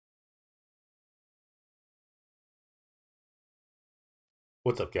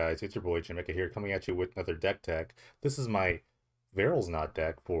What's up, guys? It's your boy Jamaica here, coming at you with another deck tech. This is my Not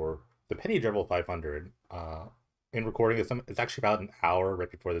deck for the Penny Dreadful 500. In recording this, it's actually about an hour right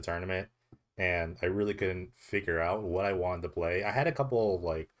before the tournament, and I really couldn't figure out what I wanted to play. I had a couple of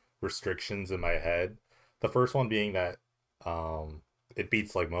like restrictions in my head. The first one being that it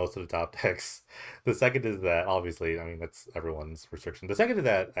beats like most of the top decks. The second is that obviously, I mean that's everyone's restriction. The second is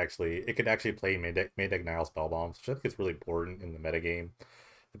that actually it could actually play main deck Nile spell bombs, which I think is really important in the metagame.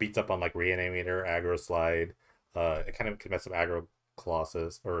 It beats up on like Reanimator, AggroSlide. It kind of can mess up Aggro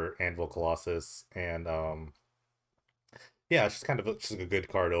Colossus or Anvil Colossus, and yeah, it's just kind of just a good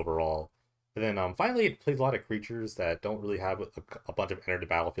card overall. And then finally, it plays a lot of creatures that don't really have a bunch of enter the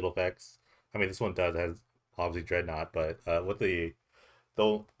battlefield effects. I mean, this one does has obviously Dreadnought, but with the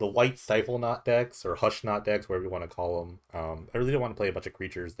white Stifle Knot decks or Hushnought decks, whatever you want to call them, I really don't want to play a bunch of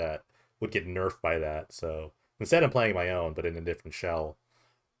creatures that would get nerfed by that. So instead, I'm playing my own, but in a different shell.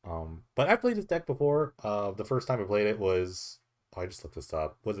 But I've played this deck before. The first time I played it was, oh, I just looked this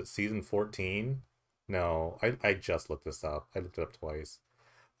up. Was it season 14? No, I just looked this up. I looked it up twice.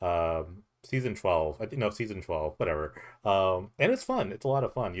 Season 12. I think no, season 12, whatever. And it's fun. It's a lot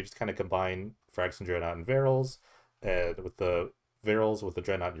of fun. You just kind of combine Frags and Dreadnought and Varels. With the Varels with the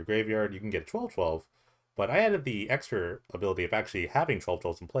Dreadnought in your graveyard, you can get 12/12. But I added the extra ability of actually having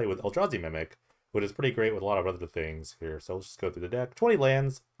 12/12s in play with Eldrazi Mimic, which is pretty great with a lot of other things here. So let's just go through the deck. 20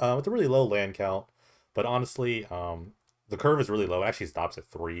 lands. It's a really low land count, but honestly, the curve is really low. It actually stops at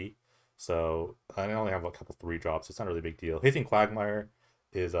 3. So I only have a couple 3 drops. So it's not a really big deal. Hissing Quagmire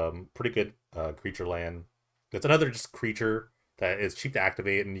is pretty good creature land. It's another just creature that is cheap to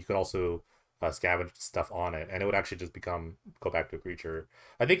activate, and you could also scavenge stuff on it, and it would actually just go back to a creature.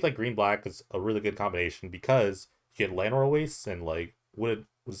 I think like green black is a really good combination because you get land roll wastes and like wood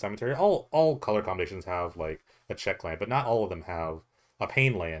cemetery. All color combinations have like a check land, but not all of them have a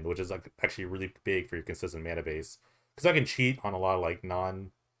pain land, which is like actually really big for your consistent mana base. Because I can cheat on a lot of like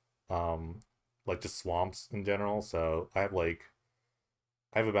non like just swamps in general. So I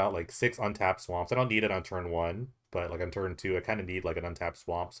have about like 6 untapped swamps. I don't need it on turn 1, but like on turn 2, I kind of need like an untapped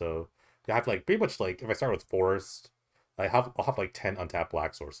swamp. So I have like pretty much like if I start with forest, I'll have like 10 untapped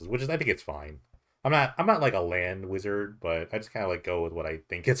black sources, which is I think it's fine. I'm not like a land wizard, but I just kind of like go with what I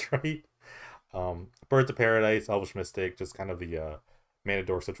think is right. Birds of Paradise, Elvish Mystic, just kind of the mana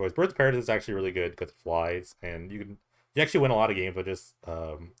dorks of choice. Birds of Paradise is actually really good because it flies, and you actually win a lot of games by just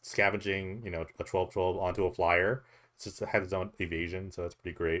scavenging, a 12/12 onto a flyer. It's just it has its own evasion, so that's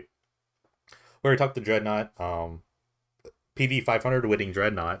pretty great. We already talked to Dreadnought. PV 500 winning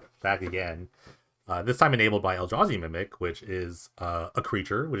Dreadnought back again. This time enabled by Eldrazi Mimic, which is a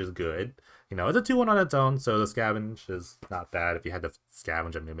creature, which is good. It's a 2/1 on its own, so the scavenge is not bad if you had to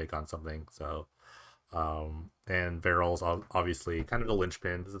scavenge a Mimic on something. So, and Varel's obviously kind of the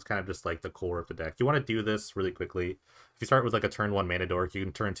linchpin. This is kind of just like the core of the deck. You want to do this really quickly. If you start with like a turn 1 Mana Dork, you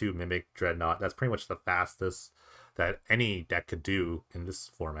can turn 2 Mimic Dreadnought. That's pretty much the fastest that any deck could do in this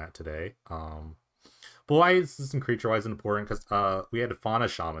format today. But why is this in creature-wise important? Because we had Fauna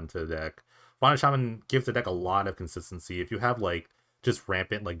Shaman to the deck. Fauna Shaman gives the deck a lot of consistency. If you have like just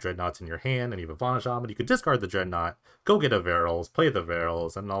rampant like Dreadnoughts in your hand and you have a Fauna Shaman, you could discard the Dreadnought, go get a Varels, play the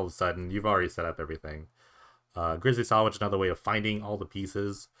Varels, and all of a sudden you've already set up everything. Grizzly Salvage, another way of finding all the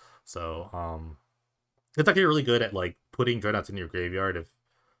pieces. So it's actually really good at like putting Dreadnoughts in your graveyard. If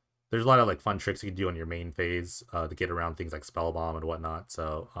there's a lot of like fun tricks you can do on your main phase to get around things like Spell Bomb and whatnot.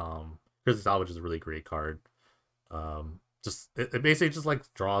 So Grizzly Salvage is a really great card. It basically just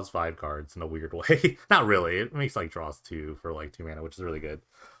like draws 5 cards in a weird way. Not really. It makes like draws 2 for like 2 mana, which is really good.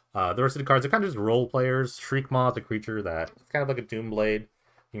 The rest of the cards are kind of just role players. Shriekmaw, the creature that it's kind of like a Doomblade.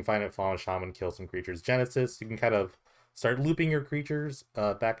 You can find it, Fallen Shaman, kill some creatures. Genesis, you can kind of start looping your creatures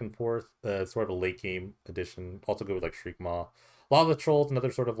back and forth. Sort of a late game addition. Also good with like Shriekmaw. Law of the Trolls,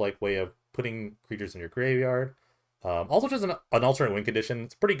 another sort of like way of putting creatures in your graveyard. Also just an alternate win condition.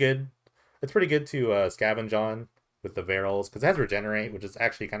 It's pretty good. It's pretty good to scavenge on with the Varels, because it has Regenerate, which is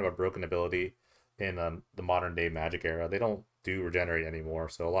actually kind of a broken ability in the modern day Magic era. They don't do Regenerate anymore,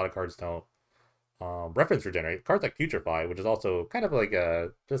 so a lot of cards don't reference Regenerate. Cards like Putrefy, which is also kind of like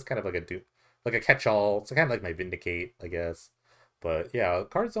like a catch-all. It's kind of like my Vindicate, I guess. But yeah,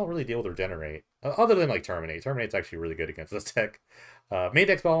 cards don't really deal with Regenerate, other than like Terminate. Terminate's actually really good against this deck. Main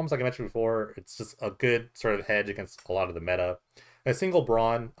deck bombs, like I mentioned before, it's just a good sort of hedge against a lot of the meta. A single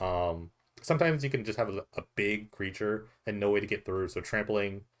Brawn, sometimes you can just have a big creature and no way to get through, so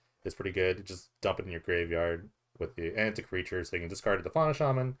trampling is pretty good. Just dump it in your graveyard and it's a creature, so you can discard the Fauna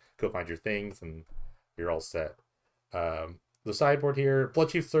Shaman, go find your things, and you're all set. The sideboard here,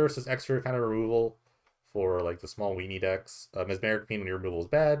 Bloodchief Thirst is extra kind of removal for like the small weenie decks. Mesmeric Fiend when your removal is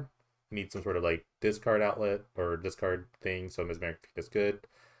bad. You need some sort of like discard outlet or discard thing, so Mesmeric Fiend is good.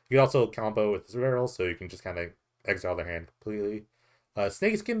 You can also combo with Zeraral, so you can just kind of exile their hand completely.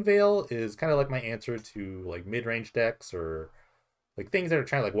 Snakeskin Veil is kind of like my answer to like mid-range decks or like things that are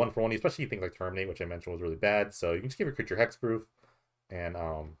trying to like 1-for-1, especially things like Terminate, which I mentioned was really bad. So you can just give your creature hexproof and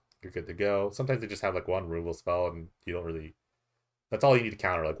you're good to go. Sometimes they just have like one removal spell and you don't really, that's all you need to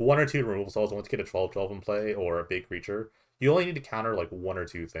counter. Like 1 or 2 removal spells once you get a 12/12 in play or a big creature. You only need to counter like 1 or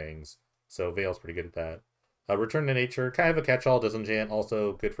 2 things. So Veil's pretty good at that. Return to Nature, kind of a catch-all, disenchant,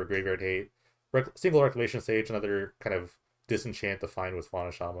 also good for graveyard hate. Single Reclamation Sage, another kind of disenchant to find with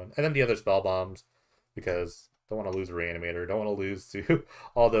Fauna Shaman. And then the other spell bombs, because don't want to lose a Reanimator, don't want to lose to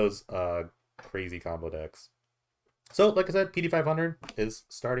all those crazy combo decks. So, like I said, PD 500 is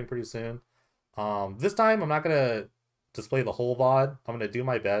starting pretty soon. This time, I'm not going to display the whole VOD. I'm going to do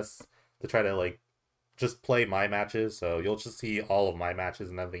my best to try to, like, just play my matches. So, you'll just see all of my matches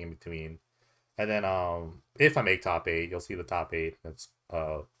and nothing in between. And then, if I make top 8, you'll see the top 8 in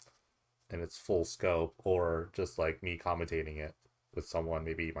its full scope. Or just, like, me commentating it with someone,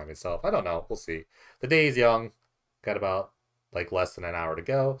 maybe by myself. I don't know. We'll see. The day is young. Got about, like, less than an hour to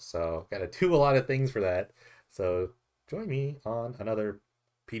go. So, got to do a lot of things for that. So, join me on another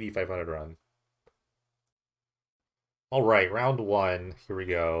PD 500 run. All right, round 1. Here we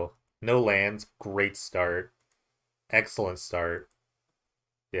go. No lands. Great start. Excellent start.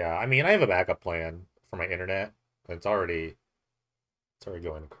 Yeah, I mean, I have a backup plan for my internet. It's already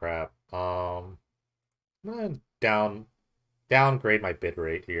going to crap. I'm gonna downgrade my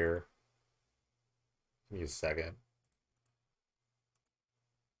bitrate here. Give me a second.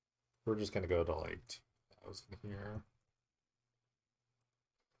 We're just gonna go to like 2,000 here.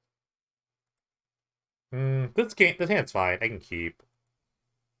 This hand's fine. I can keep.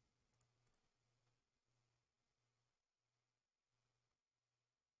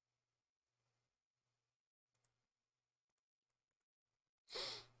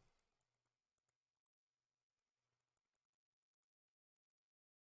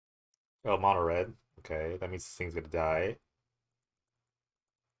 Oh, mono red. Okay, that means this thing's gonna die.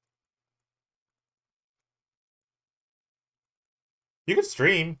 You can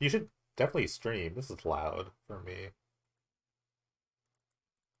stream. You should definitely stream. This is loud for me.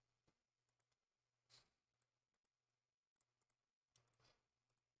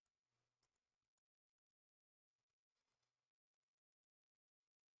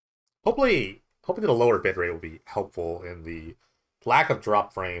 Hopefully the lower bitrate will be helpful in the lack of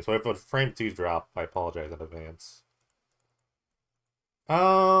drop frames. So if a frame 2 drop, I apologize in advance.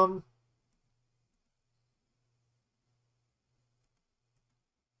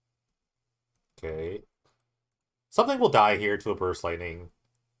 Okay. Something will die here to a burst lightning.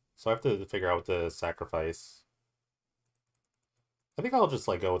 So I have to figure out what to sacrifice. I think I'll just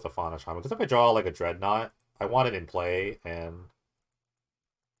like go with the Fauna Shaman, because if I draw like a Dreadnought, I want it in play, and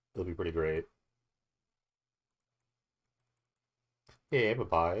it'll be pretty great. Yeah,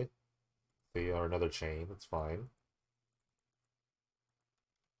 bye-bye. Or another chain, that's fine.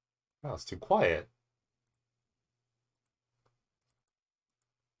 Oh, it's too quiet.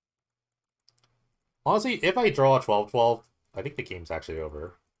 Honestly, if I draw a 12/12, I think the game's actually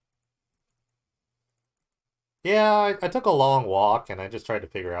over. Yeah, I took a long walk, and I just tried to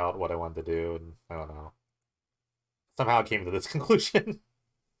figure out what I wanted to do, and I don't know. Somehow I came to this conclusion.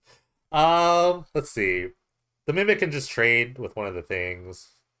 Let's see. The Mimic can just trade with one of the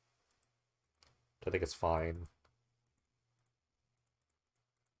things. I think it's fine.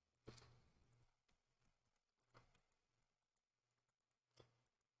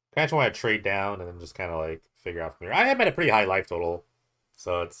 I just want to trade down and then just kind of like figure out from here. I am at a pretty high life total,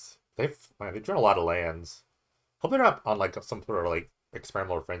 so they've drawn a lot of lands. Hope they're not on like some sort of like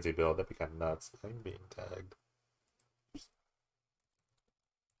experimental or frenzy build. That'd be kind of nuts. I'm being tagged.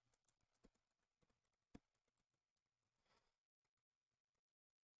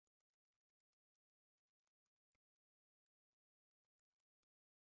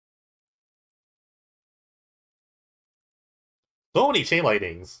 So many chain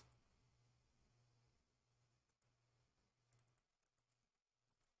lightnings.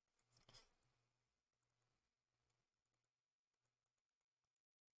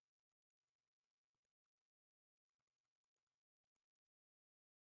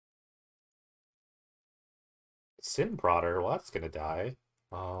 Sin Prodder, well, that's gonna die.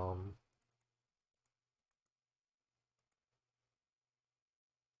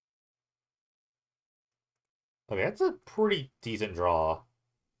 Okay, that's a pretty decent draw.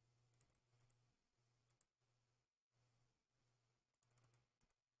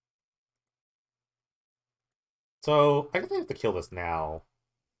 So I guess I have to kill this now.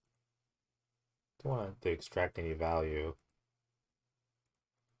 Don't want to extract any value.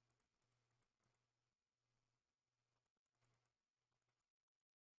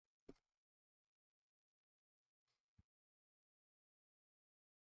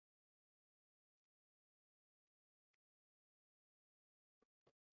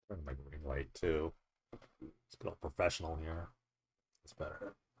 Turn my green light too. Let's get all professional here. That's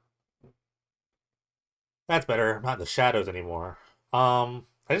better. That's better. I'm not in the shadows anymore. I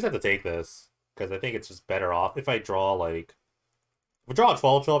just have to take this because I think it's just better off if I draw like if I draw a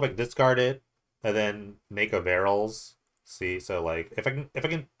 12-12, I can discard it and then make a Varels. See, so like if I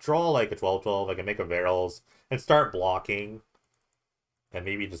can draw like a 12-12, I can make a Varels and start blocking and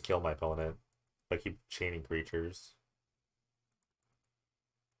maybe just kill my opponent if I keep chaining creatures.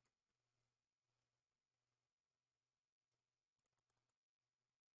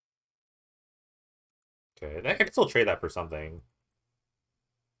 Okay, I can still trade that for something.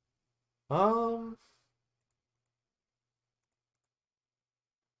 Um,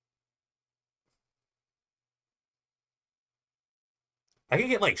 I can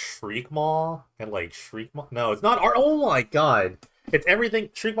get like Shriekmaw and like Shriekmaw. No, it's not. Oh my god, it's everything.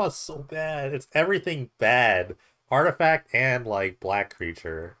 Shriekmaw's so bad. It's everything bad. Artifact and like black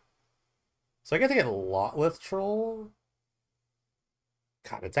creature. So I guess I get Lotleth Troll.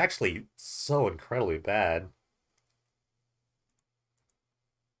 God, it's actually so incredibly bad.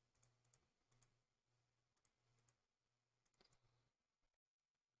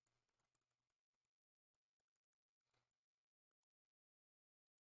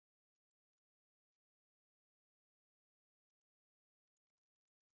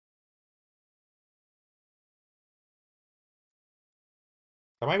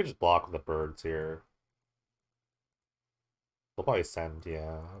 I might just block with the birds here. They'll probably send,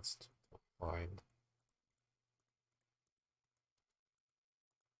 yeah, that's fine.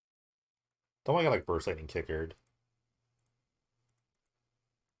 Don't want to get like Burst Lightning Kickered.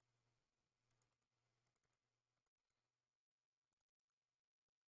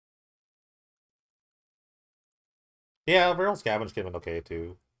 Yeah, Viral Scavenge came in okay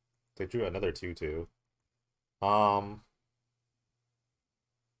too. They drew another 2/2. Um,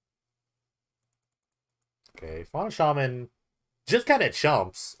 okay, Fauna Shaman just kind of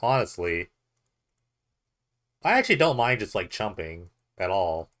chumps, honestly. I actually don't mind just like chumping at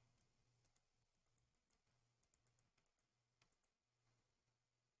all.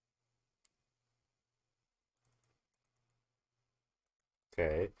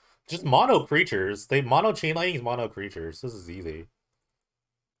 Okay. Just mono creatures. They mono chain lightning's mono creatures. This is easy.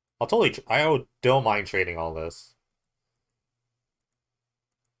 I'll totally don't mind trading all this.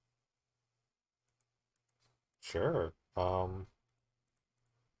 Sure.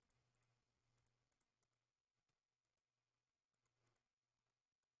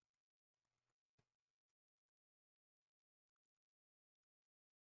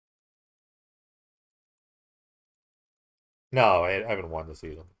 No, I haven't won this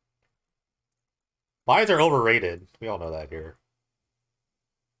season. Buys are overrated. We all know that here.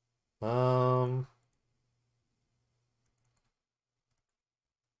 Um,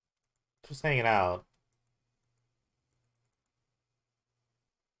 just hanging out.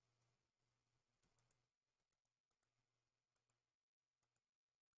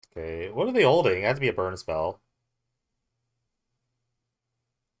 Okay, what are they holding? It has to be a burn spell.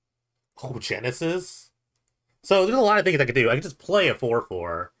 Oh, Genesis? So there's a lot of things I could do. I could just play a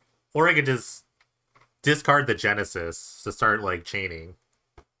 4/4. Or I could just discard the Genesis to start, like, chaining.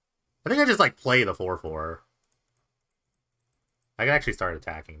 I think I just, like, play the 4/4. I could actually start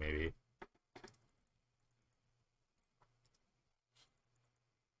attacking, maybe.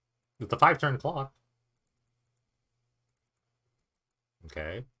 It's a 5-turn clock.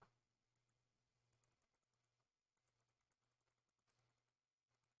 Okay.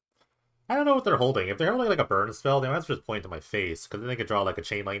 I don't know what they're holding. If they're holding, like, a burn spell, they might as well just point to my face, because then they could draw, like, a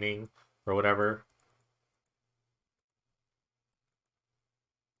Chain Lightning or whatever.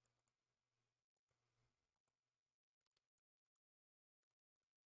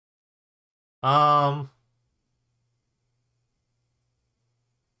 Um...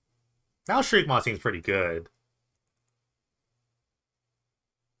 Now Shriekmaw seems pretty good.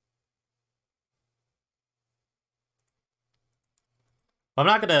 I'm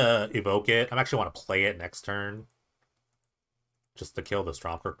not gonna evoke it. I actually want to play it next turn. Just to kill the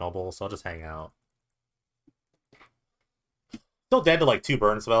Stromkirk Noble, so I'll just hang out. Still dead to like 2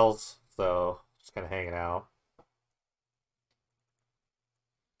 burn spells, so just kind of hanging out.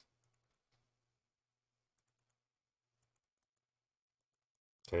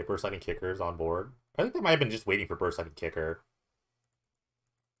 Okay, Burst Lightning Kickers on board. I think they might have been just waiting for burst second kicker.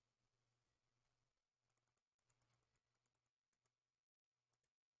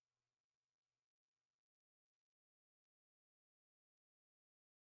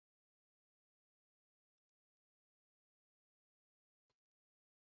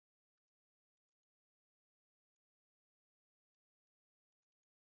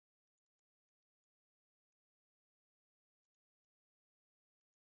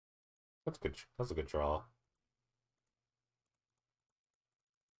 That's good. That's a good draw.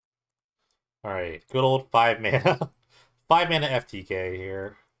 All right, good old 5 mana, 5 mana FTK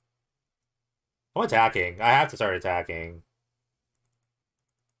here. I'm attacking. I have to start attacking.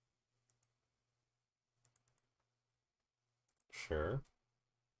 Sure.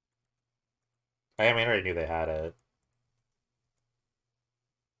 I mean, I already knew they had it.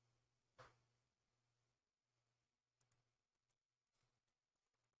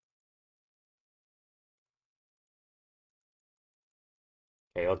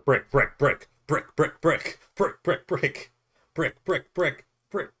 Okay, let's brick, brick, brick, brick, brick, brick, brick, brick, brick, brick, brick, brick,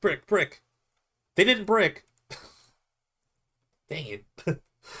 brick, brick, brick. They didn't brick. Dang it.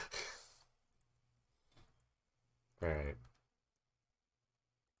 Alright.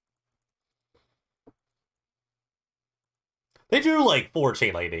 They drew like 4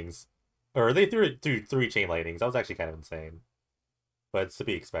 chain lightnings. Or they threw 3 chain lightnings. That was actually kind of insane. But it's to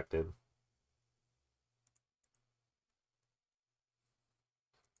be expected.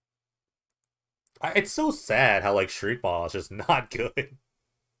 It's so sad how like Shriek Ball is just not good.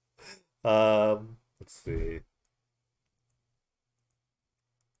 Let's see.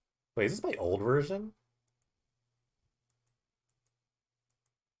 Wait, is this my old version?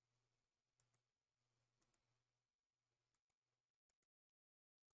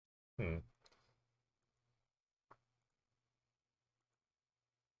 Hmm.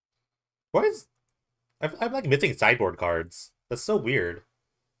 Why is I'm like missing sideboard cards? That's so weird.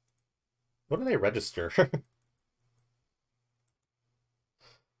 What do they register? I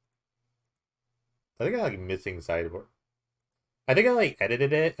think I like missing sideboard. I think I like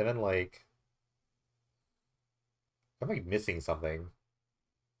edited it and then like I'm like missing something.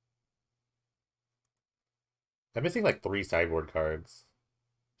 I'm missing like 3 sideboard cards.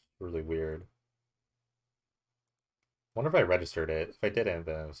 Really weird. Wonder if I registered it. If I didn't,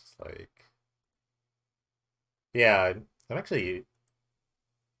 then it's just like, yeah, I'm actually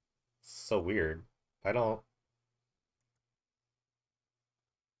so weird. I don't.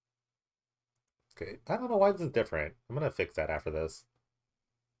 Okay, I don't know why this is different. I'm gonna fix that after this.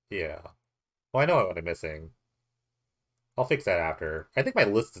 Yeah. Well, I know what I'm missing. I'll fix that after. I think my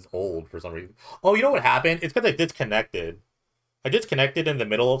list is old for some reason. Oh, you know what happened? It's because I disconnected. I disconnected in the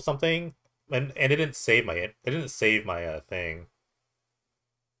middle of something, and it didn't save my thing.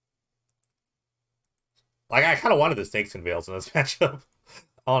 Like I kind of wanted the snakes and veils in this matchup,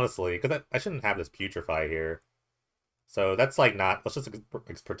 honestly, because I shouldn't have this putrefy here. So that's like not. Let's just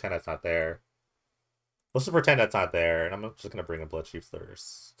pretend that's not there. Let's just pretend that's not there, and I'm just gonna bring a Bloodchief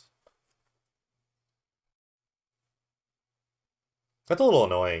Thirst. That's a little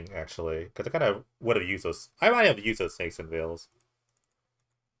annoying, actually, because I kind of would have used those. I might have used those snakes and veils.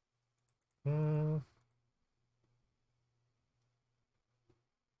 Hmm.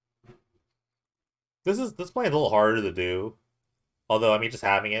 This play is a little harder to do. Although I mean, just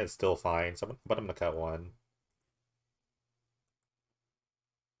having it is still fine. So, but I'm gonna cut one.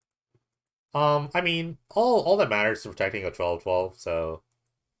 I mean, all that matters is protecting a 12/12. So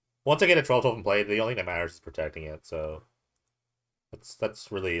once I get a 12/12 in play, the only thing that matters is protecting it. So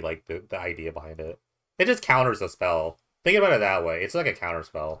that's really like the idea behind it. It just counters the spell. Think about it that way. It's like a counter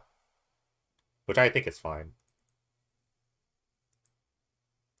spell, which I think is fine.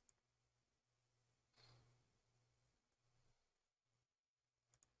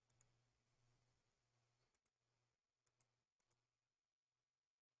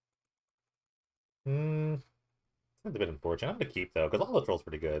 Hmm, it's a bit unfortunate. I'm gonna keep though, because all the troll's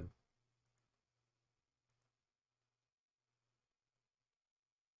pretty good.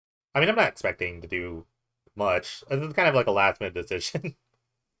 I mean, I'm not expecting to do much. This is kind of like a last minute decision.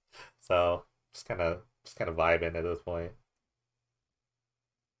 So just kind of vibing at this point.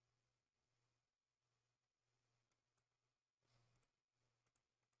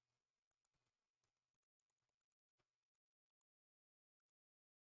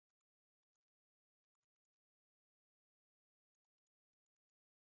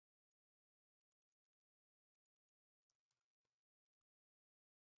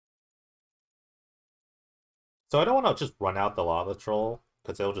 So I don't want to just run out the lava troll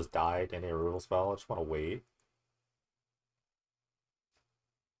because it'll just die to any removal spell. I just want to wait.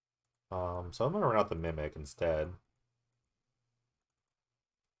 So I'm gonna run out the Mimic instead.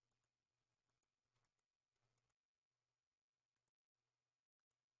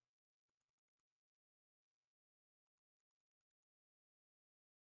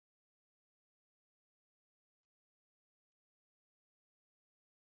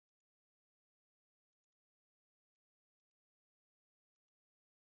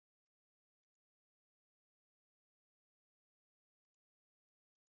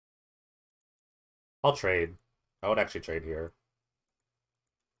 I'll trade. I would actually trade here.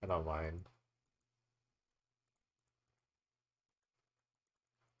 I don't mind.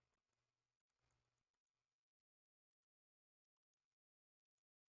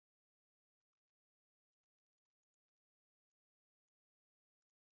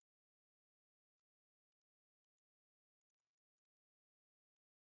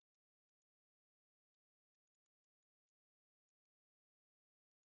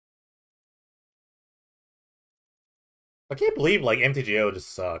 I can't believe like MTGO just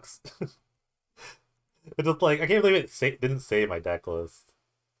sucks. It's just like I can't believe it didn't save my deck list.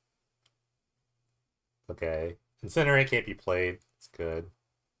 Okay, Incinerate can't be played. It's good.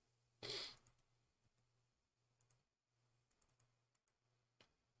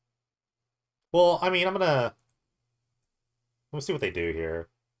 Well, I mean, let me see what they do here.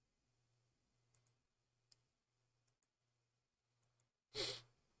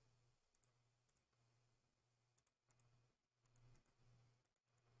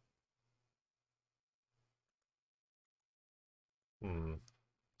 Hmm.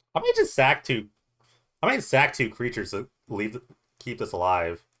 I might just sack two. I might sack two creatures to keep this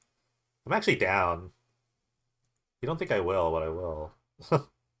alive. I'm actually down. You don't think I will, but I will. That's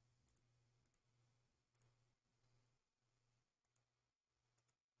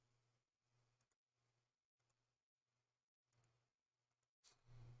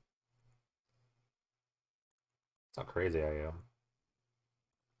how crazy I am.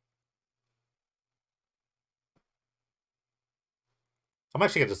 I'm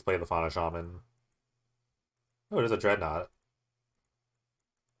actually gonna just play the Fauna Shaman. Oh, there's a Dreadnought.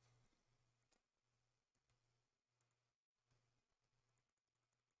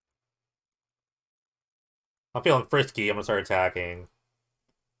 I'm feeling frisky. I'm gonna start attacking.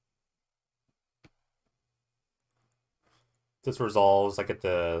 This resolves. I get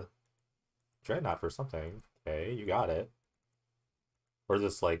the Dreadnought for something. Okay, you got it. Or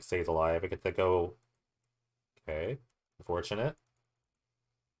this like stays alive. I get to go. Okay, unfortunate.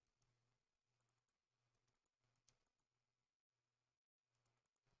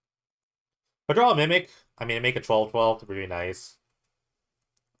 If I draw a Mimic, I mean, make a 12/12 would be nice.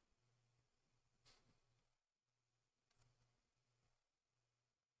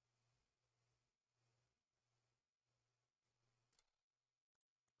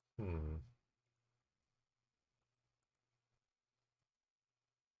 Hmm.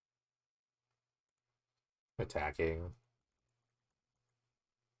 Attacking.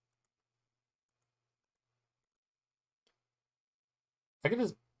 I could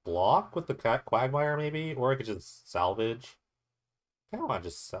just block with the Quagmire, maybe, or I could just salvage. I don't want to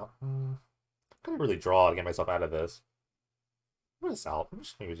just sell. I'm gonna really draw to get myself out of this. I'm gonna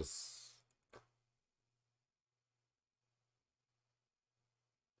salvage. Maybe just.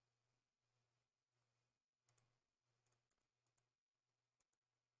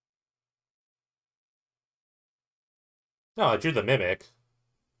 No, I drew the Mimic.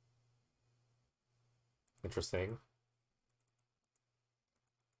 Interesting.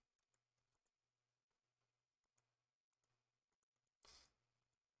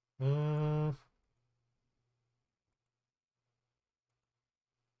 Hmm.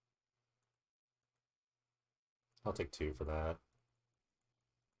 I'll take two for that.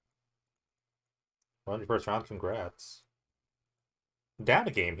 Won your first round. Congrats. I'm down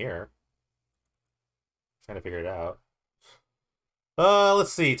a game here. Trying to figure it out.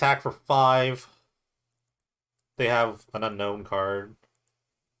 Let's see. Attack for 5. They have an unknown card.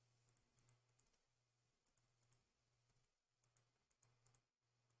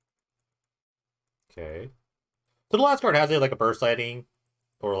 Okay. So the last card has it like a burst lighting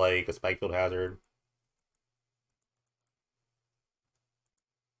or like a Spikefield Hazard.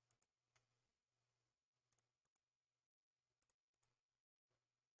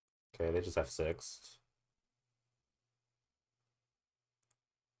 Okay, they just have 6.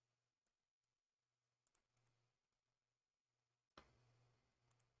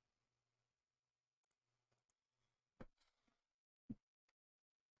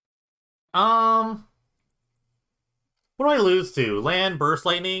 Um, what do I lose to? Land, Burst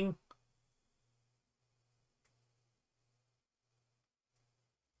Lightning?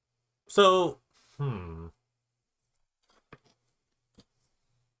 So,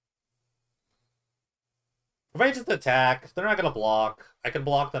 if I just attack, they're not gonna block. I can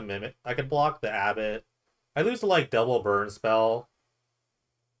block the Mimic. I can block the Abbot. I lose to, like, double burn spell.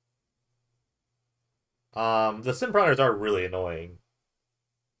 The Sim Prodders are really annoying.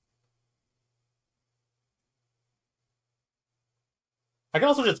 I can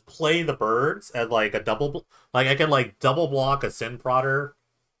also just play the birds as, like, a double... Like, I can, like, double block a Sin Prodder,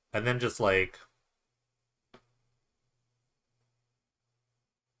 and then just, like...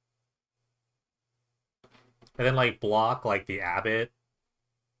 And then, like, block, like, the Abbot.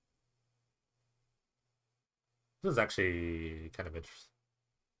 This is actually kind of interesting.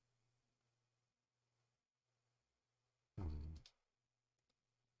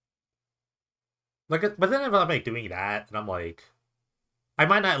 Like, but then if I'm, like, doing that, and I'm, like... I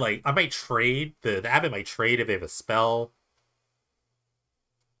might not, like... I might trade. The Abbot might trade if they have a spell.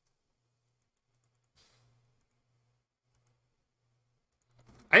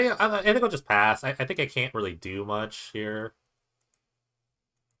 I think I'll just pass. I think I can't really do much here.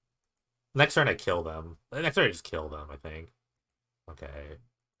 Next turn I kill them. Next turn I just kill them, I think. Okay.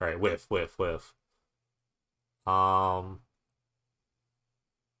 Alright, whiff, whiff, whiff. You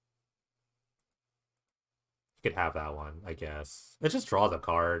could have that one, I guess. It just draws a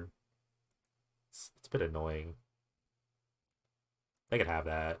card. It's a bit annoying. They could have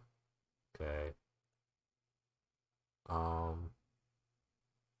that. Okay.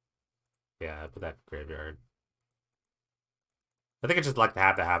 Yeah, put that in graveyard. I think I just like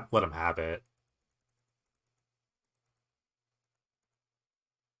to let him have it.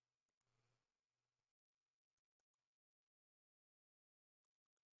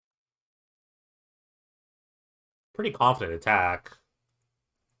 Pretty confident attack.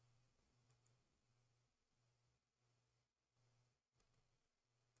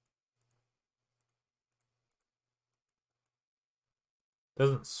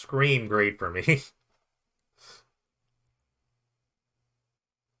 Doesn't scream great for me.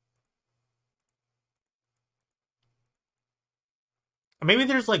 Maybe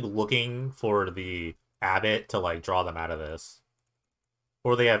there's, like, looking for the Abbot to, like, draw them out of this.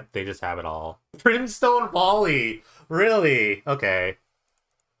 Or they just have it all. Brimstone Volley! Really? Okay.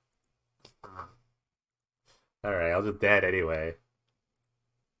 Alright, I was just dead anyway.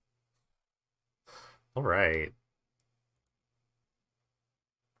 Alright.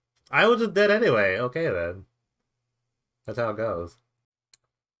 I was just dead anyway. Okay, then. That's how it goes.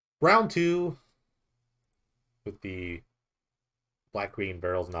 Round 2 with the black-green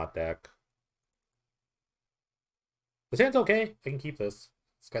barrels not deck. This hand's okay. I can keep this.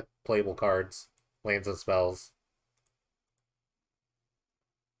 It's got playable cards, lands and spells.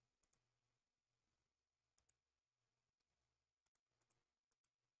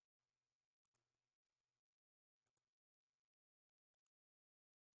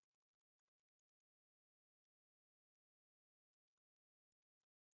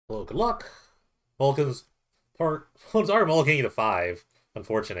 Hello, good luck. Vulcans are mulliganing to 5.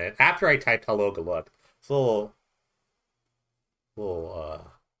 Unfortunate. After I typed hello, good luck. It's a little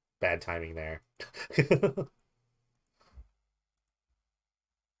bad timing there.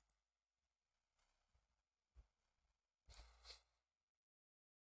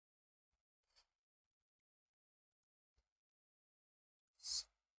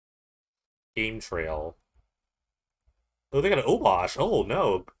 Game Trail. Oh, they got an Obosh. Oh,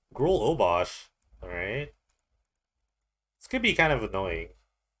 no. Gruul Obosh. Alright. This could be kind of annoying.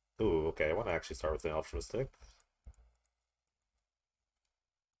 Ooh, okay. I want to actually start with an altruistic.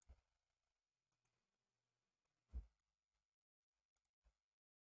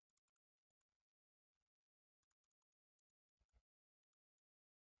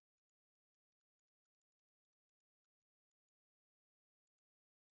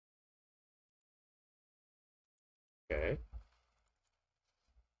 Okay.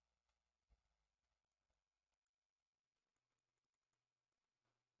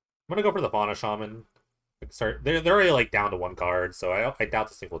 I'm gonna go for the Fauna Shaman. They're already, like, down to 1 card, so I doubt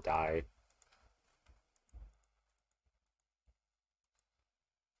this thing will die.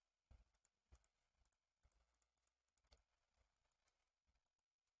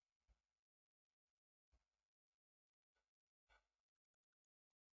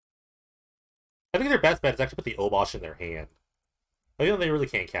 I think their best bet is actually put the Obosh in their hand. Even though they really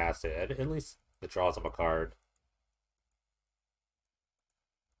can't cast it, at least it draws them a card.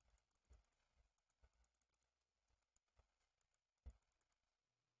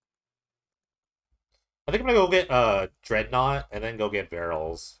 I think I'm gonna go get Dreadnought and then go get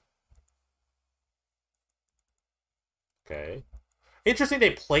Barrels. Okay. Interesting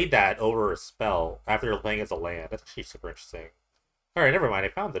they played that over a spell after they were playing as a land. That's actually super interesting. Alright, never mind. I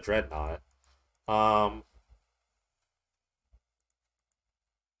found the Dreadnought. Um,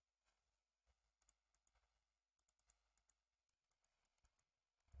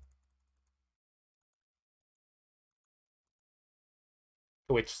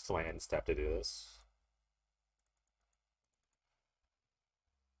 which land step to do this?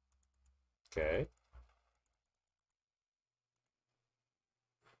 Okay.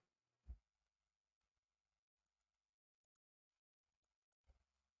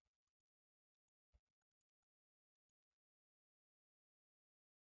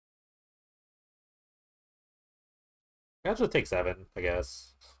 I'll just take 7, I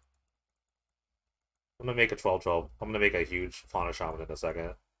guess. I'm gonna make a 12/12. I'm gonna make a huge Fauna Shaman in a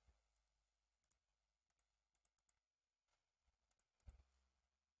second.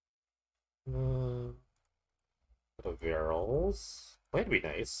 Uh, the Virals. Way to be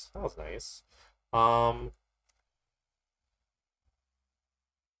nice. That was nice. Um,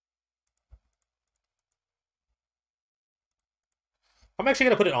 I'm actually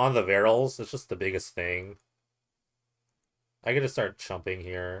gonna put it on the Virals. It's just the biggest thing. I could just start chumping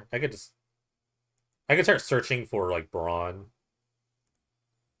here. I could start searching for like Brawn.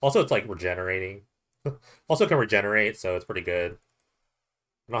 Also, it's like regenerating. Also, it can regenerate, so it's pretty good.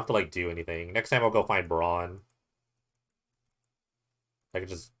 I don't have to like do anything. Next time I'll go find Brawn. I could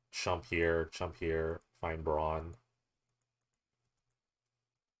just chump here, find Brawn.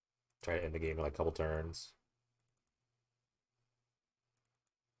 Try to end the game in like a couple turns.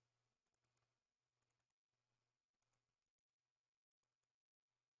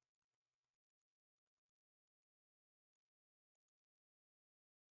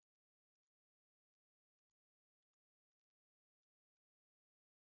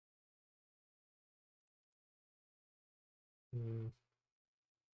 Hmm.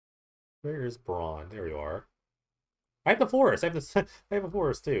 Where is Brawn? There you are. I have the forest. I have this. I have a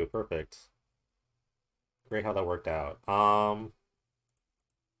forest too. Perfect. Great how that worked out. I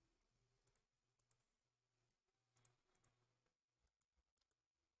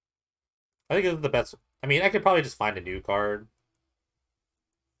think this is the best. I mean, I could probably just find a new card.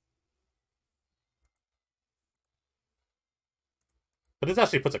 But this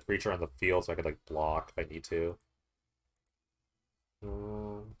actually puts a creature on the field so I could like block if I need to.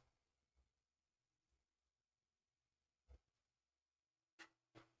 Um,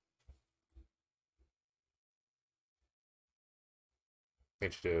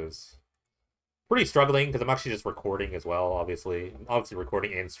 which is pretty struggling because I'm actually just recording as well, obviously. I'm obviously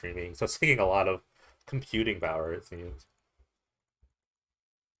recording and streaming, so it's taking a lot of computing power, it seems.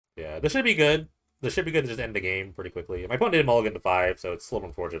 Yeah, this should be good. This should be good to just end the game pretty quickly. My opponent did mulligan to 5, so it's a little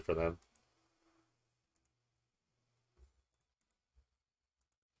unfortunate for them.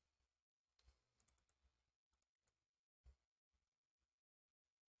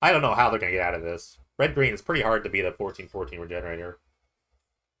 I don't know how they're going to get out of this. Red-green is pretty hard to beat a 14/14 regenerator.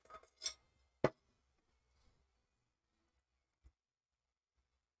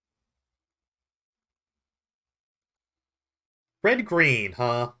 Red-green,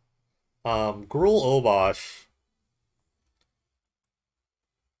 huh? Gruul Obosh.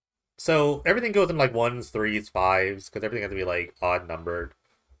 So everything goes in like 1s, 3s, 5s, because everything has to be like odd numbered.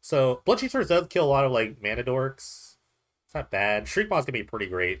 So Blood Chief does kill a lot of like mana dorks. It's not bad. Shriekmaw's gonna be pretty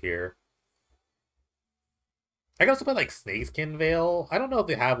great here. I can also play like Snakeskin Veil. I don't know if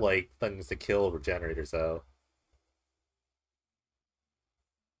they have like things to kill regenerators though.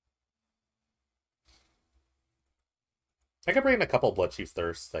 I could bring in a couple Blood Chief's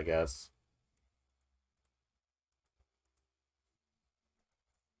Thirsts, I guess.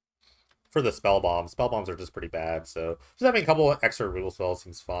 For the spell bombs. Spell bombs are just pretty bad, so just having a couple extra removal spells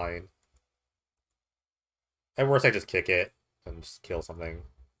seems fine. At worst, I just kick it and just kill something.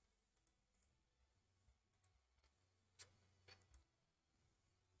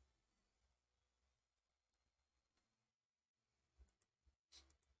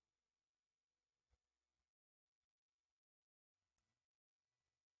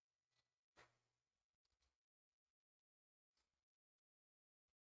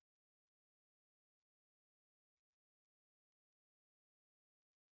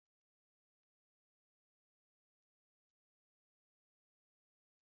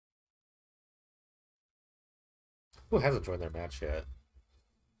 Who hasn't joined their match yet?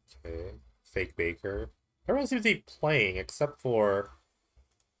 Okay. Fake Baker. Everyone seems to be playing except for...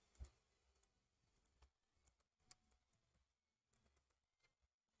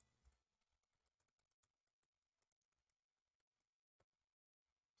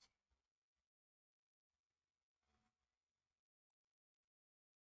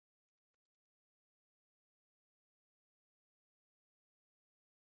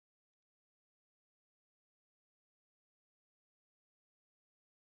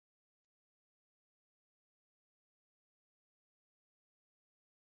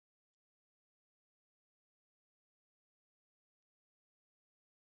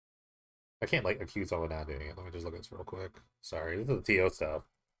 I can't, like, accuse someone not doing it. Let me just look at this real quick. Sorry, this is the TO stuff.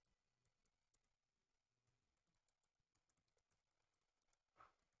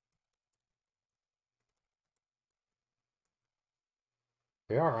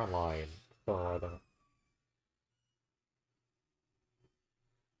 They are online. So I don't...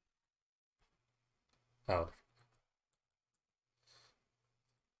 Oh.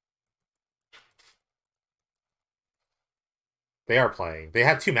 They are playing. They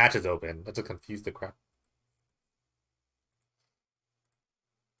have 2 matches open. That's a confuse the crap.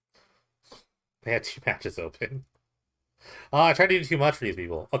 They had 2 matches open. Oh, I tried to do too much for these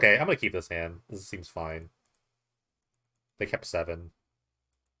people. Okay, I'm gonna keep this hand. This seems fine. They kept 7.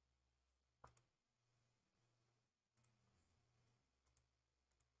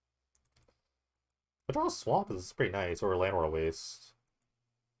 But draw a swamp is pretty nice, or a land or a waste.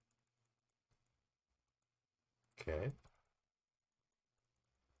 Okay.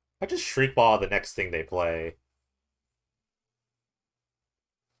 I just shriek ball the next thing they play.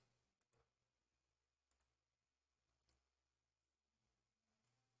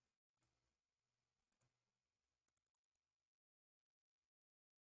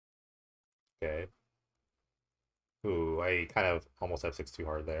 Okay. Ooh, I kind of almost have 6 too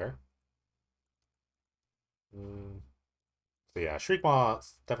hard there. So yeah, Shriekmaw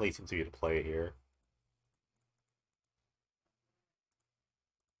definitely seems to be the play here.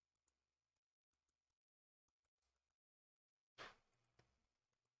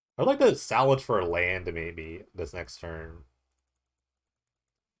 I'd like to salvage for a land maybe this next turn.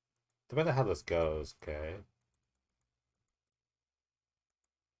 Depends on how this goes, okay.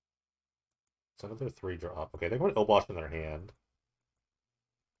 It's another 3 drop. Okay, they got Obosh in their hand.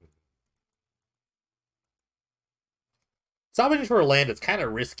 Salvaging for a land is kind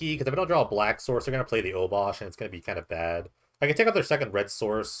of risky, because if I don't draw a black source, they're going to play the Obosh, and it's going to be kind of bad. I can take out their second red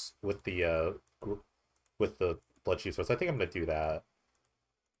source with the Bloodshot source. I think I'm going to do that.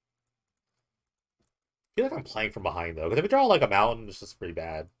 I feel like I'm playing from behind, though, because if we draw like a mountain, it's just pretty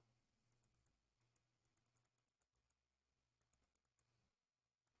bad.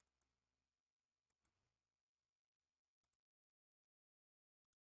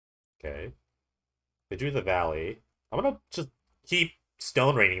 Okay. They drew the valley. I'm going to just keep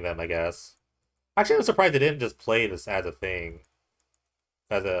stone raining them, I guess. Actually, I'm surprised they didn't just play this as a thing.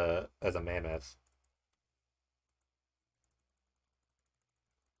 As a mammoth.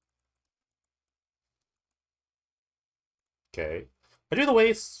 Okay. I do the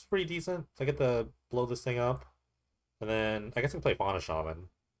waste pretty decent. I get to blow this thing up. And then I guess I can play Fauna Shaman.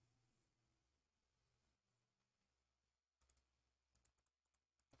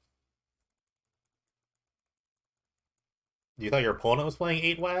 You thought your opponent was playing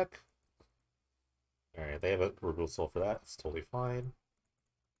 8 whack? Alright, they have a reversal for that. It's totally fine.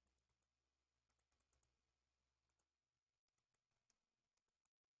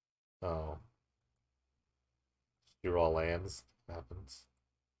 Oh. You roll lands. Happens.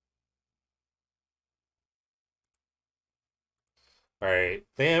 Alright,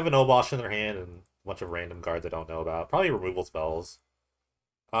 they have an Obosh in their hand and a bunch of random cards I don't know about. Probably removal spells.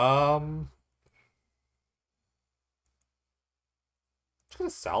 Just gonna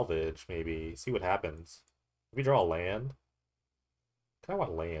salvage, maybe. See what happens. Maybe draw a land. Kinda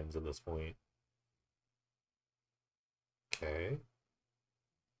want lands at this point. Okay.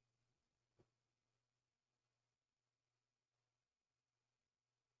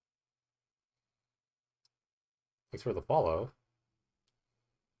 Thanks for the follow.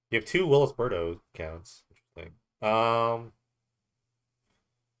 You have 2 Willis Birdo counts. Interesting. I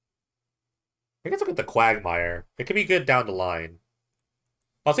guess look at the Quagmire. It could be good down the line.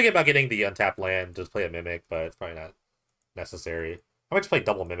 I was thinking about getting the untapped land, just play a Mimic, but it's probably not necessary. I might just play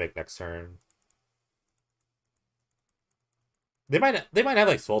double Mimic next turn. They might have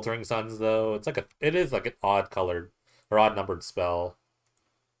like Sweltering Suns though. It is like an odd colored or odd numbered spell.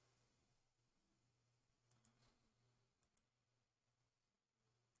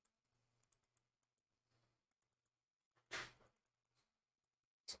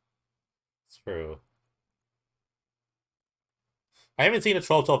 It's true. I haven't seen a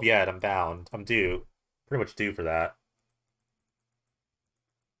 12/12 yet. I'm down. I'm due. Pretty much due for that.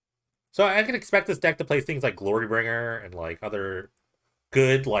 So I can expect this deck to play things like Glorybringer and like other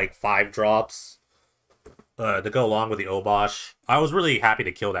good like 5 drops to go along with the Obosh. I was really happy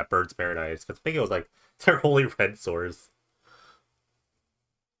to kill that Bird's Paradise because I think it was like their holy red source.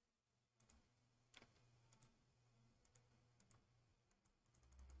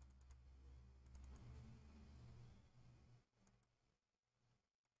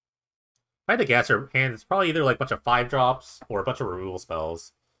 If I had to guess, her hand is probably either like a bunch of 5 drops or a bunch of removal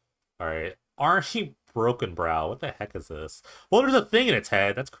spells. Alright. Arnie Broken Brow. What the heck is this? Well, there's a thing in its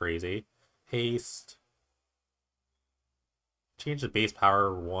head. That's crazy. Haste. Change the base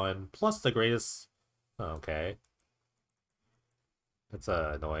power 1. Plus the greatest... Oh, okay. That's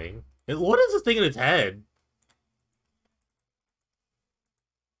annoying. What is this thing in its head?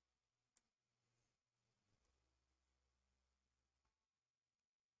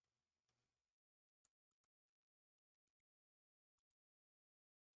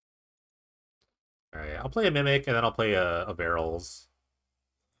 Alright, I'll play a Mimic, and then I'll play a Barrels.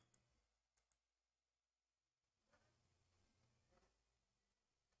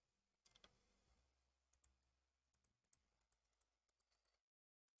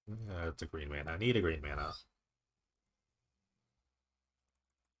 It's a green mana. I need a green mana.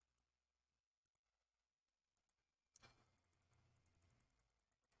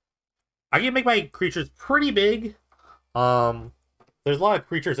 I can make my creatures pretty big. There's a lot of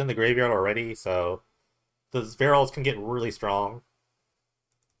creatures in the graveyard already, so those Barrels can get really strong.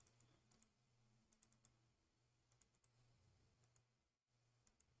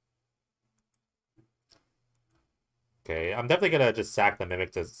 Okay, I'm definitely gonna just sack the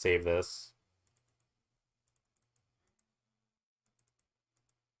Mimic to save this.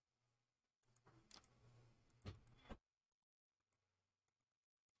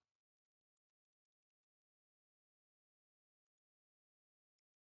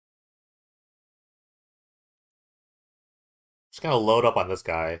 Just gonna load up on this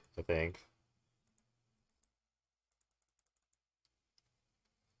guy, I think.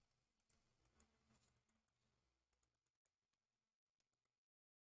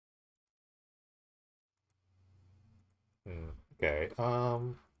 Okay,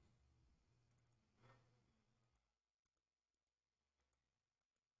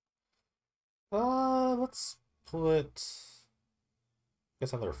 let's put... I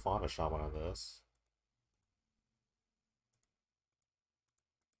guess another Fauna Shaman on this.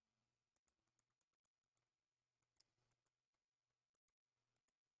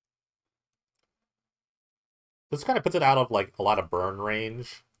 This kind of puts it out of, like, a lot of burn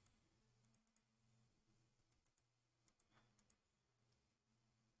range.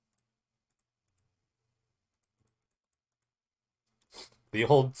 The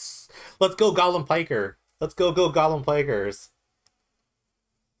old... Let's go, Goblin Piker! Let's go, Goblin Pikers!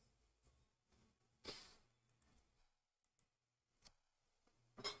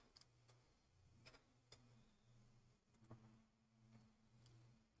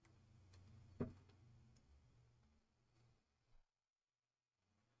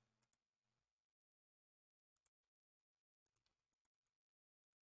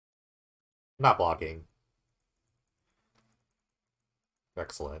 Not blocking.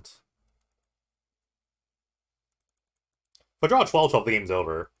 Excellent. If I draw a 12-12, the game's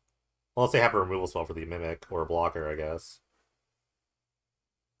over. Unless they have a removal spell for the Mimic, or a blocker, I guess.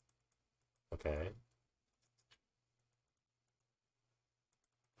 Okay.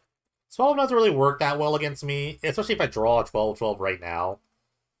 Swallow doesn't really work that well against me, especially if I draw a 12-12 right now.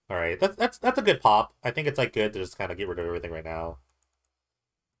 Alright, that's a good pop. I think it's like good to just kind of get rid of everything right now.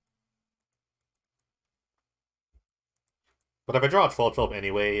 But if I draw a 12-12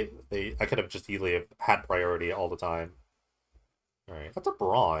 anyway, I could have just easily have had priority all the time. Alright, that's a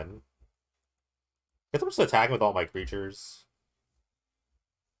Brawn. I guess I'm just attacking with all my creatures.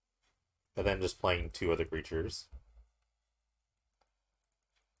 And then just playing 2 other creatures.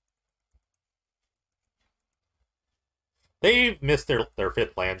 They've missed their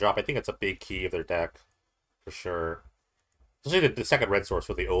 5th land drop. I think it's a big key of their deck. For sure. Especially the second red source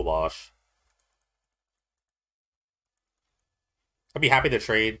with the Obosh. I'd be happy to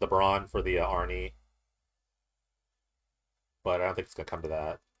trade the Brawn for the Arnie. But I don't think it's going to come to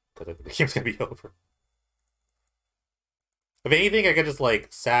that. Because the game's going to be over. If anything, I could just, like,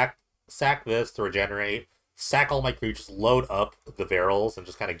 sack this to regenerate. Sack all my creatures, load up the barrels, and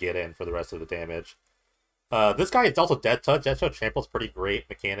just kind of get in for the rest of the damage. This guy is also Death Touch. Death Touch Trample's pretty great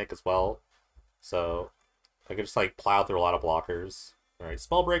mechanic as well. So, I could just, like, plow through a lot of blockers. Alright,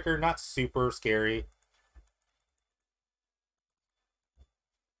 Spellbreaker, not super scary.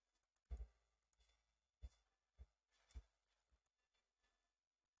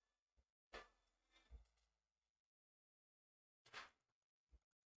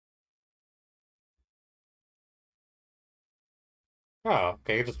 Oh,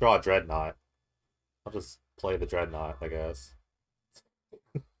 okay, I can just draw a Dreadnought. I'll just play the Dreadnought, I guess.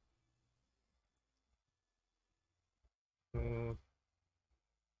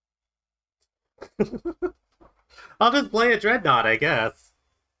 I'll just play a Dreadnought, I guess.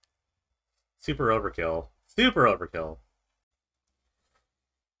 Super overkill. Super overkill.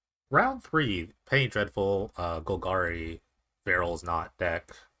 Round 3, Penny Dreadful, Golgari, Veryl's Not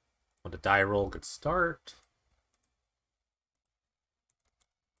deck. When the die roll could start.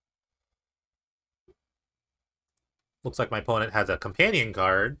 Looks like my opponent has a companion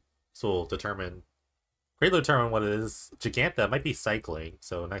card, so we'll greatly determine what it is. Giganta might be cycling,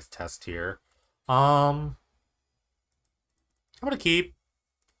 so nice test here. I'm gonna keep.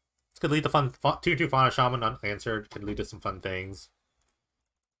 This could lead to fun 2/2 Fauna Shaman unanswered, could lead to some fun things.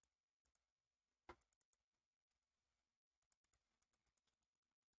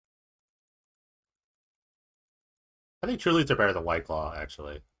 I think Trulies are better than White Claw,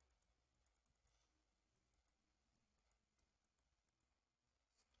 actually.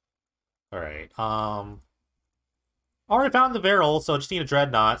 Alright, already found the Veril, so I just need a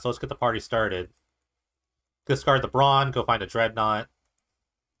Dreadnought, so let's get the party started. Discard the Brawn, go find a Dreadnought.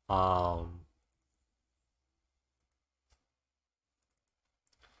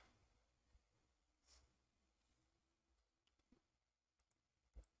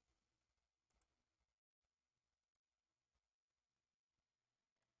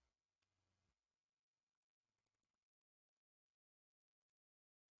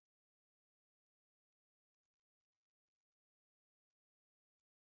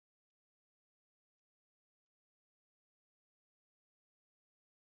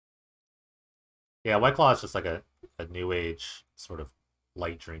 Yeah, White Claw is just like a new age sort of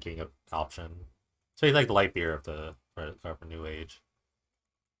light drinking option. So he's like the light beer of the of a new age.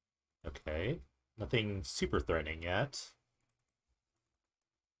 Okay. Nothing super threatening yet.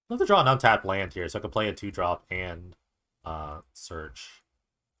 I'll have to draw an untapped land here, so I can play a 2-drop and search.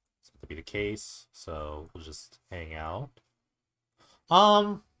 So that to be the case. So we'll just hang out.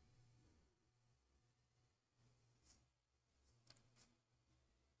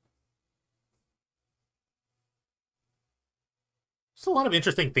 There's a lot of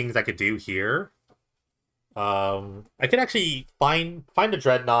interesting things I could do here. I could actually find a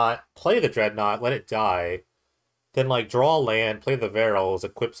Dreadnought, play the Dreadnought, let it die, then like draw a land, play the Verils,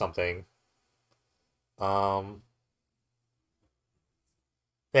 equip something. Yeah,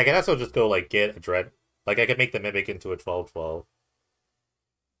 I can also just go like get a like I could make the Mimic into a 12/12.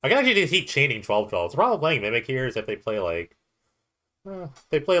 I can actually just keep chaining 12/12s. The problem with playing Mimic here is if they play like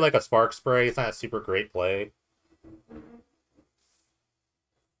they play like a Spark Spray, it's not a super great play.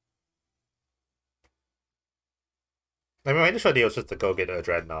 I mean, my initial idea was just to go get a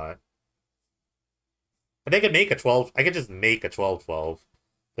Dreadnought. And they could make a 12. I could just make a 12/12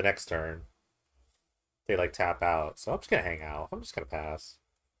 the next turn. They like tap out. So I'm just gonna hang out. I'm just gonna pass.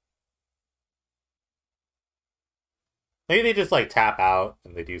 Maybe they just like tap out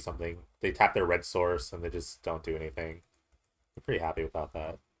and they do something. They tap their red source and they just don't do anything. I'm pretty happy about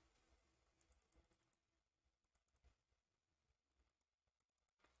that.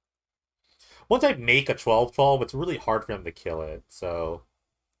 Once I make a 12/12, it's really hard for them to kill it. So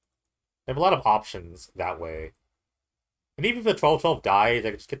they have a lot of options that way. And even if the 12/12 dies, I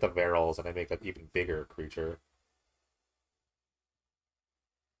can just get the Verils and I make an even bigger creature.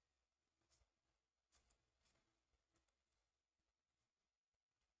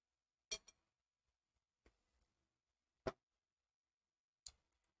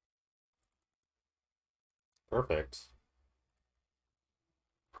 Perfect.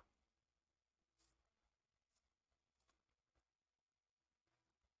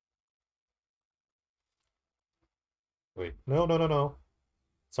 Wait, no, no, no, no.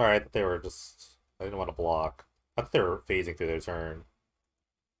 Sorry, I thought they were just... I didn't want to block. I thought they were phasing through their turn.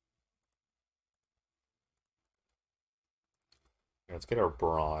 Let's get our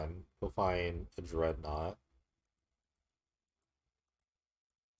Brawn. Go find a Dreadnought.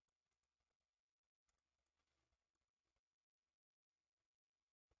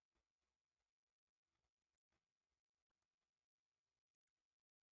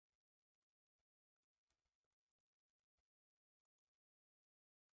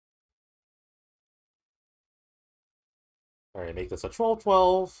 Alright, make this a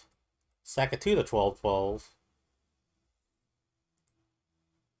 12/12. Sack it to the 12/12.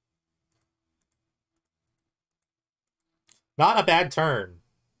 Not a bad turn.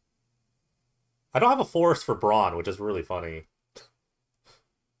 I don't have a force for Brawn, which is really funny.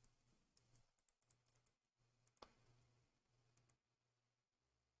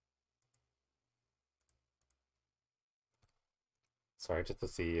 Sorry, just to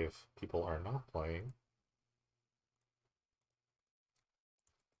see if people are not playing.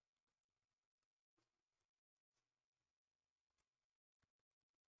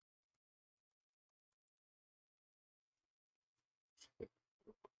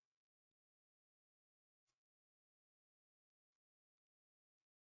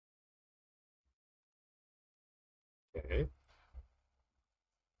 Okay.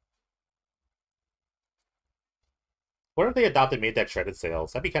 What if they adopted main deck shredded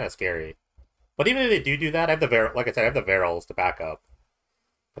sales? That'd be kind of scary. But even if they do that, I have the like I said, I have the Varels to back up.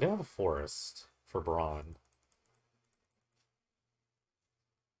 I don't have a forest for Brawn.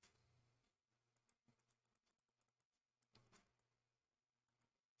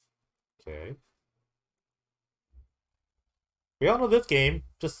 Okay. We all know this game.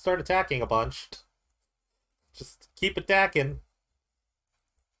 Just start attacking a bunch. Just keep attacking.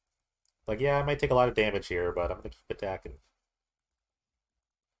 Like, yeah, I might take a lot of damage here, but I'm gonna keep attacking.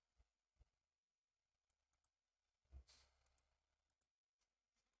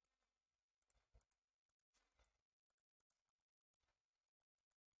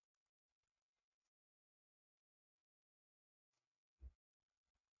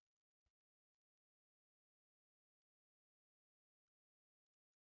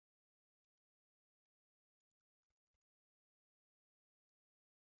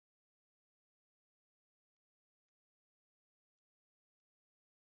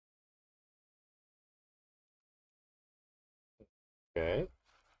 Okay.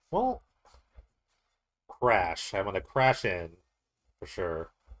 Well, crash. I'm gonna crash in for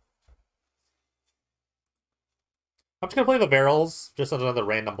sure. I'm just gonna play the barrels just as another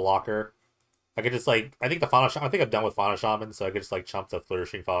random blocker. I could just like I think the Fauna I think I'm done with Fauna Shaman, so I could just like chump the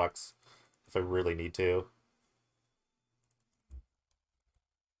Flourishing Fox if I really need to.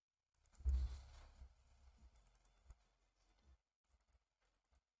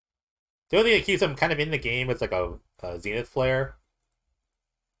 The only thing that keeps him kind of in the game is like a Zenith Flare.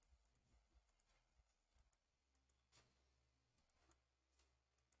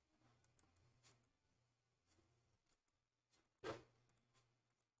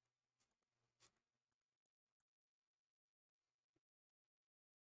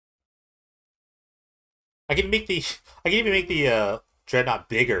 I can make the I can even make the Dreadnought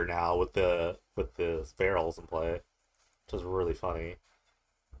bigger now with the barrels in play, which is really funny.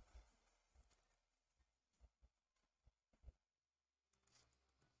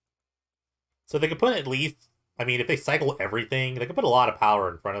 So they could put at least, I mean, if they cycle everything, they could put a lot of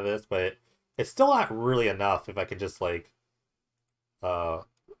power in front of this, but it's still not really enough if I can just like uh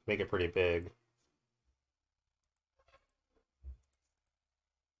make it pretty big.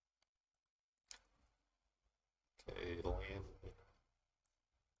 Okay, land.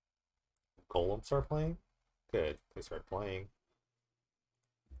 Golem start playing? Good. They start playing.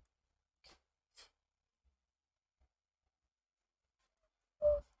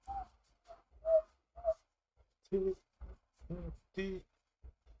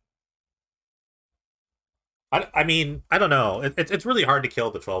 I mean, I don't know. It's really hard to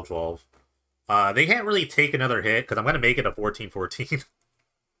kill the 12-12. They can't really take another hit because I'm going to make it a 14-14.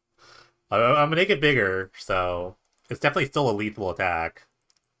 I'm going to make it bigger, so it's definitely still a lethal attack.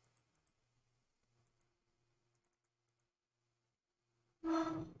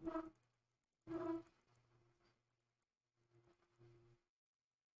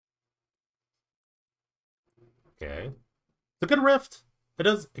 Okay. It's a good rift.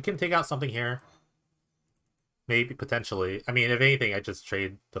 It can take out something here. Maybe, potentially. I mean, if anything, I just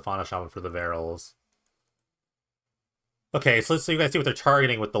trade the Fauna Shaman for the Varels. Okay, so let's see. You guys see what they're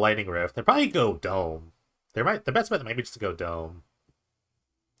targeting with the Lightning Rift. They probably go Dome. The best bet might be just to go Dome.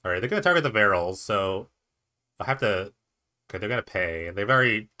 Alright, they're gonna target the Varels, so I'll have to. Okay, they're gonna pay, and they've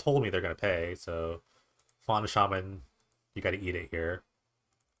already told me they're gonna pay, so Fauna Shaman, you gotta eat it here.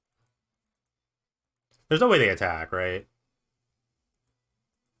 There's no way they attack, right?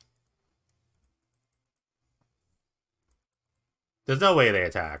 There's no way they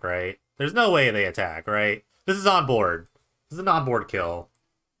attack, right? There's no way they attack, right? This is on board. This is an on-board kill.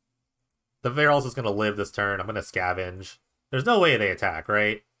 The Varels is going to live this turn. I'm going to scavenge. There's no way they attack,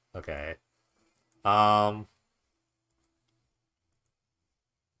 right? Okay. I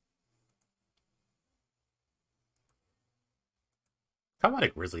want a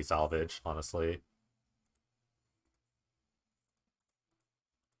Grizzly Salvage, honestly.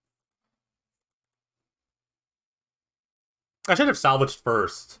 I should have salvaged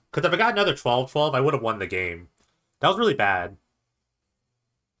first. Because if I got another 12-12, I would have won the game. That was really bad.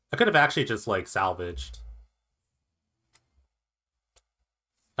 I could have actually just, like, salvaged.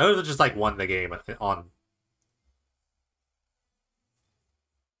 I would have just, like, won the game on...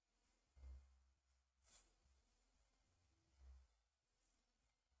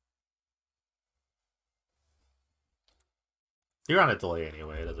 You're on a delay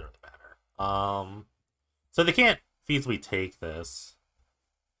anyway, it doesn't really matter. So they can't feasibly take this.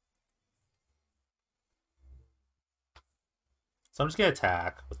 So I'm just gonna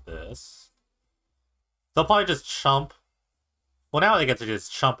attack with this. They'll probably just chump Well, now I get to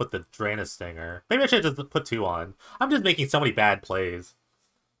just chump with the Drainus Stinger. Maybe I should just put 2 on. I'm just making so many bad plays.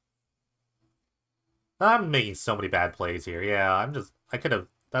 I'm making so many bad plays here. Yeah, I could have...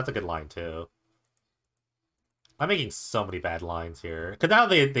 That's a good line, too. I'm making so many bad lines here. Because now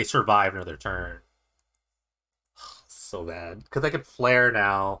they survive another turn. So bad. Because I can flare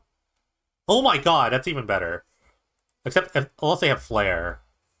now. Oh my god, that's even better. Except, unless they have flare.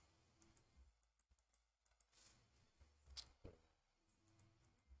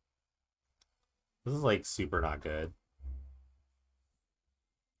 This is, like, super not good.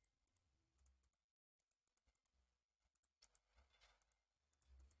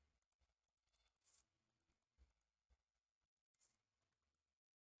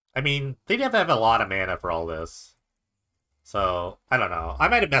 I mean, they'd have to have a lot of mana for all this. So, I don't know. I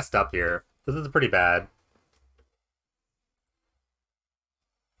might have messed up here. This is pretty bad.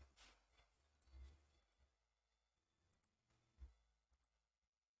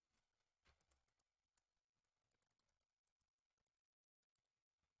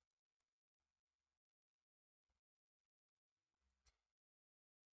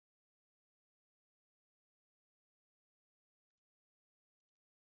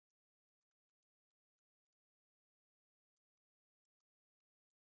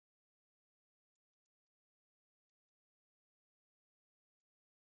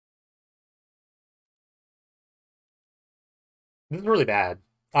 This is really bad.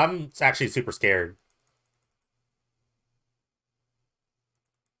 I'm actually super scared.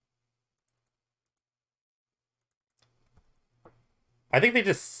 I think they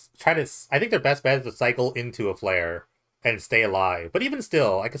just try to... I think their best bet is to cycle into a flare and stay alive. But even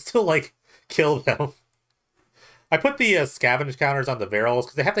still, I can still, like, kill them. I put the scavenge counters on the Varels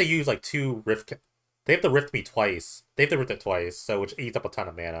because they have to use, like, 2 rift... They have to rift me twice. They have to rift it twice, so which eats up a ton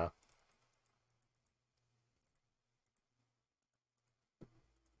of mana.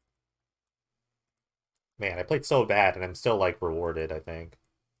 Man, I played so bad, and I'm still, like, rewarded, I think.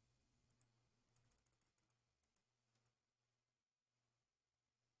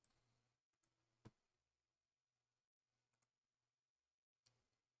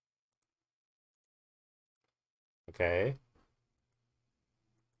 Okay.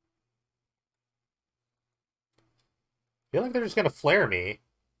 I feel like they're just gonna flare me.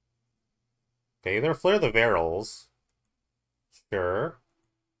 Okay, they're flare the Varels. Sure.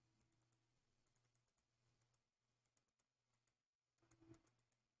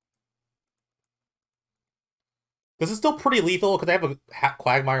 This is still pretty lethal because I have a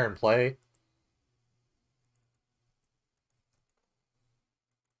Quagmire in play.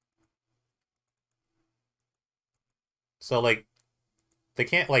 So, like, they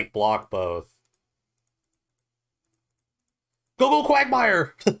can't, like, block both. Go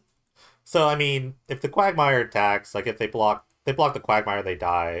Quagmire! So, I mean, if the Quagmire attacks, like, if they block the Quagmire, they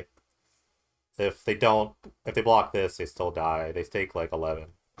die. If they don't, if they block this, they still die. They take, like, 11.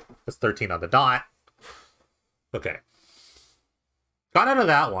 That's 13 on the dot. Okay. Got out of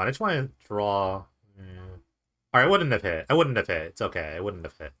that one. I just want to draw... Alright, I wouldn't have hit. I wouldn't have hit. It's okay. I wouldn't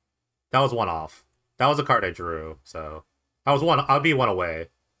have hit. That was one off. That was a card I drew, so... I'll be 1 away.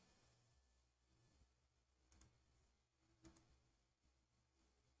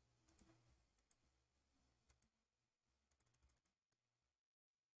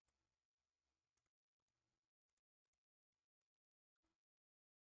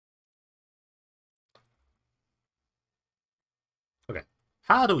 Okay.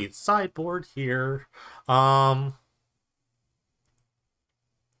 How do we sideboard here? I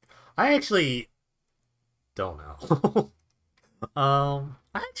actually don't know. I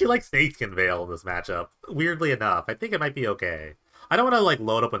actually like Snakeskin Veil in this matchup. Weirdly enough, I think it might be okay. I don't want to like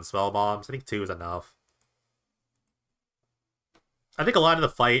load up on spell bombs. I think 2 is enough. I think a lot of the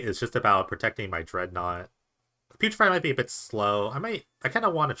fight is just about protecting my Dreadnought. Putrefy might be a bit slow. I kind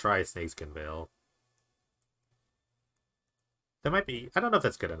of want to try Snakeskin Veil. That might be... I don't know if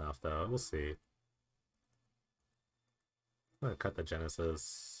that's good enough, though. We'll see. I'm gonna cut the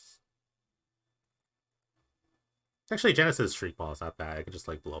Genesis. Actually, Genesis Shriek Ball is not bad. I can just,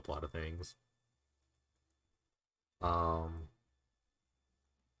 like, blow up a lot of things. I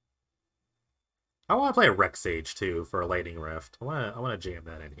want to play a Rex Sage, too, for a Lightning Rift. I want to jam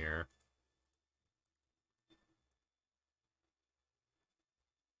that in here.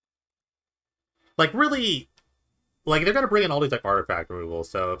 Like, really... Like, they're gonna bring in all these, like, artifact removal,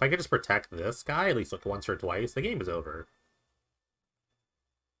 so if I could just protect this guy, at least, like, once or twice, the game is over.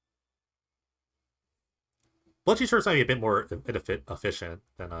 Bloodshot Short's might be a bit more efficient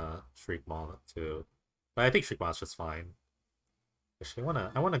than Shriek Maw, too. But I think Shriek Maw's just fine. Actually,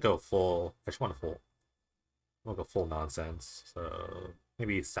 I wanna go full... I just want a full... We'll go full nonsense. So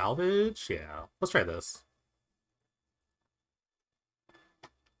maybe salvage? Yeah. Let's try this.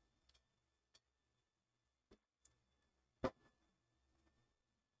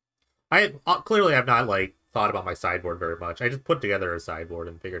 I clearly have not like thought about my sideboard very much. I just put together a sideboard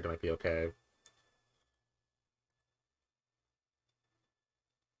and figured it might be okay.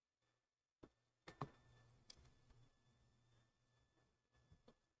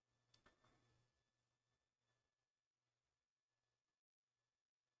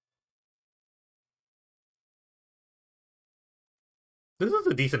 This is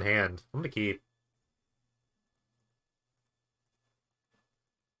a decent hand. I'm gonna keep.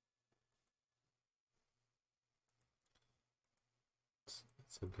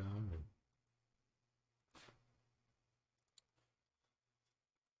 It's a gun.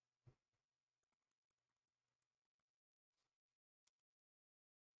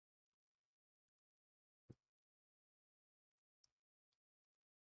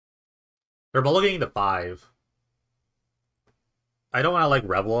 They're both getting to 5. I don't want to like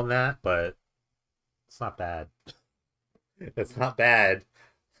revel in that, but it's not bad. It's not bad.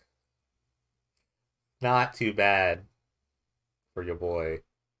 Not too bad for your boy.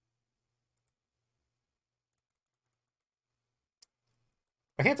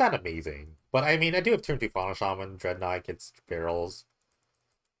 My hand's not amazing, but I mean, I do have turn 2 Fauna Shaman, Dreadnought gets barrels.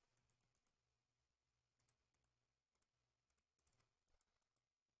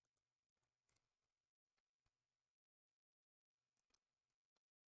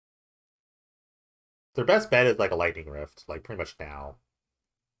 Their best bet is like a Lightning Rift, like pretty much now.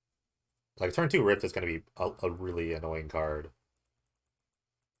 Like turn 2 Rift is going to be a really annoying card.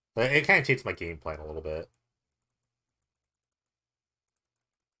 But it kind of cheats my game plan a little bit.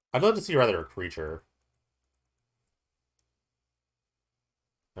 I'd love to see rather a creature.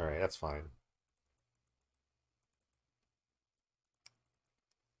 Alright, that's fine.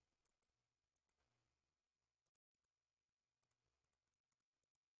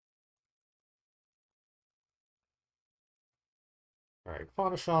 Alright,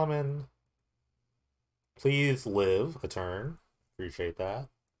 Fauna Shaman. Please live a turn. Appreciate that.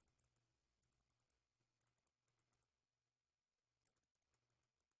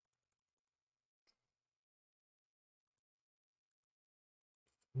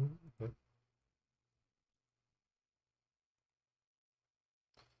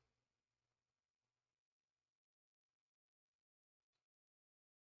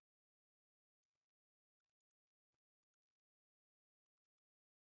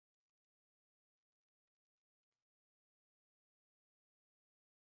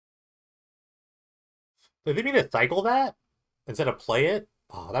 Did they mean to cycle that instead of play it?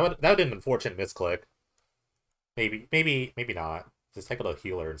 Oh, that would have been an unfortunate misclick. Maybe not. Just cycle a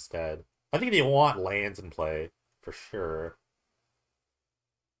healer instead. I think they want lands in play for sure.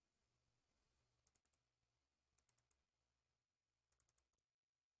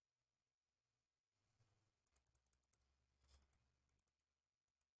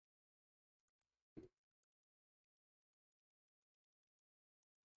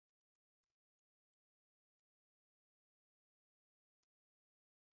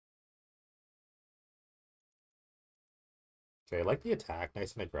 Okay, I like the attack,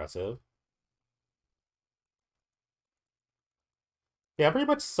 nice and aggressive. Yeah, pretty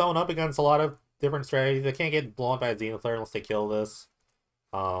much sewn up against a lot of different strategies. They can't get blown by a Zenith Flare unless they kill this.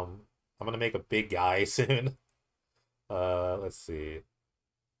 I'm gonna make a big guy soon. Let's see.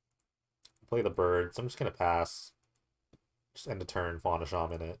 Play the bird, so I'm just gonna pass. Just end the turn, Fauna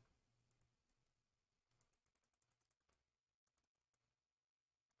Shaman it.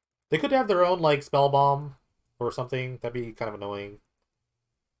 They could have their own like spell bomb or something. That'd be kind of annoying.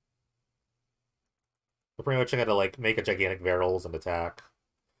 They're pretty much gonna like make a gigantic Varels and attack.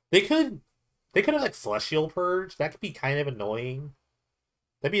 They could have like Celestial Purge. That could be kind of annoying.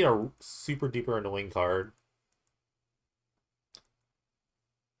 That'd be a super duper annoying card.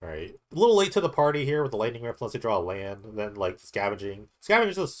 Alright. A little late to the party here with the Lightning Rift unless they draw a land. And then like Scavenging.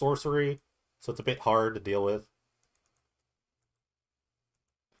 Scavenging is a sorcery, so it's a bit hard to deal with.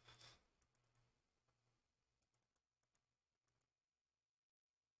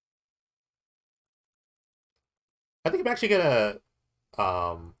 I think I'm actually gonna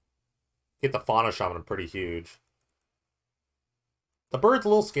get the Fauna Shaman pretty huge. The bird's a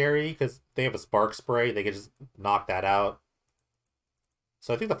little scary because they have a Spark Spray. They can just knock that out.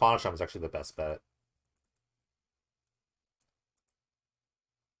 So I think the Fauna Shaman is actually the best bet.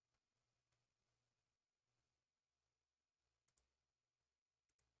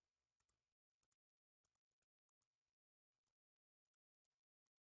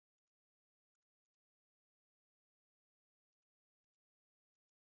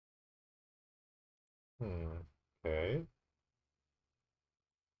 Okay.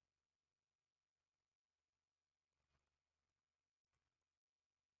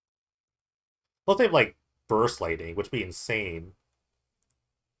 Plus they have like burst lightning, which would be insane.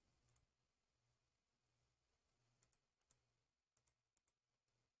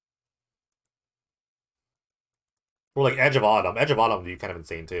 Or like Edge of Autumn. Edge of Autumn would be kind of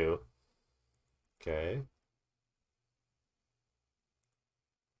insane too. Okay.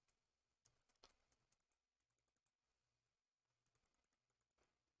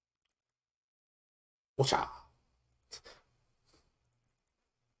 Whatcha?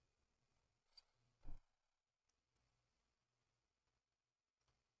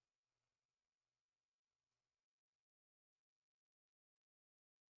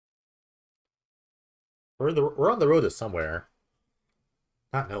 We're on the road to somewhere.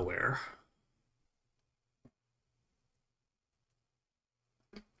 Not nowhere.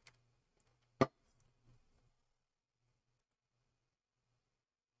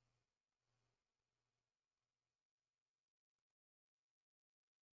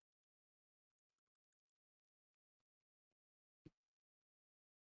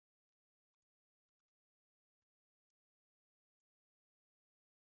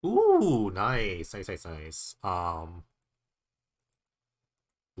 Ooh, nice. Nice, nice, nice.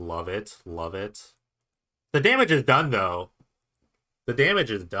 Love it. Love it. The damage is done though. The damage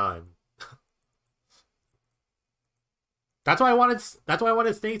is done. That's why I wanted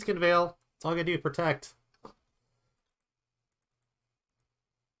Snakeskin Veil. That's all I gotta do, protect.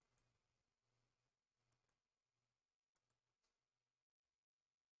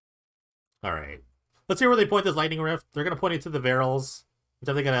 Alright. Let's see where they point this Lightning Rift. They're gonna point it to the barrels.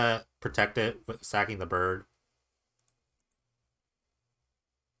 They're definitely gonna protect it with sacking the bird.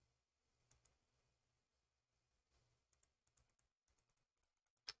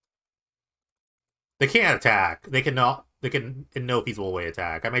 They can't attack. They cannot. They can in no feasible way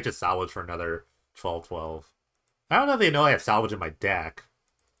attack. I might just salvage for another 12-12. I don't know if they know I have salvage in my deck.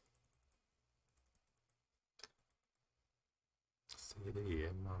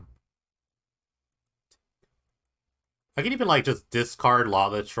 I can even like just discard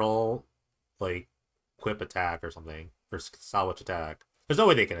Lava Troll, like Quip attack or something, or salvage attack. There's no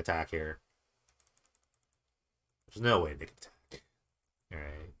way they can attack here. There's no way they can attack. All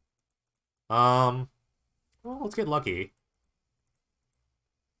right. Well, let's get lucky.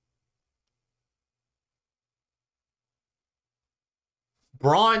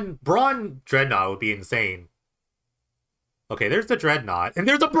 Brawn Dreadnought would be insane. Okay, there's the Dreadnought, and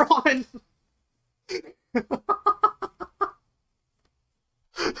there's a Brawn!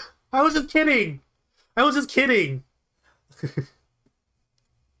 I was just kidding! I was just kidding!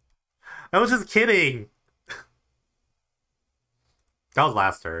 I was just kidding! That was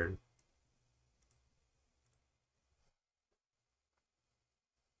last turn.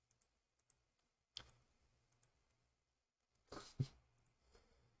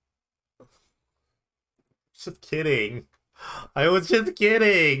 Just kidding. I was just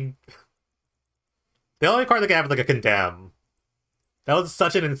kidding. The only card that can have like a condemn. That was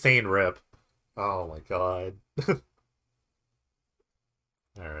such an insane rip. Oh my god.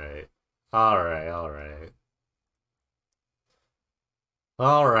 Alright. Alright, alright.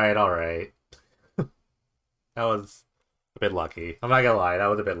 Alright, alright. That was a bit lucky. I'm not gonna lie, that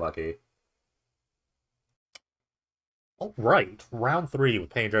was a bit lucky. Alright, round 3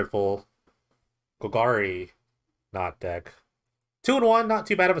 with Pain Dreadful. Golgari, not deck. 2-1, not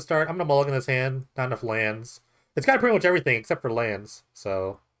too bad of a start. I'm gonna mulligan this hand. Not enough lands. It's got pretty much everything except for lands,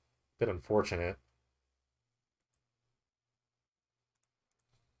 so a bit unfortunate.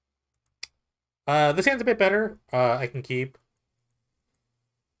 This hand's a bit better. I can keep.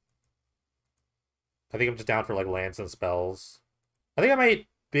 I think I'm just down for like lands and spells. I think I might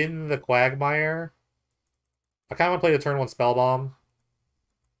bin the Quagmire. I kind of want to play the turn 1 Spell Bomb.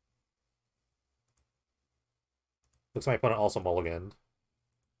 Looks like my opponent also mulliganed.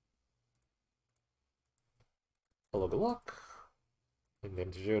 Hello, good luck.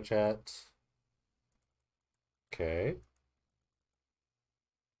 Name to GeoChat. Okay.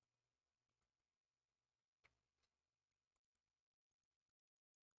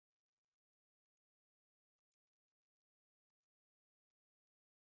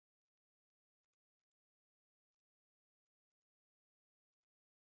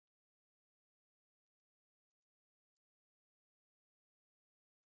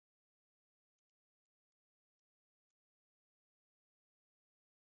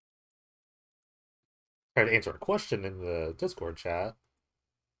 Try to answer a question in the Discord chat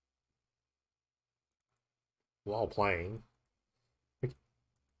while playing.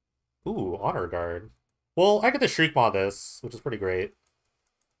 Ooh, Honor Guard. Well, I get to Shriek Maw this, which is pretty great.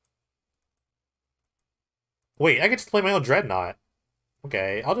 Wait, I get to play my own Dreadnought.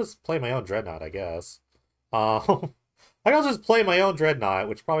 Okay, I'll just play my own Dreadnought, I guess. I can just play my own Dreadnought,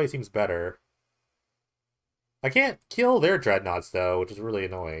 which probably seems better. I can't kill their Dreadnoughts, though, which is really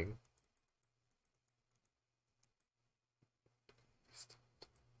annoying.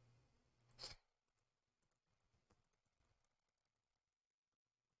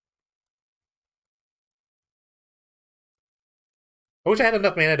 I wish I had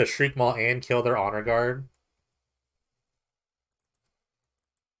enough mana to Shriek Maw and kill their Honor Guard.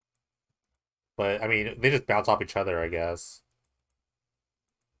 But, I mean, they just bounce off each other, I guess.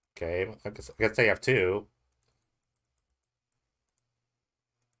 Okay, I guess they have two.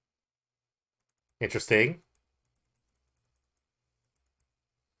 Interesting.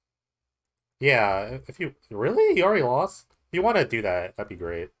 Yeah, if you... Really? You already lost? If you want to do that, that'd be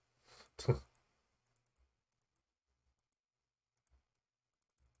great.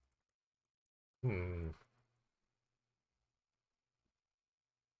 Hmm.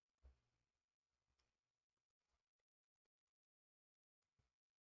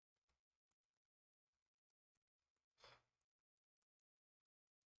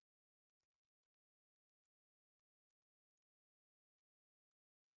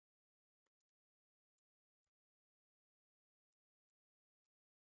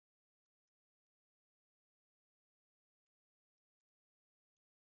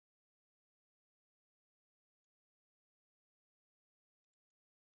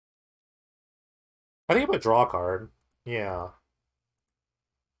 I think I'm gonna draw a card. Yeah.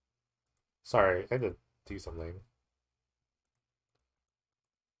 Sorry, I had to do something.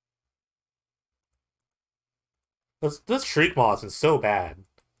 This Shriek Maw is so bad.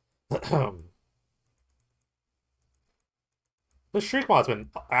 This Shriek Maw has been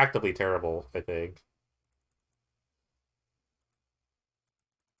actively terrible, I think.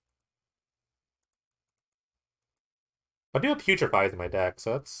 I do have Putrefies in my deck,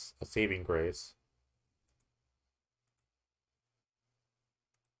 so that's a saving grace.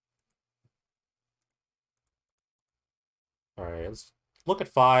 Alright, let's look at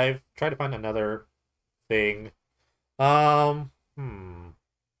 5. Try to find another thing.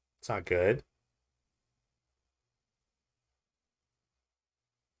 It's not good.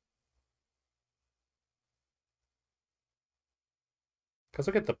 Because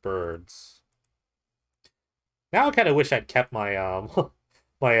look at the birds. Now I kind of wish I'd kept my,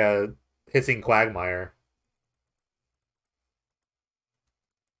 my, Hissing Quagmire.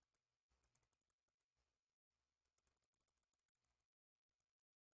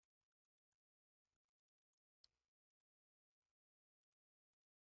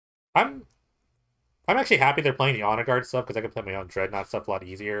 I'm I'm actually happy they're playing the Honor Guard stuff because I can play my own Dreadnought stuff a lot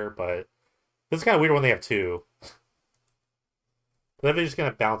easier, but this is kind of weird when they have two. Then they're just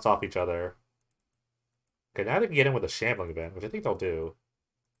gonna bounce off each other. Okay, now they can get in with a Shambling Event, which I think they'll do.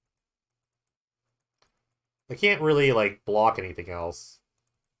 I can't really, like, block anything else.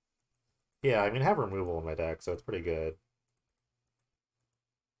 Yeah, I mean, I have removal in my deck, so it's pretty good.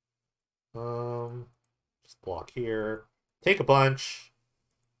 Just block here. Take a bunch.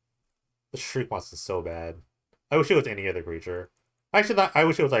 The Shriek Monster is so bad. I wish it was any other creature. I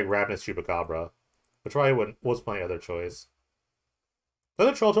wish it was like Ravenous Chupacabra, which probably wouldn't was my other choice. The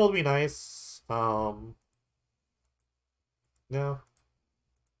other Troll would be nice. No.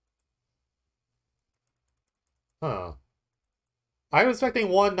 Huh. I was expecting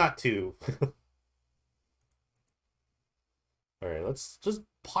one, not two. Alright, let's just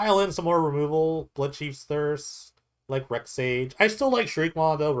pile in some more removal. Blood Chief's Thirst, like Rex Sage. I still like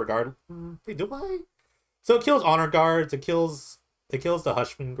Shriekmaw though, regardless. Wait, do I? So it kills Honor Guards, it kills the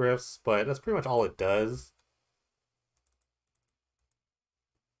Hushman Grifts, but that's pretty much all it does.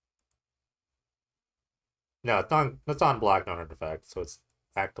 No, it's on black non-artifact, so it's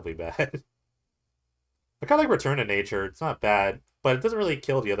actively bad. I kind of like Return to Nature. It's not bad, but it doesn't really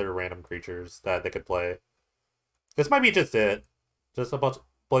kill the other random creatures that they could play. This might be just it. Just a bunch of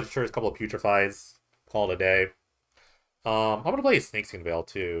Bloodshires, a couple of Putrefies. Call it a day. I'm gonna play Snakeskin Veil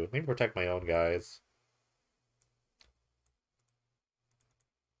too. Maybe protect my own guys.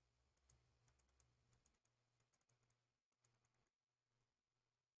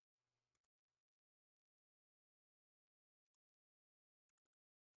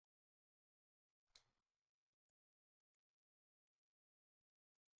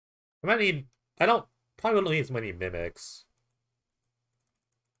 I might need. I don't. Probably don't need as many mimics.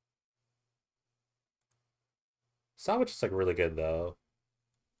 Salvage is like really good though.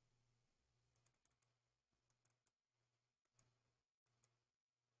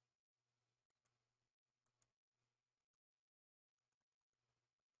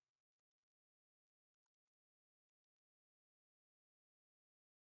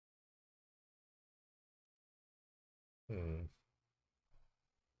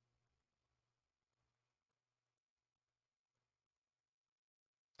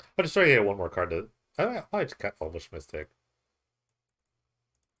 I'll just try to get one more card to. I might just cut Obosh Mystic.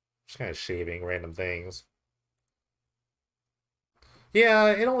 Just kind of shaving random things. Yeah,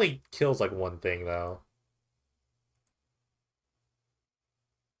 it only kills like one thing though.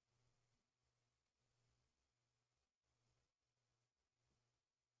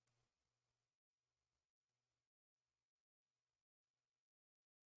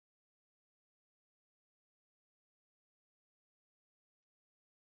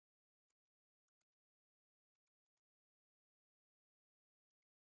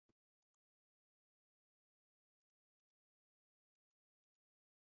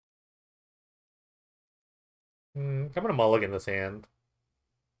 I'm gonna mulligan this hand.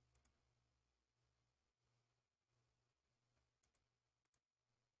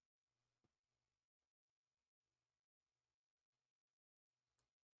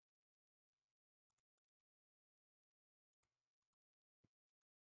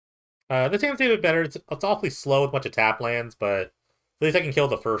 This hand's a bit better. It's awfully slow with a bunch of tap lands, but at least I can kill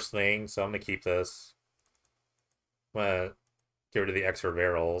the first thing, so I'm gonna keep this. I'm gonna get rid of the extra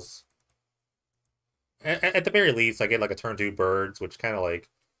barrels. At the very least, I get like a turn 2 birds, which kind of like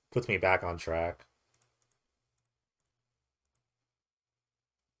puts me back on track.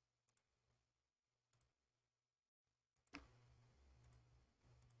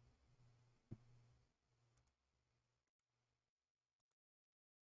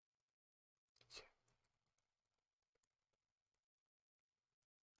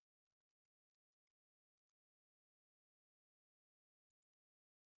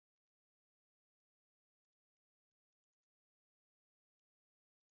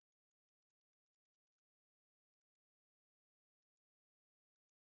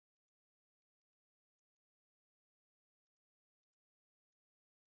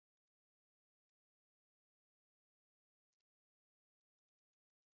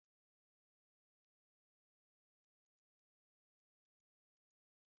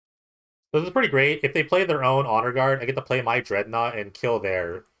 So this is pretty great. If they play their own Honor Guard, I get to play my Dreadnought and kill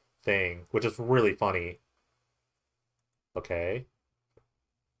their thing, which is really funny. Okay.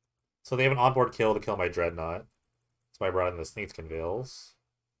 So they have an onboard kill to kill my Dreadnought. That's why I brought in the Sneakskin Veils.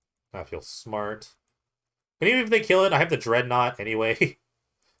 I feel smart. And even if they kill it, I have the Dreadnought anyway.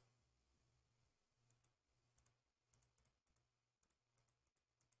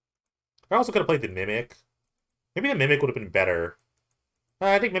 I also could have played the Mimic. Maybe the Mimic would have been better.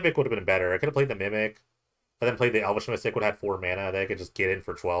 I think Mimic would have been better. I could have played the Mimic, and then played the Elvish Mystic, would have had 4 mana, then I could just get in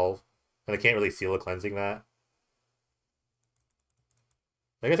for 12. And they can't really seal a cleansing that.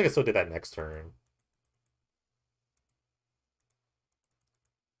 I guess I could still do that next turn.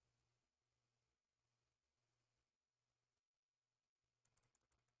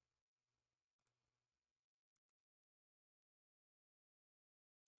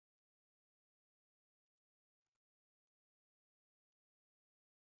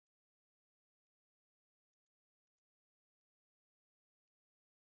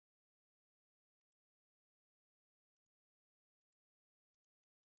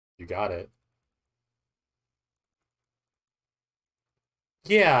 You got it.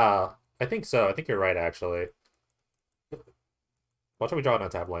 Yeah, I think so. I think you're right, actually. Watch out we draw an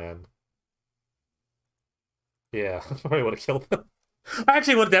untap land. Yeah, I probably would have killed them. I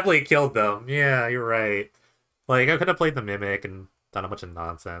actually would have definitely killed them. Yeah, you're right. Like, I could have played the Mimic and done a bunch of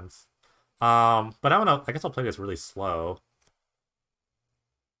nonsense. But I don't know. I guess I'll play this really slow.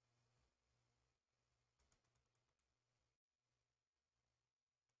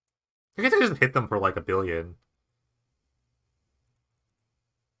 I guess I just hit them for like a billion.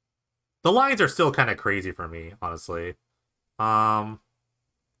 The lines are still kind of crazy for me, honestly. Um,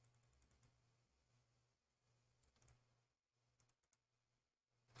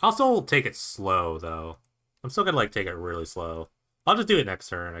 I'll still take it slow, though. I'm still gonna, like, take it really slow. I'll just do it next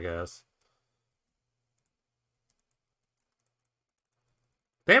turn, I guess.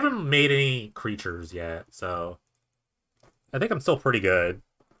 They haven't made any creatures yet, so I think I'm still pretty good.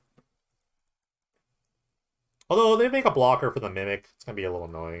 Although they make a blocker for the Mimic, it's gonna be a little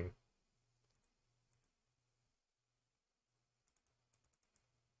annoying.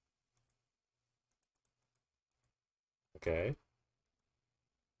 Okay.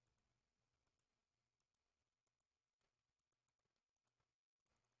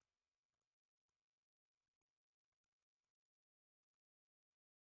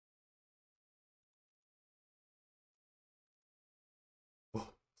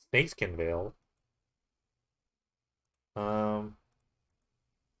 Snakeskin Veil. Um.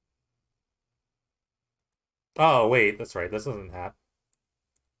 Oh, wait, that's right. This doesn't happen.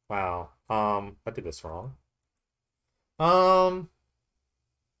 Wow. I did this wrong. Um.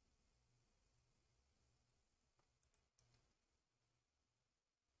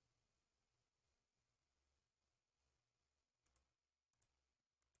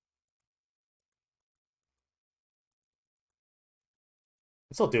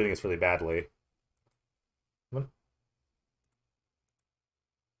 I'm still doing this really badly.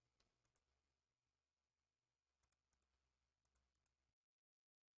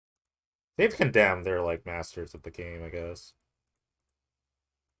 They've condemned. They're like masters of the game, I guess.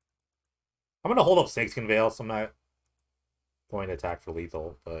 I'm gonna hold up Snakeskin Veil, so I'm not going to attack for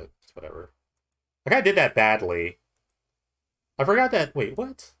lethal, but it's whatever. I kinda did that badly. I forgot that. Wait,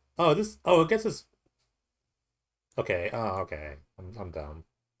 what? Oh, this. Oh, I guess it's. Okay. Oh, okay. I'm dumb.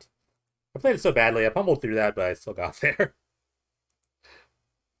 I played it so badly. I pummeled through that, but I still got there.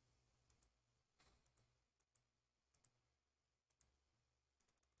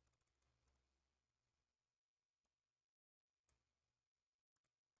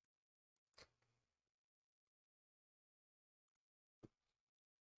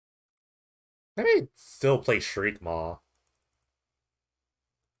 I may still play Shriek Maw.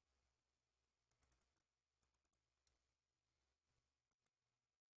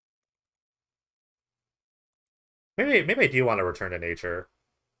 Maybe I do want to return to nature.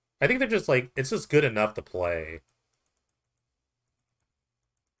 I think they're just like it's just good enough to play.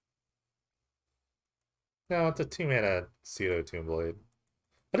 No, it's a 2-mana pseudo Tomb Blade.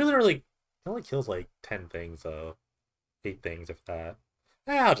 That doesn't really. It only kills like 10 things though. 8 things if that.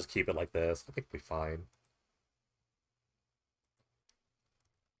 I'll just keep it like this. I think we'll be fine.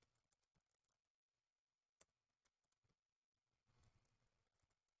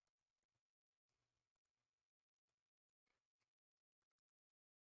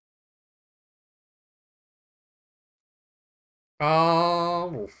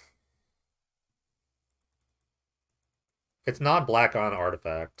 Um, it's not black on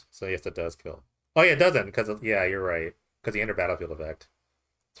artifact, so yes, it does kill. Oh yeah, it doesn't because yeah, you're right. Because the enter battlefield effect.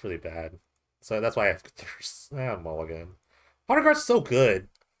 It's really bad. So that's why I have mulligan. Honor Guard's so good.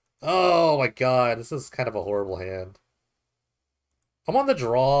 Oh my god, this is kind of a horrible hand. I'm on the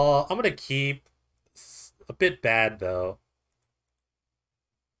draw. I'm gonna keep. It's a bit bad though.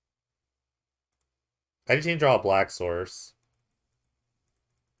 I just need to draw a black source.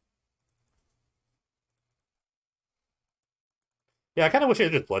 Yeah, I kind of wish I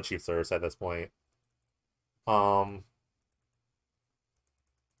had just Bloodchief Source at this point. Um,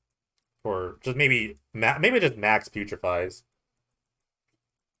 or just maybe just max Putrefies.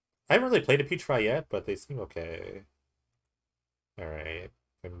 I haven't really played a Putrefy yet, but they seem okay. Alright.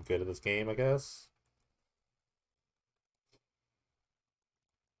 I'm good at this game, I guess.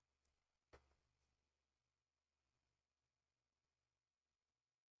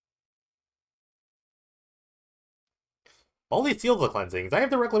 All these seals are cleansings. I have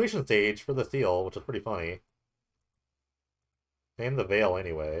the Reclamation stage for the seal, which is pretty funny. And the Veil,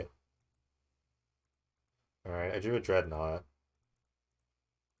 anyway. Alright, I drew a Dreadnought.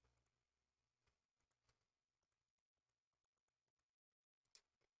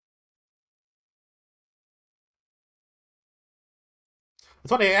 It's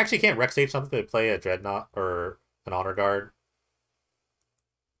funny, I actually can't Rec Sage something to play a Dreadnought or an Honor Guard.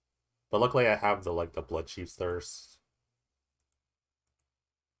 But luckily I have the Bloodchief's Thirst.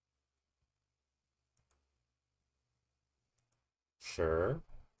 Sure.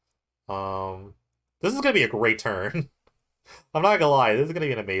 This is gonna be a great turn. I'm not gonna lie, this is gonna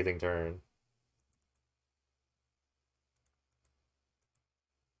be an amazing turn.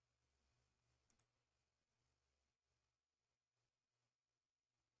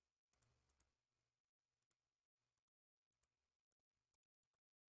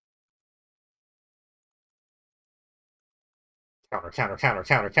 Counter, counter, counter,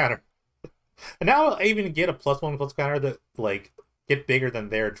 counter, counter. And now I even get a +1/+1 counter that, like, get bigger than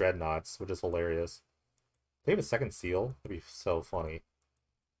their Dreadnoughts, which is hilarious. They have a second seal? That'd be so funny.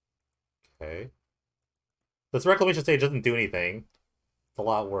 Okay. This Reclamation Stage doesn't do anything. It's a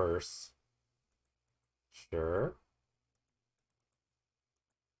lot worse. Sure.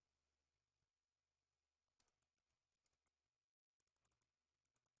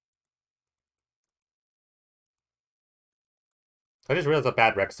 I just realized how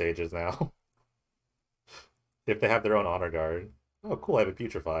bad Rec Stage is now. If they have their own Honor Guard. Oh, cool, I have a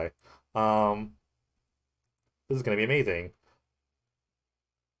Putrefy. Um, this is gonna be amazing.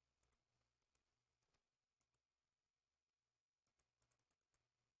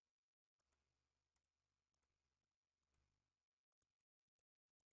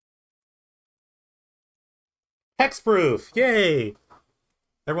 Hexproof! Yay!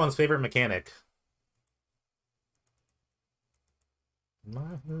 Everyone's favorite mechanic.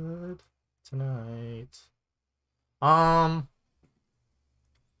 My hood tonight. I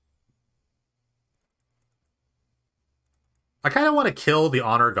kind of want to kill the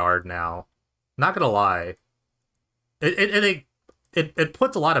Honor Guard now. Not gonna lie. It it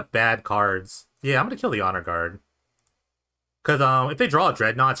puts a lot of bad cards. Yeah, I'm gonna kill the Honor Guard. Because if they draw a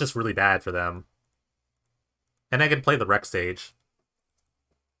Dreadnought, it's just really bad for them. And I can play the Wreck Stage.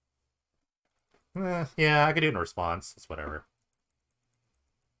 Yeah, I could do it in response. It's whatever.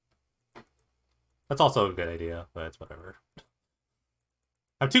 That's also a good idea, but it's whatever.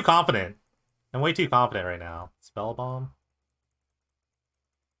 I'm too confident. I'm way too confident right now. Spell Bomb.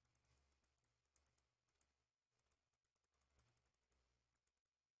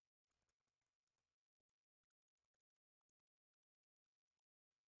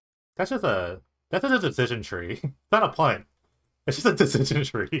 That's just a decision tree. It's not a punt. It's just a decision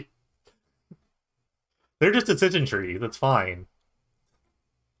tree. They're just decision trees. That's fine.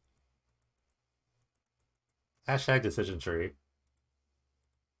 Hashtag decision tree.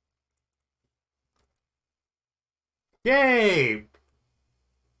 Yay!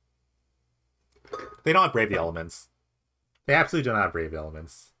 They don't have Brave the Elements. They absolutely do not have Brave the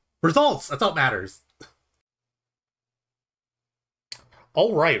Elements. Results! That's all that matters.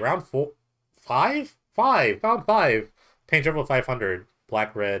 Alright, round 4. 5? 5. Round 5. Paint Triple 500.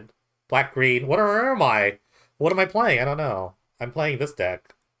 Black, red. Black, green. Where am I? What am I playing? I don't know. I'm playing this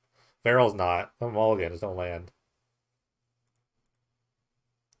deck. Varel's not. I'm mulligan. Just don't land.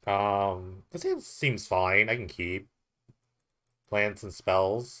 This hand seems fine. I can keep. Lands and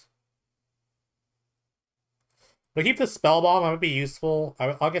spells. If I keep the Spell Bomb, that would be useful.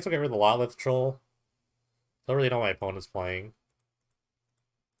 I guess I'll get rid of the Lot Lift Troll. Don't really know what my opponent's playing.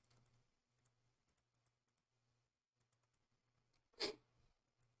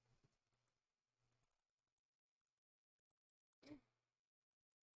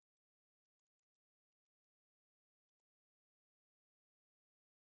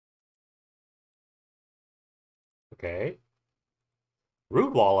 Okay.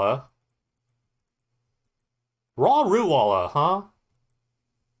 Rootwalla? Raw Rootwalla, huh?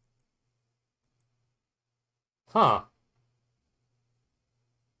 Huh.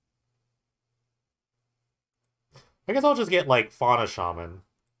 I guess I'll just get, like, Fauna Shaman.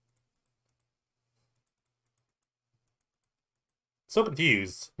 So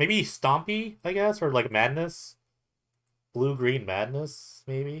confused. Maybe Stompy, I guess? Or, like, Madness? Blue-Green Madness,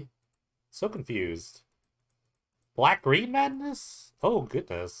 maybe? So confused. Black-Green Madness? Oh,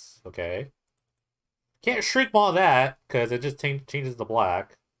 goodness. Okay. Can't Shrink Ball that, because it just changes the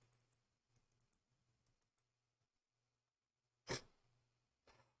black.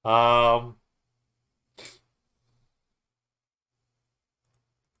 Um...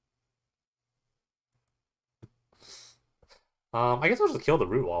 I guess I'll just kill the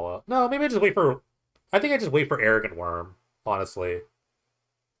Rootwalla. No, maybe I just wait for... I think I just wait for Arrogant Worm, honestly.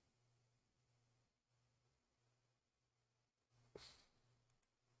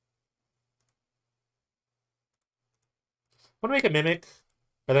 I'm gonna make a Mimic,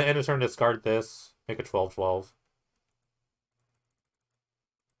 and then end of turn discard this, make a 12/12.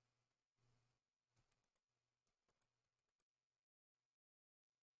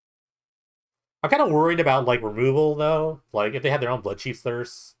 I'm kind of worried about, like, removal, though. Like, if they have their own Blood Chief's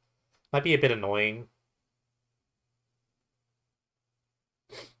Thirst, might be a bit annoying.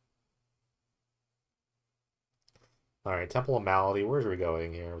 Alright, Temple of Malady. Where are we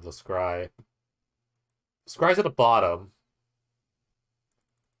going here with the Scry? Scry's at the bottom.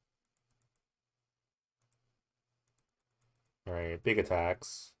 Alright, big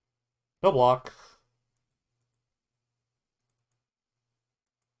attacks. No block.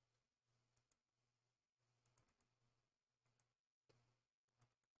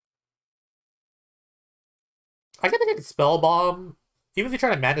 I think I can Spell Bomb. Even if they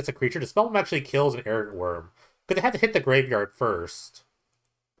try to Madness a creature, the Spell Bomb actually kills an Arrogant Worm. Because they have to hit the graveyard first.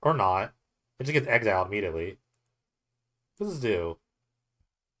 Or not. It just gets exiled immediately. What does this do?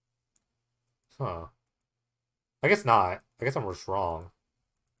 Huh. I guess not. I guess I'm just wrong.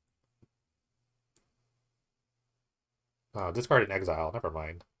 Oh, discard an exile. Never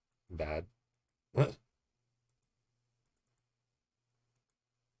mind. Bad.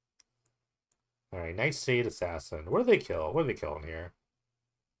 Alright, Nightshade Assassin. What do they kill? What are they killing here?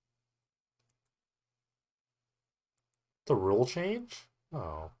 The rule change?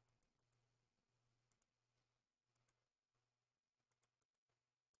 Oh.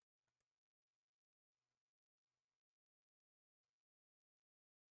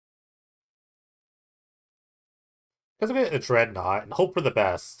 Guess I'll get a Dreadnought and hope for the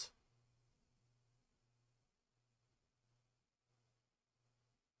best.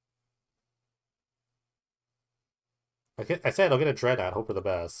 I said I'll get a Dreadnought, hope for the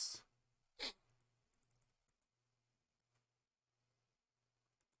best.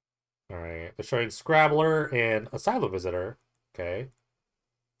 Alright, they're showing Scrabbler and a Silo Visitor. Okay.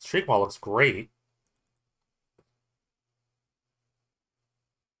 Streak Maul looks great.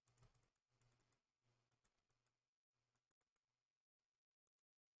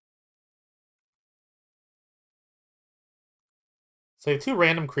 So you have two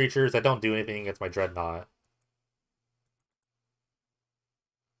random creatures that don't do anything against my Dreadnought.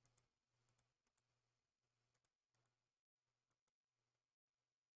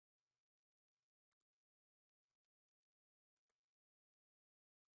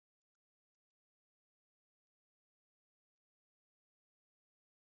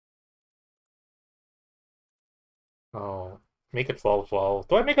 Oh, make a 12/12.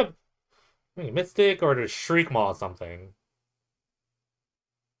 Do I make a Mystic or to Shriek Maw something?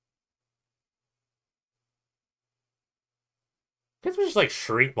 I guess we're just like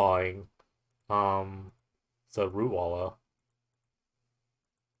Shriek Mawing. It's a Root Walla.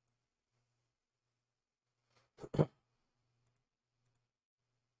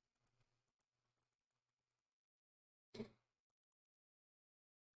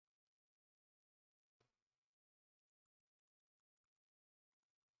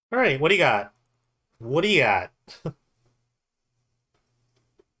 Alright, what do you got? What do you got?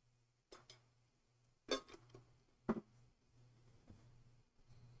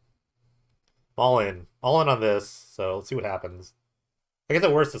 All in. All in on this, so let's see what happens. I guess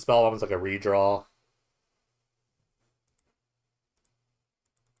at worst the spell bomb's like a redraw.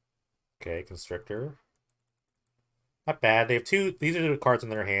 Okay, Constrictor. Not bad. They have two. These are the cards in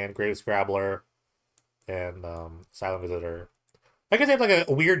their hand: Grave Scrabbler and Silent Visitor. I guess they have like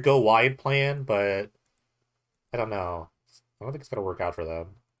a weird go wide plan, but I don't know. I don't think it's gonna work out for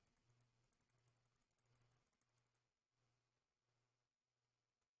them.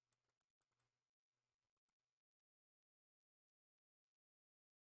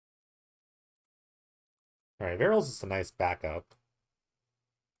 All right, Varel's is a nice backup.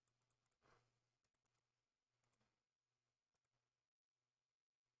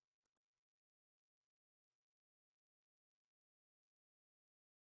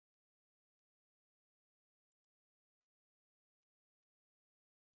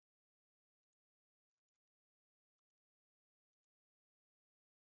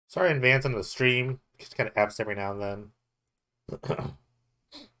 Sorry in advance on the stream. Just kind of Fs every now and then.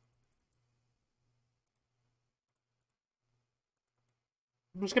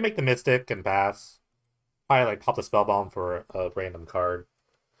 I'm just gonna make the Mystic and pass. I like pop the spell bomb for a random card.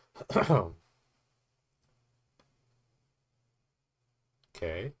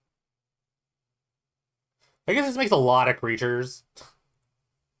 Okay. I guess this makes a lot of creatures.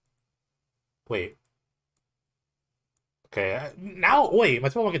 Wait. Okay, now, wait, my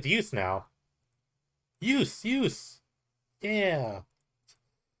spell bomb gets use now. Use. Yeah.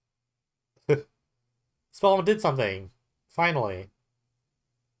 Spell bomb did something. Finally.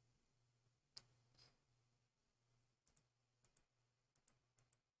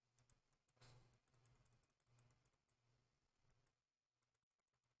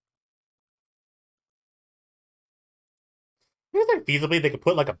 I guess like feasibly they could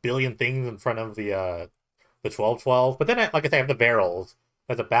put like a billion things in front of the 12/12, but then like I say, I have the barrels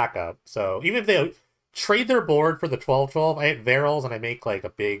as a backup. So even if they trade their board for the 12/12, I hit barrels and I make like a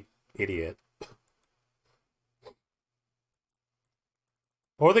big idiot.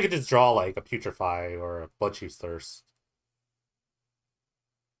 Or they could just draw like a Putrefy or a Bloodchief's Thirst.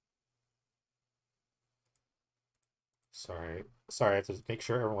 Sorry, I have to make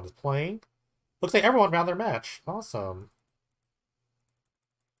sure everyone is playing. Looks like everyone found their match. Awesome.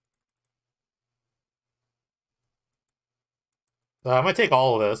 I'm gonna take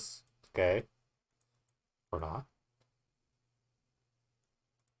all of this. Okay. Or not.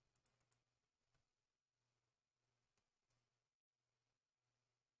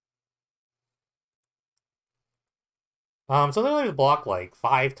 So they're gonna block like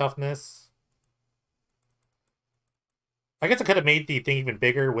 5 toughness. I guess I could have made the thing even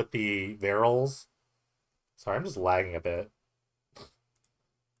bigger with the barrels. Sorry, I'm just lagging a bit.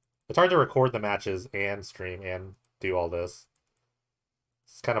 It's hard to record the matches and stream and do all this.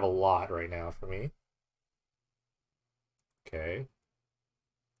 It's kind of a lot right now for me. Okay.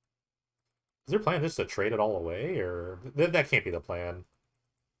 Is their plan just to trade it all away, or that can't be the plan?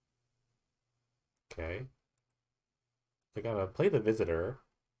 Okay. They're gonna play the Visitor.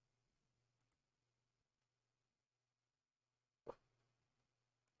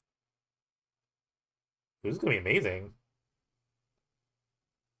 This is gonna be amazing.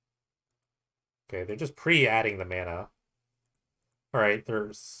 Okay, they're just pre-adding the mana. Alright,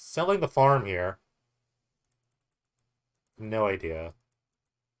 they're selling the farm here. No idea.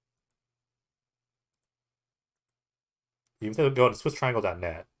 You have to go to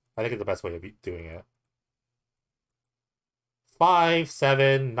SwissTriangle.net. I think it's the best way of doing it. 5,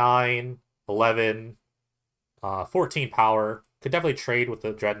 7, 9, 11, 14 power. Could definitely trade with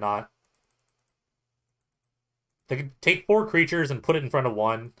the Dreadnought. They could take 4 creatures and put it in front of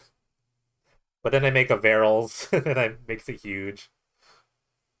 1. But then they make a Varels, and that makes it huge.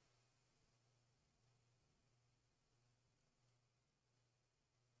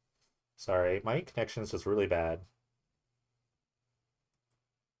 Sorry, my connection is just really bad.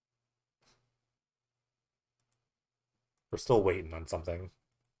 We're still waiting on something.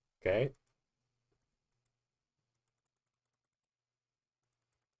 Okay.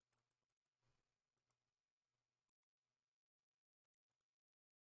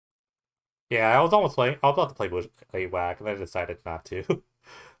 Yeah, I was almost playing. I was about to play Whack, and I decided not to.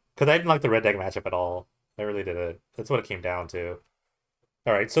 Because I didn't like the red deck matchup at all. I really didn't. That's what it came down to.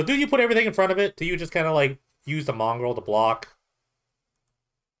 Alright, so do you put everything in front of it? Do you just kind of like use the mongrel to block?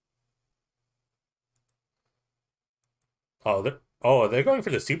 They're going for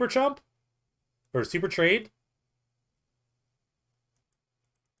the super chump? Or super trade?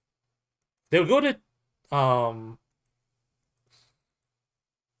 They would go to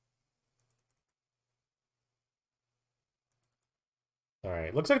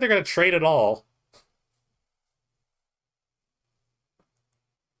Alright, looks like they're gonna trade it all.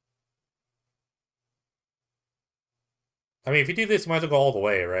 I mean, if you do this, you might as well go all the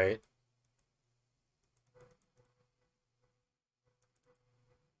way, right?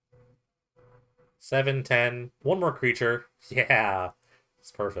 Seven, 10. One more creature. Yeah.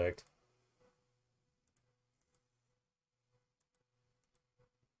 It's perfect.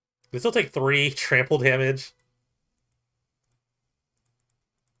 This will take 3 trample damage.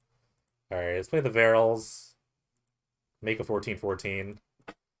 Alright, let's play the Varels. Make a 14-14.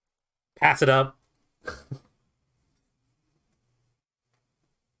 Pass it up.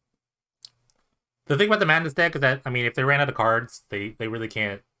 The thing about the Madness deck is that, I mean, if they ran out of cards, they really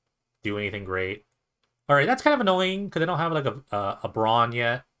can't do anything great. Alright, that's kind of annoying, because they don't have, like, a Brawn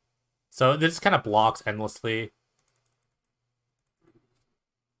yet. So this kind of blocks endlessly.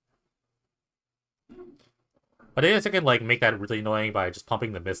 But I guess I can, like, make that really annoying by just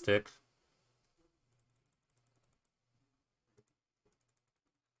pumping the Mystic.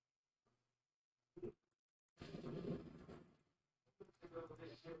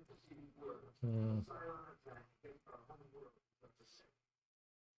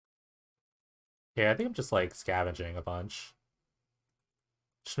 Yeah, I think I'm just, like, scavenging a bunch.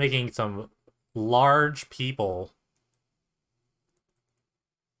 Just making some large people.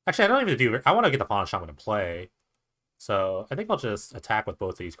 Actually, I don't even do... I want to get the Fauna Shaman in play. So, I think I'll just attack with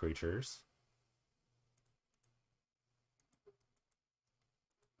both these creatures.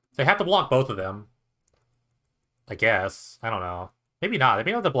 They have to block both of them. I guess. I don't know. Maybe not. They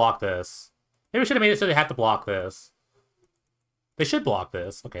may have to block this. Maybe we should have made it so they have to block this. They should block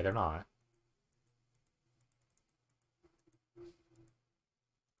this. Okay, they're not.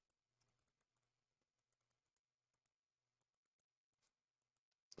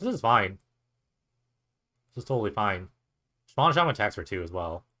 This is fine. This is totally fine. Spawn Shaman attacks for 2 as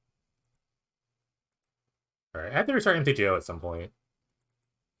well. Alright, I have to restart MTGO at some point.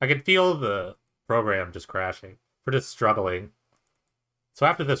 I can feel the program just crashing. We're just struggling. So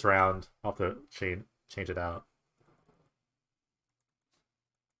after this round, I'll have to change it out.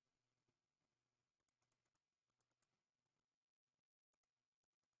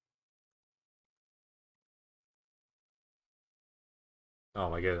 Oh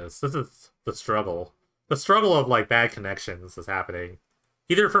my goodness, this is the struggle. The struggle of, like, bad connections is happening.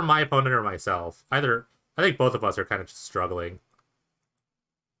 Either from my opponent or myself. I think both of us are kind of just struggling.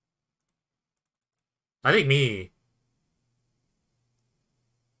 I think me.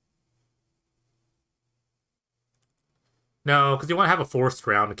 No, because you want to have a forced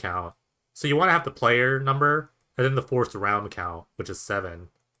round count. So you want to have the player number, and then the forced round count, which is 7.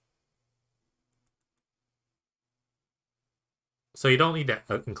 So you don't need to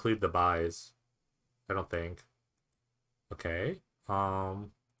include the buys. I don't think. Okay.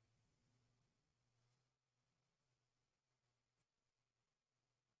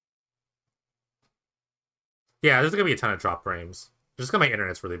 Yeah, there's gonna be a ton of drop frames. Just because my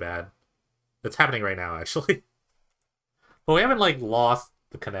internet's really bad. It's happening right now, actually. But we haven't, like, lost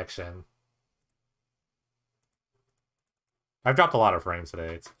the connection. I've dropped a lot of frames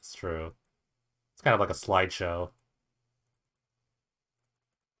today, it's true. It's kind of like a slideshow.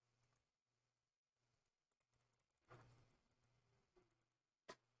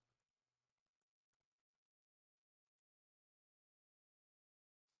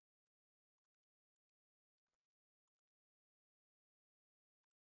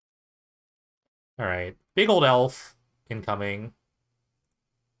 Alright. Big old elf incoming.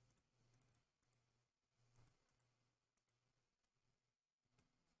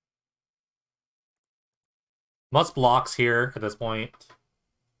 Must blocks here at this point.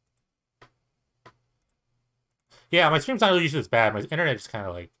 Yeah, my stream's not usually this bad. My internet just kind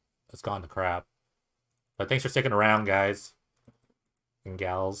of like has gone to crap. But thanks for sticking around, guys. And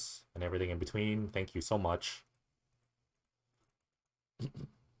gals and everything in between. Thank you so much.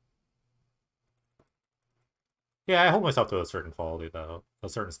 Yeah, I hold myself to a certain quality, though. A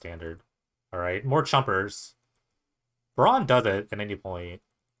certain standard. Alright, more chumpers. Braun does it at any point.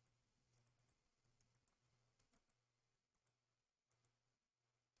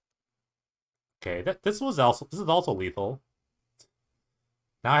 Okay, this is also lethal.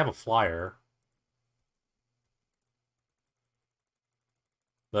 Now I have a flyer.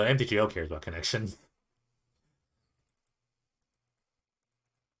 The MTGO cares about connections.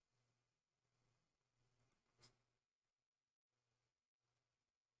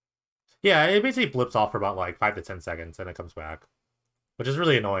 Yeah, it basically blips off for about like 5 to 10 seconds and it comes back. Which is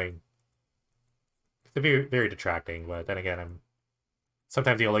really annoying. It's very, very detracting, but then again, I'm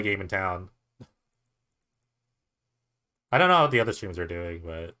sometimes the only game in town. I don't know what the other streams are doing,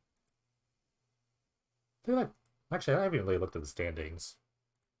 but they're like, actually, I haven't really looked at the standings.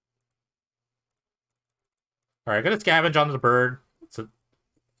 Alright, gonna scavenge onto the bird. It's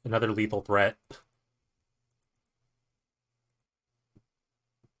another lethal threat.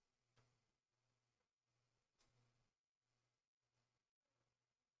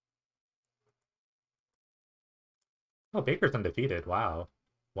 Oh, Baker's undefeated. Wow.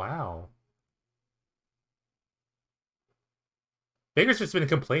 Wow. Baker's just been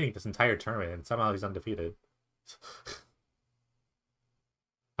complaining this entire tournament, and somehow he's undefeated.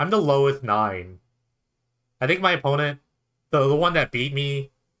 I'm the lowest 9. I think my opponent, the one that beat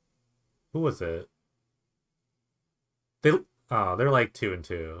me, who was it? They're like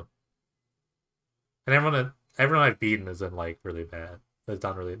 2-2, and everyone I've beaten is in like really bad. Has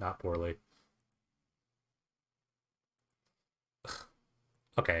done really not poorly.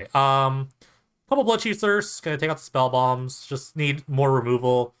 Okay. Couple Bloodchief Thirsts, gonna take out the spell bombs. Just need more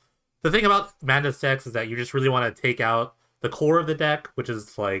removal. The thing about Madness decks is that you just really want to take out the core of the deck, which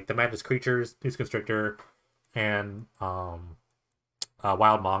is like the Madness creatures, Noose Constrictor, and Wild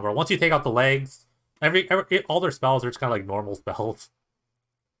Mongrel. Once you take out the legs, all their spells are just kind of like normal spells.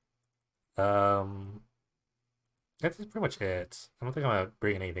 That's pretty much it. I don't think I'm gonna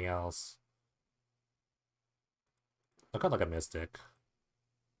bring in anything else. Look out like a Mystic.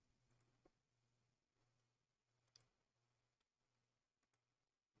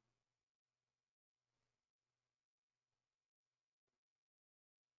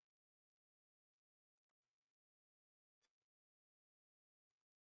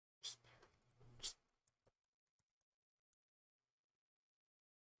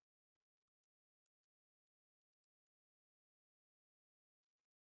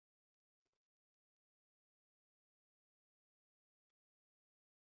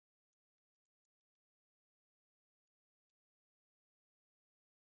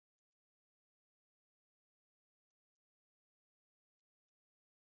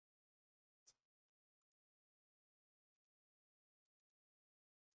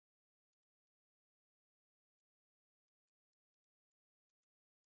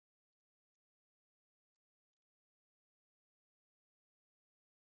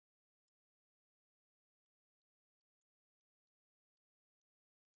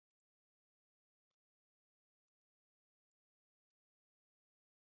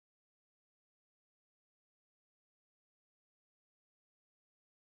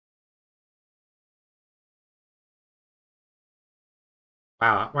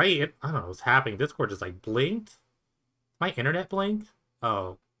 Wow, right? I don't know what's happening. Discord just like blinked. My internet blinked?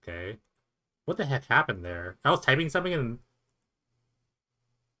 Oh, okay. What the heck happened there? I was typing something and...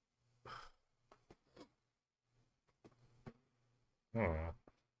 Hmm.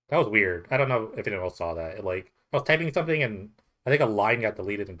 That was weird. I don't know if anyone else saw that. Like, I was typing something and I think a line got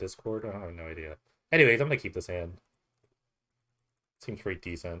deleted in Discord. I have no idea. Anyways, I'm gonna keep this in. Seems pretty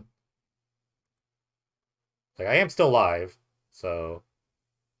decent. Like, I am still live, so...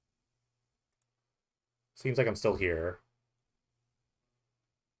 Seems like I'm still here.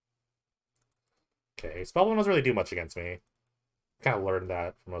 Okay, Spellbomb doesn't really do much against me. Kind of learned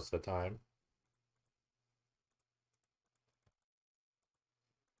that for most of the time.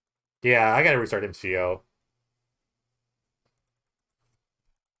 Yeah, I gotta restart MCO.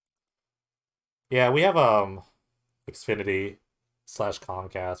 Yeah, we have Xfinity /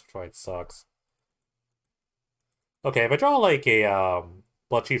 Comcast, which why it sucks. Okay, if I draw like a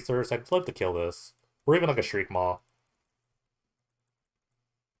Bloodchief Thirst. I'd love to kill this. Or even like a Shriek Maw.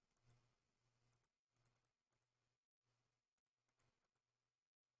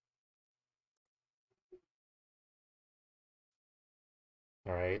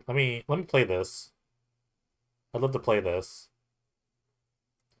 Alright, let me play this. I'd love to play this.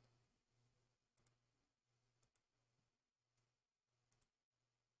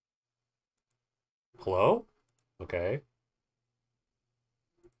 Hello? Okay.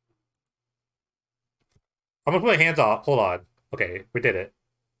 I'm gonna put my hands off. Hold on. Okay, we did it.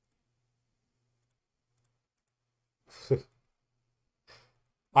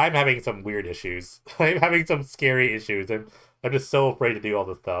 I'm having some weird issues. I'm having some scary issues. I'm just so afraid to do all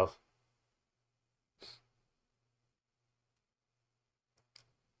this stuff.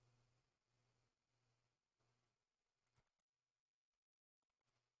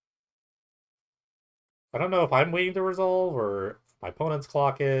 I don't know if I'm waiting to resolve or my opponent's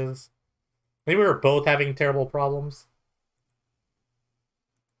clock is. Maybe we were both having terrible problems.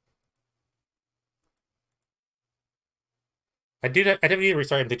 I do need to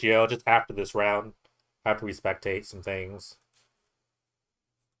restart MTGO just after this round, after we spectate some things.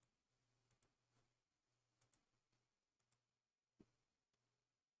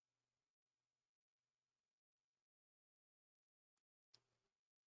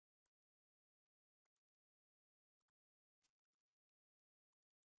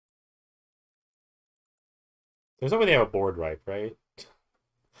 There's no way they have a board wipe, right?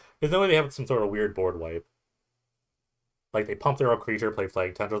 There's no way they have some sort of weird board wipe. Like, they pump their own creature, play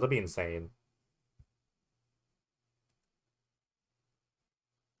Flying Tendrils. That'd be insane.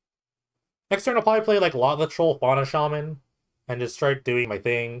 Next turn, I'll probably play, like, Lava Troll, Fauna Shaman, and just start doing my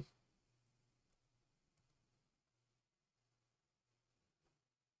thing.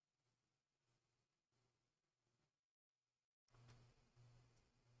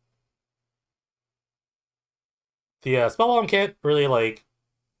 The Spellbomb can't really, like,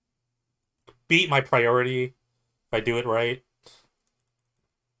 beat my priority if I do it right.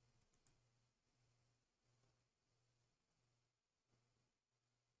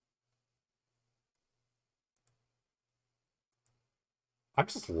 I'm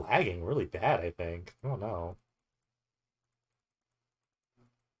just lagging really bad, I think. I don't know.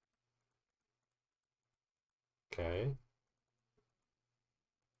 Okay.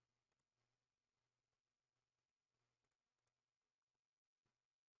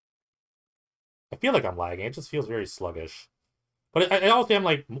 I feel like I'm lagging. It just feels very sluggish. But I also am,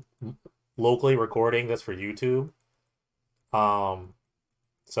 like, locally recording this for YouTube.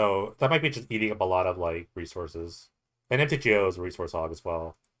 So that might be just eating up a lot of, like, resources. And MTGO is a resource hog as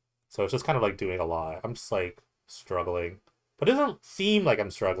well. So it's just kind of, like, doing a lot. I'm just, like, struggling. But it doesn't seem like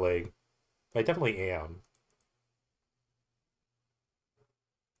I'm struggling. I definitely am.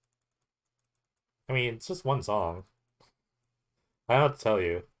 I mean, it's just one song. I don't know what to tell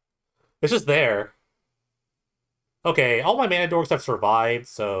you. It's just there. Okay, all my mana dorks have survived,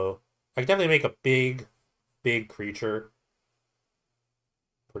 so I can definitely make a big, big creature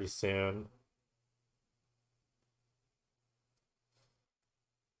pretty soon.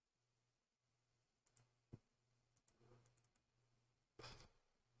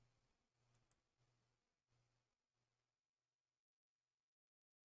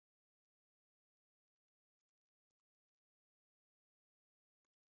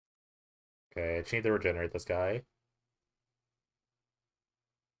 Okay, I just need to regenerate this guy.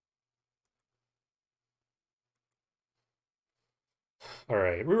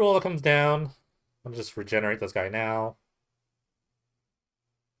 Alright, reroll comes down. I'll just regenerate this guy now.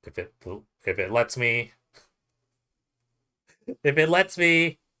 If it lets me. If it lets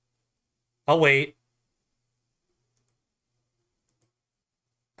me, I'll wait.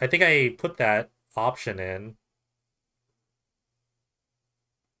 I think I put that option in.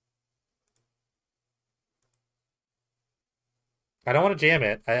 I don't want to jam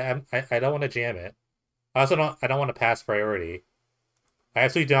it. I don't want to jam it. I don't want to pass priority. I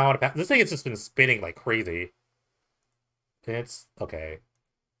absolutely don't want to pass. This thing has just been spinning like crazy. And it's okay.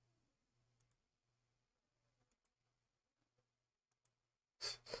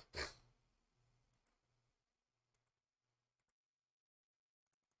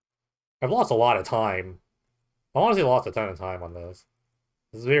 I've lost a lot of time. I honestly lost a ton of time on this.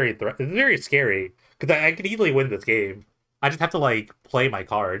 This is it's very scary because I could easily win this game. I just have to like play my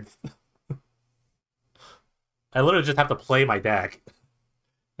cards. I literally just have to play my deck,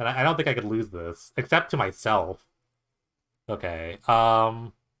 and I don't think I could lose this except to myself. Okay.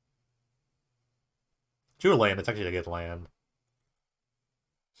 Drew a land. It's actually a good land.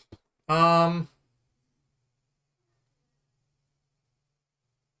 Um.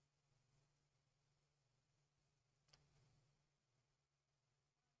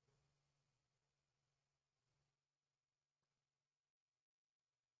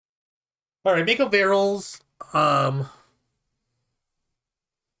 All right, make a Varels. I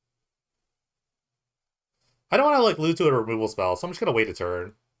don't want to like lose to a removal spell, so I'm just gonna wait a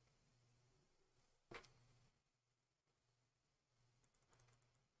turn.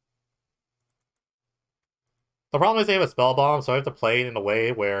 The problem is they have a spell bomb, so I have to play it in a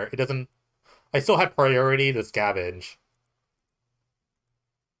way where it doesn't. I still have priority to scavenge.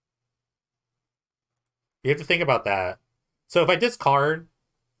 You have to think about that. So if I discard,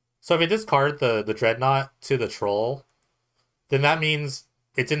 the dreadnought to the troll, then that means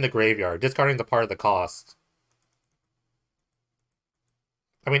it's in the graveyard. Discarding the part of the cost.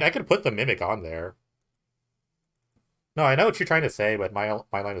 I mean, I could put the mimic on there. No, I know what you're trying to say, but my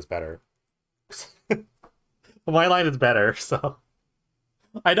line is better. My line is better, so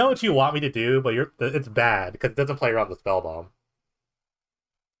I know what you want me to do, but it's bad because it doesn't play around the spell bomb.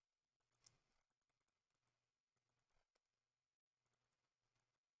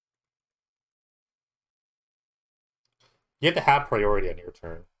 You have to have priority on your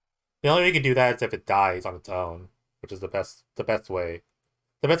turn. The only way you can do that is if it dies on its own, which is the best way.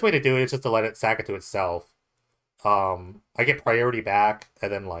 The best way to do it is just to let it sack it to itself. I get priority back,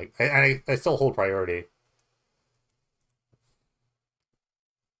 and then like I still hold priority.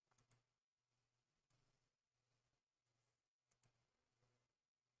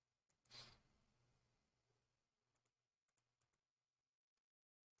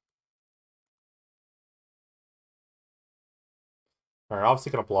 Alright,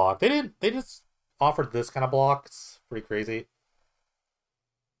 obviously gonna block. They just offered this kind of block. It's pretty crazy.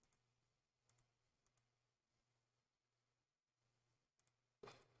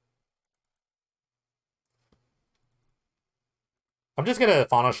 I'm just gonna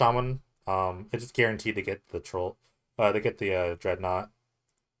Fauna Shaman. It's just guaranteed to get the troll. To get the dreadnought.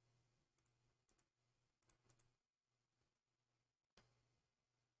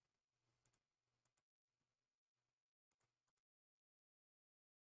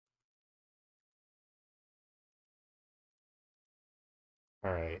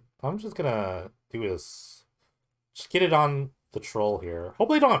 Alright. I'm just gonna do this. Just get it on the troll here.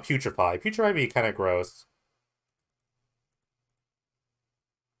 Hopefully don't have Putrefy. Putrefy would be kind of gross.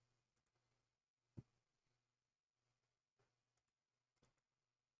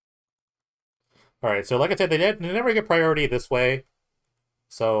 Alright, so like I said, they never get priority this way.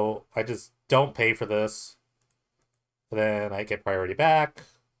 So I just don't pay for this. And then I get priority back.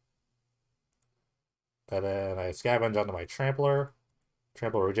 And then I scavenge onto my Trampler.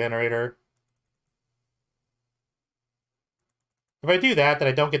 Trample Regenerator. If I do that, then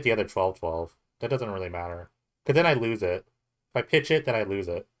I don't get the other 12/12. That doesn't really matter. Because then I lose it. If I pitch it, then I lose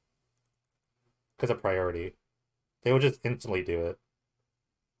it. Because of priority. They would just instantly do it.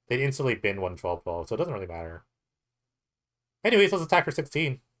 They'd instantly bin one 12/12, so it doesn't really matter. Anyways, let's attack for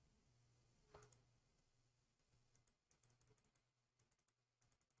 16.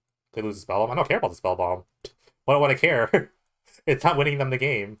 They lose the spell bomb. I don't care about the spell bomb. Why would I care? It's not winning them the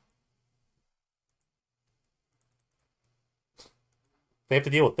game. They have to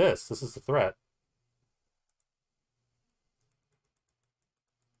deal with this. This is the threat.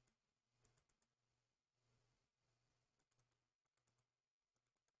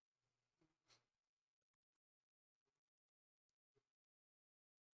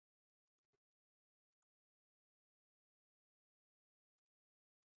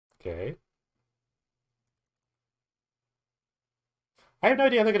 Okay. I have no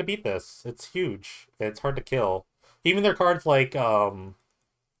idea how they're gonna beat this. It's huge. It's hard to kill. Even their cards like Heartless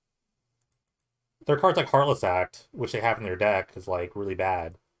Act, which they have in their deck, is like really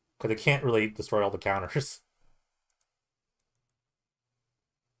bad. Because they can't really destroy all the counters.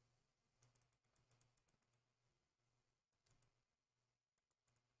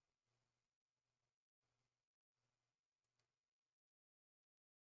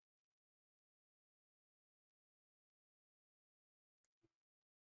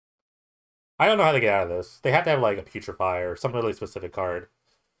 I don't know how to get out of this. They have to have like a Putrefy or some really specific card.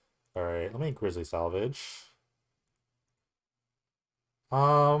 Alright, let me Grizzly Salvage.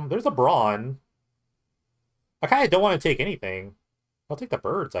 There's a Brawn. I kind of don't want to take anything. I'll take the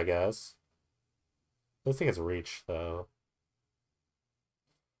birds, I guess. This thing is Reach, though.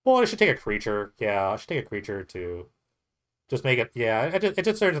 Well, I should take a creature. Yeah, I should take a creature to just make it. Yeah, it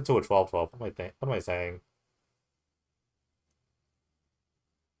just turns into a 12/12. What am I saying?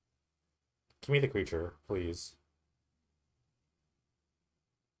 Give me the creature, please.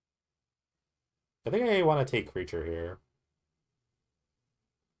 I think I want to take creature here.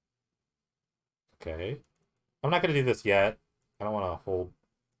 Okay. I'm not going to do this yet. I don't want to hold...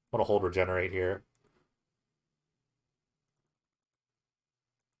 want to hold regenerate here.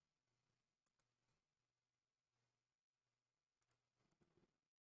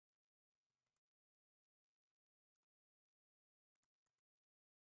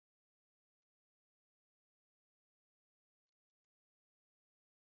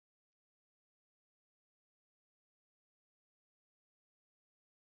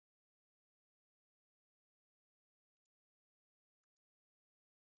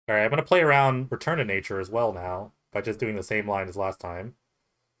 Alright, I'm gonna play around Return to Nature as well now, by just doing the same line as last time.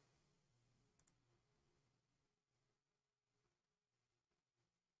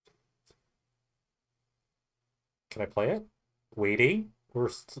 Can I play it? Waiting? Or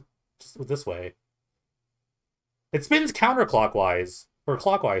just this way? It spins counterclockwise. Or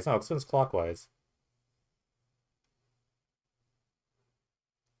clockwise. No, it spins clockwise.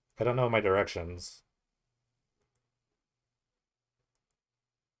 I don't know my directions.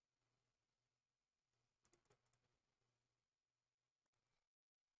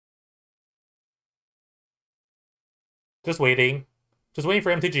 Just waiting. Just waiting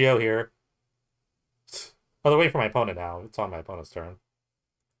for MTGO here. Oh, they're waiting for my opponent now. It's on my opponent's turn.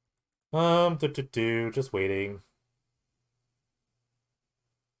 Just waiting.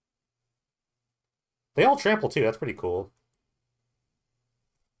 They all trample too, that's pretty cool.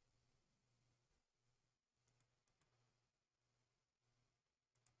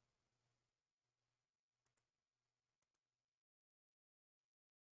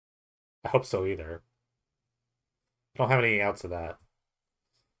 I hope so either. I don't have any outs of that.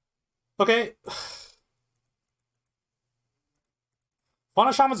 Okay.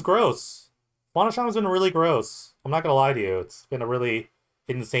 Fauna Shaman's gross. Fauna Shaman's been really gross. I'm not gonna lie to you. It's been a really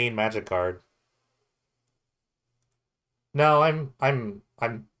insane Magic card. No, I'm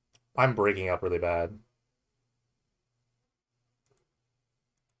breaking up really bad.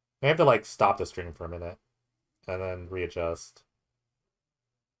 I have to like stop the stream for a minute and then readjust.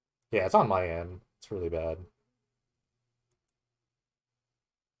 Yeah, it's on my end. It's really bad.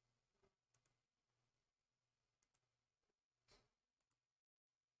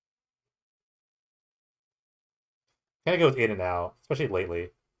 Kind of goes in and out, especially lately.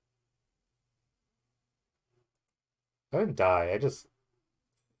 I didn't die. It's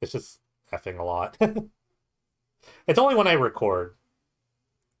just effing a lot. It's only when I record.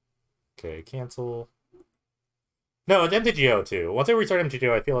 Okay, cancel. No, it's MTGO too. Once I restart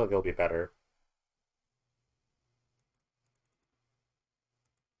MTGO, I feel like it'll be better.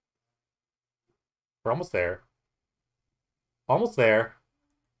 We're almost there. Almost there.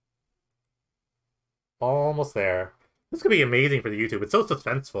 Almost there. This could be amazing for the YouTube. It's so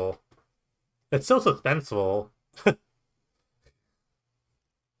suspenseful. It's so suspenseful.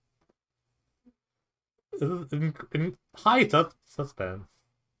 in high suspense.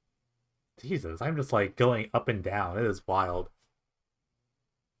 Jesus, I'm just like going up and down. It is wild.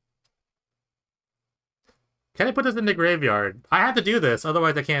 Can I put this in the graveyard? I have to do this,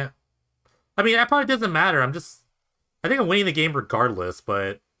 otherwise I can't. I mean, that probably doesn't matter. I think I'm winning the game regardless,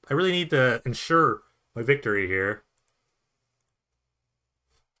 but I really need to ensure my victory here.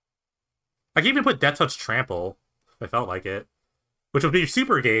 I can even put Death Touch Trample, if I felt like it. Which would be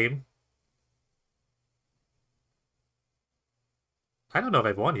super game. I don't know if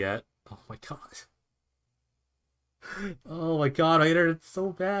I've won yet. Oh my god. Oh my god, my internet's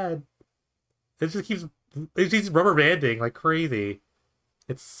so bad. It just keeps rubber banding like crazy.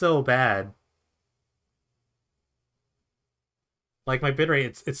 It's so bad. Like my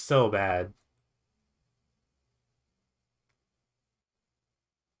bitrate, it's so bad.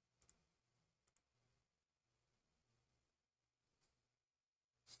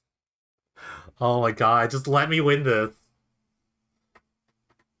 Oh my god, just let me win this.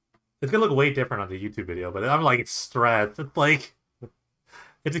 It's gonna look way different on the YouTube video, but I'm like stressed. It's like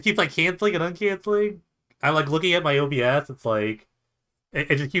it just keeps like canceling and uncanceling. I'm like looking at my OBS, it's like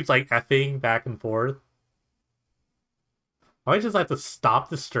it just keeps like effing back and forth. I might just have to stop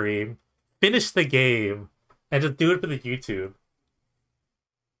the stream, finish the game, and just do it for the YouTube.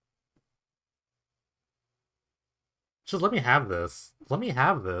 Just let me have this. Let me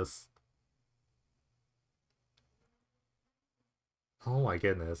have this. Oh my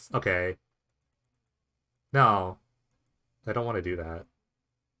goodness. Okay. No. I don't want to do that.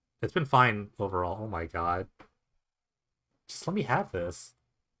 It's been fine overall. Oh my god. Just let me have this.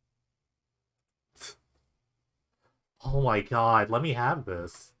 Oh my god, let me have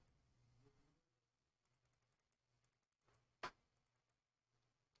this.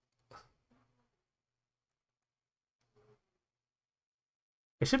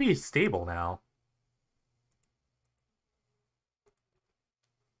 It should be stable now.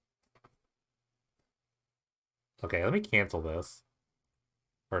 Okay, let me cancel this.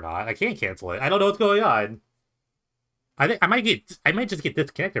 Or not. I can't cancel it. I don't know what's going on. I think I might just get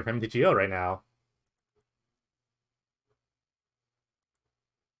disconnected from MTGO right now.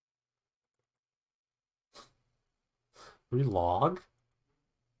 Relog?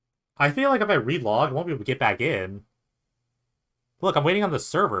 I feel like if I relog, I won't be able to get back in. Look, I'm waiting on the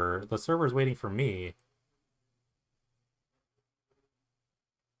server. The server's waiting for me.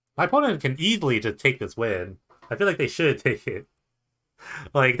 My opponent can easily just take this win. I feel like they should take it.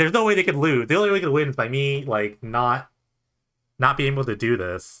 Like, there's no way they could lose. The only way they could win is by me, like, not being able to do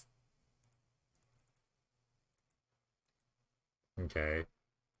this. Okay.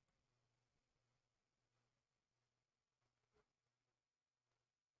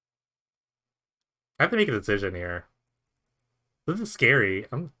 I have to make a decision here. This is scary.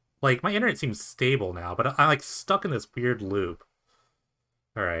 I'm like, my internet seems stable now, but I'm like stuck in this weird loop.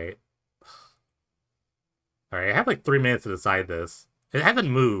 Alright. Alright, I have like 3 minutes to decide this. It hasn't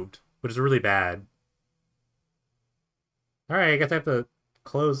moved, which is really bad. Alright, I guess I have to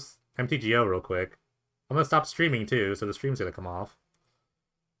close MTGO real quick. I'm gonna stop streaming too, so the stream's gonna come off.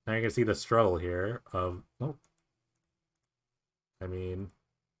 Now you're gonna see the struggle here of... Oh. I mean...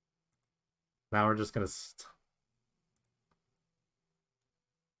 Now we're just gonna...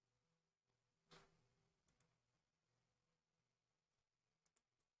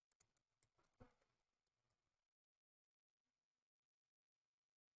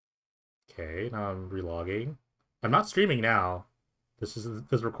 Okay, now I'm relogging. I'm not streaming now. This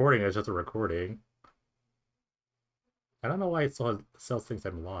recording is just a recording. I don't know why it still thinks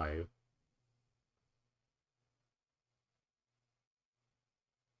I'm live.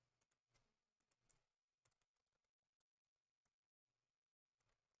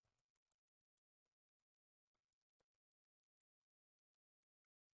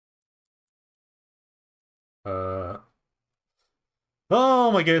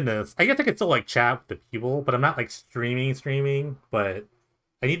 Oh my goodness. I guess I could still like chat with the people, but I'm not like streaming, but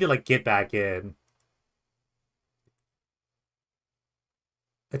I need to like get back in.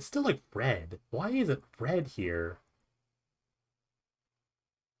 It's still like red. Why is it red here?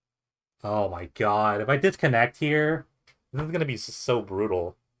 Oh my god. If I disconnect here, this is gonna be so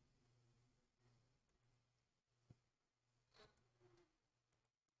brutal.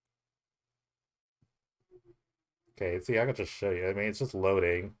 Okay, see, I can just show you. I mean, it's just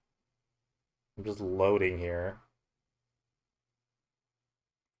loading. I'm just loading here.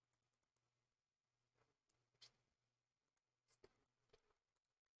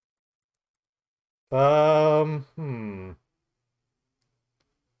 Hmm.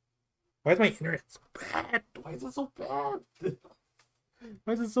 Why is my internet so bad? Why is it so bad?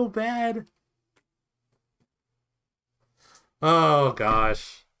 Why is it so bad? Oh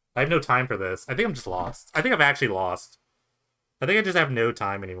gosh. I have no time for this. I think I'm just lost. I think I've actually lost. I think I just have no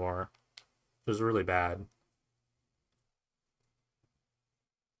time anymore. It was really bad.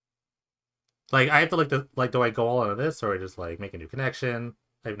 Like, I have to like, do I go all out of this or I just like make a new connection?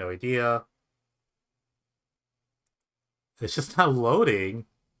 I have no idea. It's just not loading.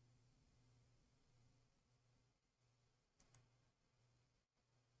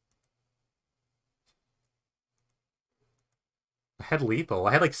 I had lethal.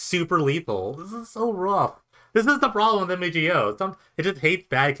 I had like super lethal. This is so rough. This is the problem with MAGO. It just hates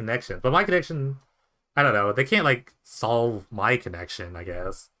bad connections. But my connection, I don't know. They can't like solve my connection, I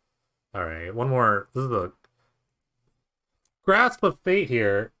guess. Alright, one more. This is the grasp of fate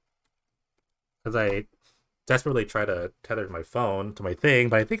here. As I desperately try to tether my phone to my thing,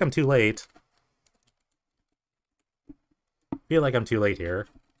 but I think I'm too late. I feel like I'm too late here.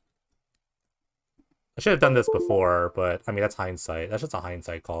 I should have done this before, but I mean, that's hindsight. That's just a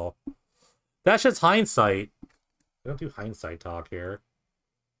hindsight call. That's just hindsight. We don't do hindsight talk here.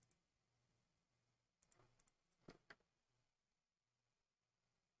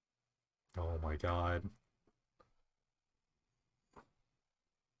 Oh my god.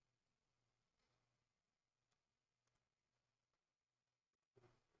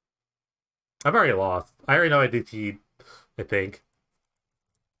 I've already lost. I already know I DT'd, I think.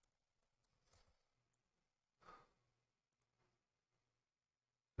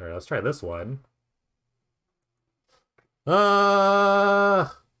 Alright, let's try this one.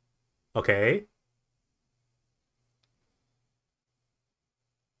 Okay.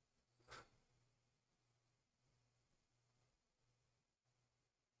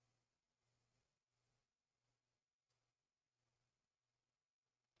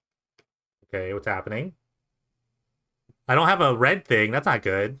 Okay, what's happening? I don't have a red thing. That's not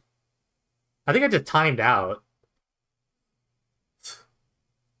good. I think I just timed out.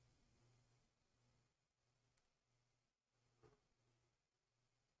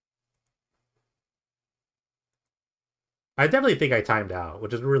 I definitely think I timed out,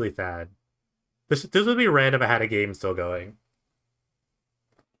 which is really sad. This would be red if I had a game still going.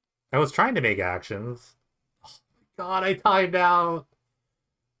 I was trying to make actions. Oh my god, I timed out.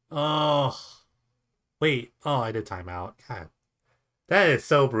 Oh. Wait. Oh, I did time out. God. That is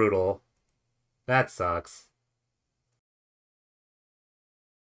so brutal. That sucks.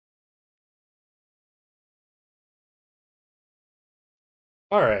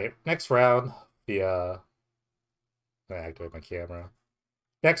 Alright, next round. I activate my camera.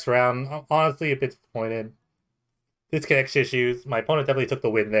 Next round, I'm honestly a bit disappointed. Disconnection issues. My opponent definitely took the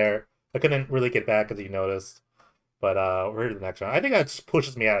win there. I couldn't really get back, as you noticed. But we're here to the next round. I think that just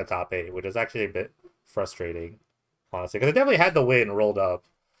pushes me out of top 8, which is actually a bit frustrating, honestly. Because I definitely had the win rolled up.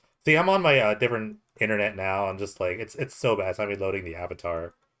 See, I'm on my different internet now. I'm just like, it's so bad. It's not even loading the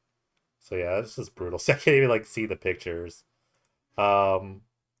avatar. So yeah, it's just brutal. So I can't even like see the pictures. I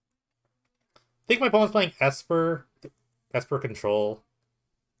think my opponent's playing Esper. Esper control.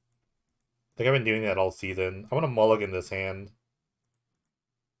 I think I've been doing that all season. I want to mulligan this hand.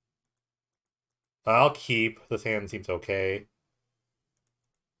 I'll keep. This hand seems okay.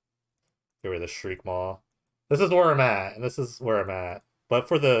 Get rid of the Shriek Maw. This is where I'm at, and this is where I'm at. But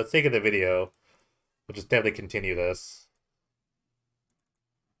for the sake of the video, we'll just definitely continue this.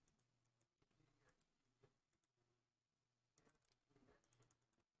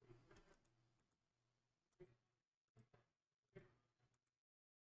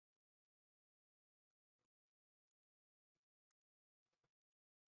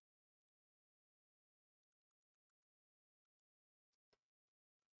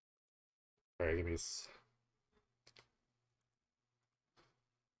 Alright, give me...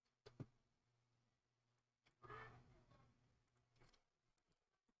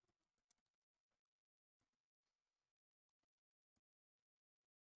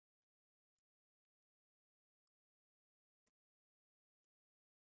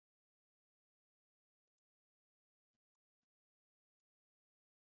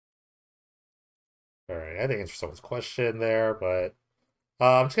 Alright, I think it's someone's question there, but...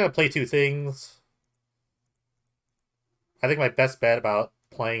 I'm just gonna play two things. I think my best bet about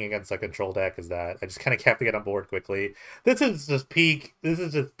playing against a control deck is that I just kind of have to get on board quickly. This is just peak. This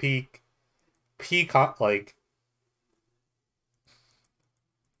is just peak. Peak, like...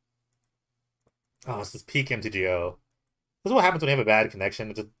 Oh, this is peak MTGO. This is what happens when you have a bad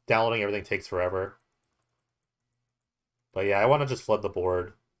connection. Just downloading everything takes forever. But yeah, I want to just flood the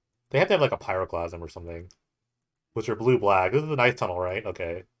board. They have to have like a Pyroclasm or something. Which are blue-black. This is a nice tunnel, right?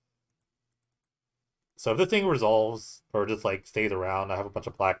 Okay. So if this thing resolves, or just like stays around, I have a bunch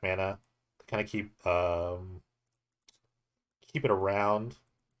of black mana to kind of keep it around.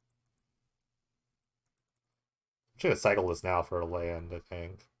 I'm just gonna cycle this now for a land, I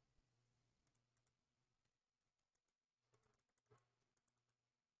think.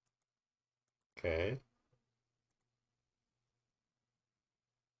 Okay.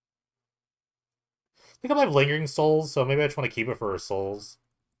 I think I might have Lingering Souls, so maybe I just want to keep it for souls.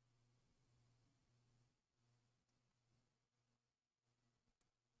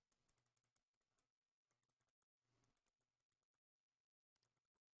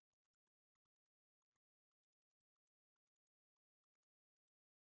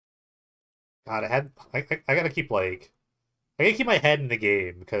 God, I gotta keep like I gotta keep my head in the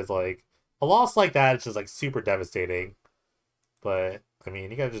game because like a loss like that is just like super devastating. But I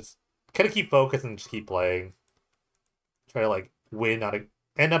mean, you gotta just kind of keep focused and just keep playing. Try to like end on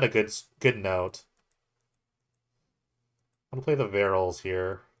a good note. I'm gonna play the Verils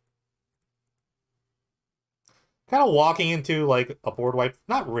here. Kind of walking into like a board wipe.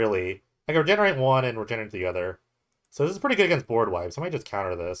 Not really. I can regenerate one and regenerate the other. So this is pretty good against board wipes. I might just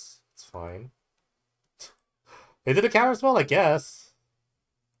counter this. It's fine. Is it a counter spell? I guess.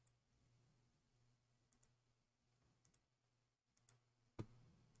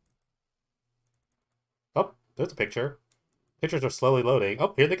 Oh, there's a picture. Pictures are slowly loading.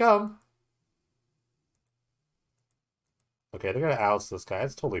 Oh, here they come. Okay, they're gonna oust this guy.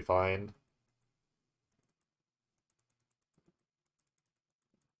 It's totally fine.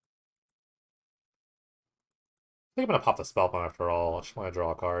 I think I'm gonna pop the Spellbomb after all. I just want to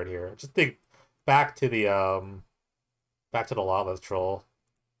draw a card here. Just think back to the Lava Troll.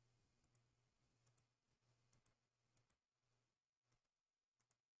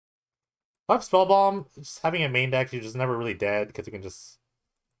 I have Spellbomb. Just having a main deck, you're just never really dead because you can just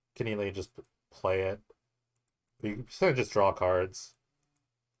conveniently just play it. You just draw cards.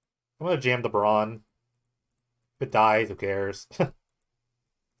 I'm gonna jam the Brawn. If it dies, who cares?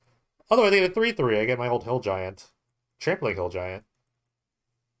 Otherwise, I get a 3/3. I get my old Hill Giant. Trampling Hill Giant.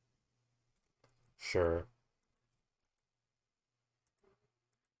 Sure.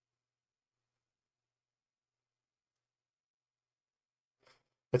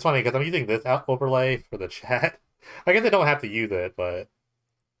 It's funny because I'm using this overlay for the chat. I guess I don't have to use it, but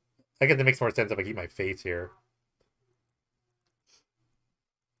I guess it makes more sense if I keep my face here.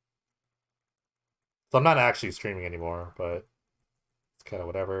 So I'm not actually streaming anymore, but it's kind of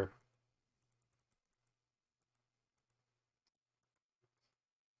whatever.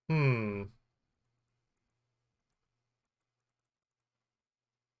 Hmm.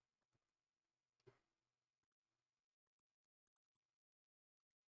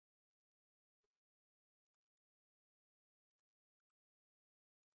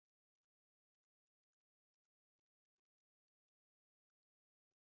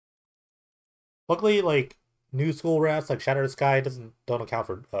 Luckily, like new school rafts like Shattered Sky don't account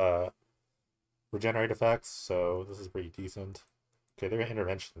for regenerate effects, so this is pretty decent. Okay, they're gonna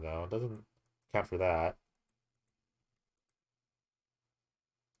intervention though. It doesn't account for that.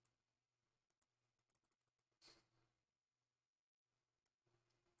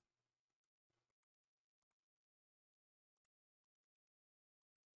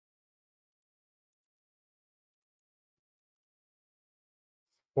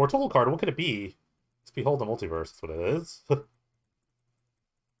 Or a total card, what could it be? It's Behold the Multiverse, that's what it is.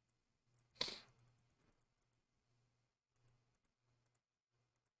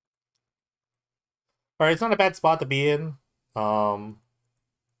 Alright, it's not a bad spot to be in. Um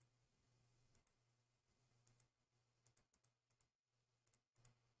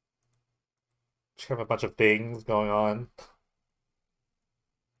just have a bunch of things going on.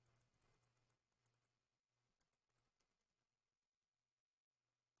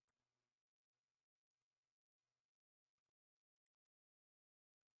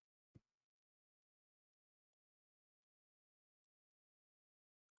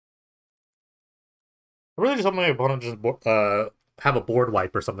 I really just hope my opponent just have a board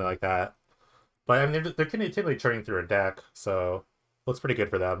wipe or something like that. But I mean, they're continually churning through a deck, so looks pretty good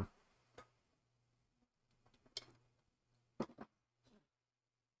for them.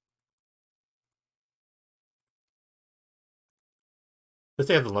 This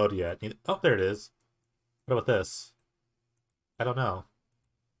thing hasn't loaded yet. Oh, there it is. What about this? I don't know.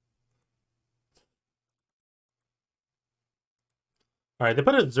 Alright, they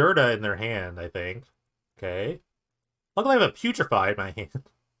put a Zerda in their hand, I think. Okay. Luckily I have a Putrefy in my hand.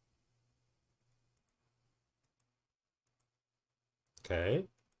 Okay.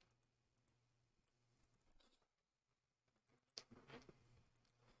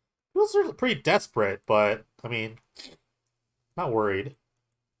 Those are pretty desperate, but, I mean, not worried.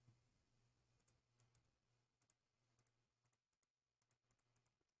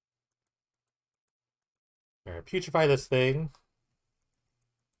 Alright, Putrefy this thing.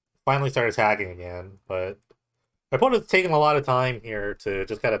 Finally start attacking again, but my opponent's taking a lot of time here to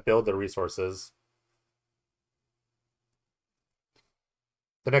just kind of build the resources.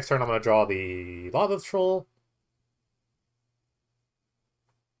 The next turn I'm going to draw the Lava Troll.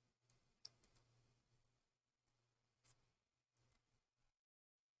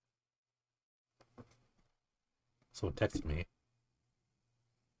 Someone texted me.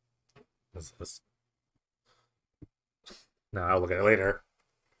 What is this? No, I'll look at it later.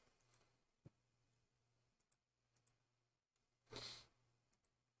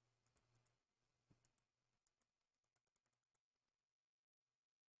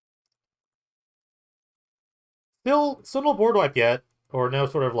 Still no board wipe yet, or no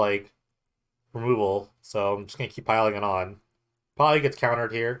sort of like removal. So I'm just gonna keep piling it on. Probably gets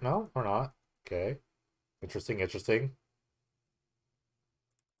countered here. No, or not. Okay. Interesting, interesting.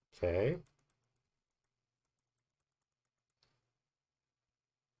 Okay.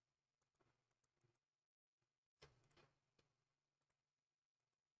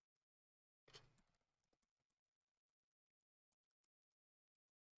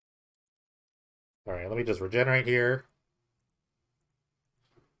 Alright, let me just regenerate here.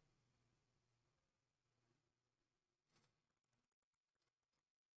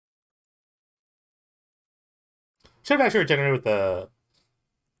 Should have actually regenerated with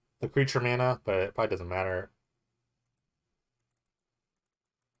the creature mana, but it probably doesn't matter.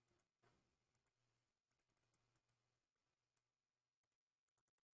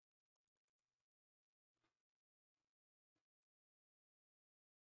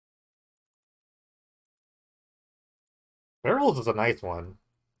 Barrels is a nice one.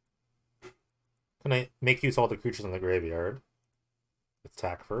 Gonna make use of all the creatures in the graveyard. Let's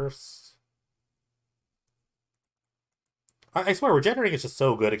attack first. I swear, regenerating is just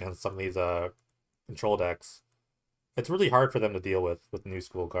so good against some of these control decks. It's really hard for them to deal with new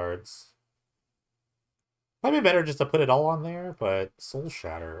school cards. Might be better just to put it all on there, but Soul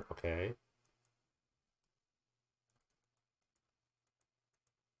Shatter, okay.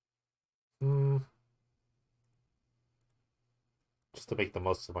 Hmm. Just to make the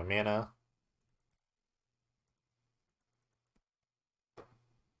most of my mana.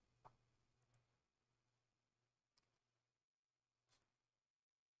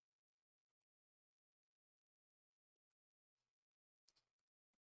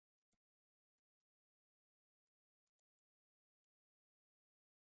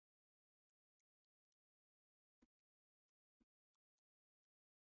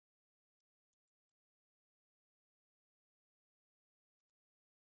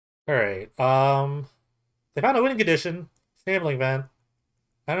 Alright, they found a winning condition. Snambling vent.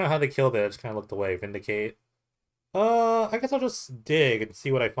 I don't know how they killed it, I just kind of looked away. Vindicate. I guess I'll just dig and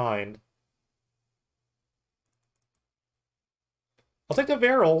see what I find. I'll take the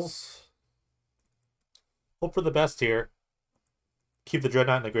Varels. Hope for the best here. Keep the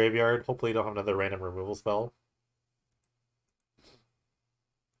Dreadnought in the graveyard. Hopefully you don't have another random removal spell.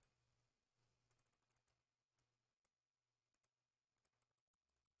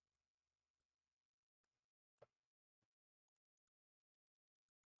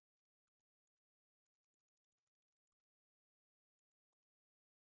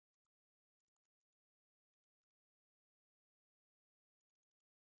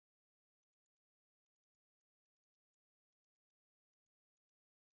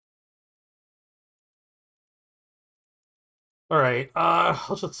 Alright,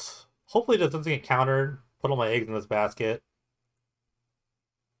 I'll just... Hopefully this doesn't get countered. Put all my eggs in this basket.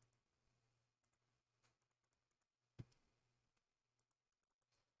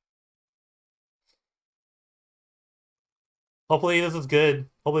 Hopefully this is good.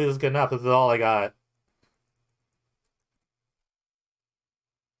 Hopefully this is good enough. This is all I got.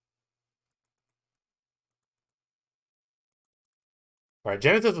 Alright,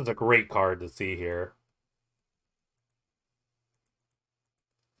 Genesis is a great card to see here.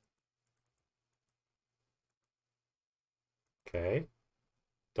 Okay.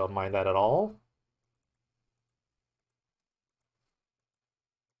 Don't mind that at all.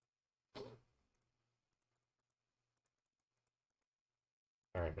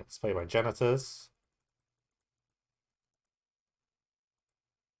 Alright, let's play my Genesis.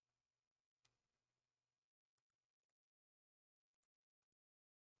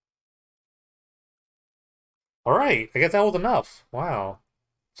 Alright, I guess that was enough. Wow.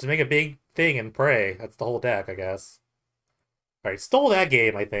 Just make a big thing and pray. That's the whole deck, I guess. Alright, stole that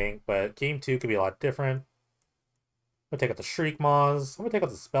game, I think, but game 2 could be a lot different. I'm gonna take out the Shriek Maws. I'm gonna take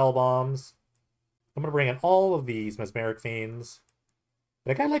out the Spell Bombs. I'm gonna bring in all of these Mesmeric Fiends.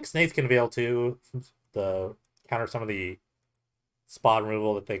 But I kinda like Snakeskin Veil too, to counter some of the spot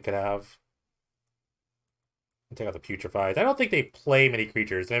removal that they could have. And take out the Putrefies. I don't think they play many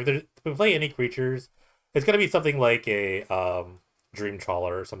creatures. And if they play any creatures, it's gonna be something like a Dream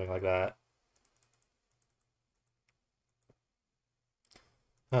Trawler or something like that.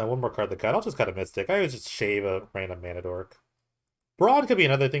 One more card to cut. I'll just cut a Mystic. I always just shave a random Mana Dork. Brawn could be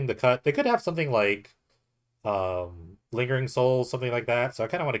another thing to cut. They could have something like Lingering Souls, something like that. So I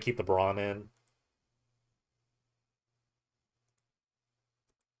kind of want to keep the Brawn in.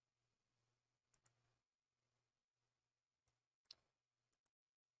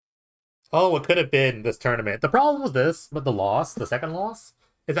 Oh, what could have been this tournament. The problem with this, with the loss, the second loss,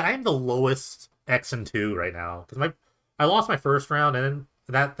 is that I am the lowest X and 2 right now. Because I lost my first round, and then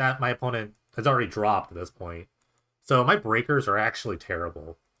that my opponent has already dropped at this point. So my breakers are actually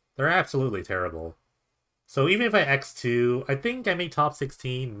terrible. They're absolutely terrible. So even if I X2, I think I make top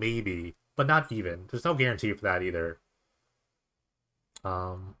 16, maybe. But not even. There's no guarantee for that either.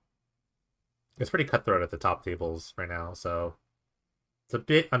 It's pretty cutthroat at the top tables right now, so it's a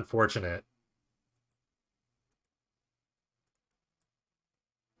bit unfortunate.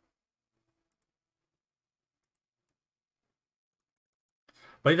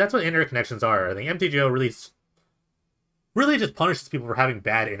 But that's what internet connections are. I think MTGO really just punishes people for having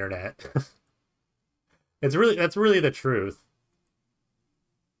bad internet. That's really the truth.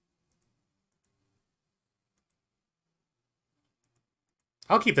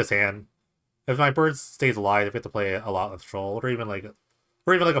 I'll keep this hand. If my bird stays alive, if we have to play a lot with Troll, or even like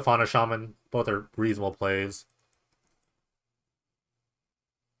a Fauna Shaman, both are reasonable plays.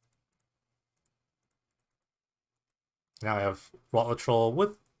 Now I have Rotlet Troll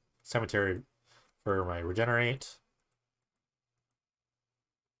with Cemetery for my Regenerate.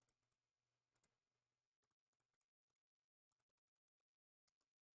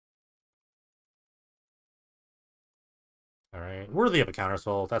 Alright, worthy of a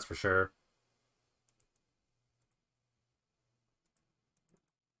Counterspell, that's for sure.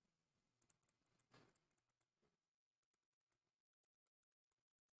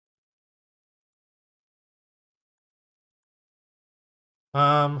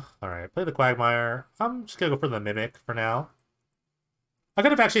 Alright, play the Quagmire. I'm just gonna go for the Mimic for now. I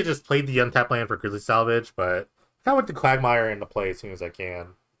could have actually just played the Untapped land for Grizzly Salvage, but I kind of want the Quagmire into play as soon as I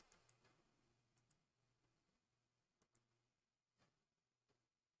can.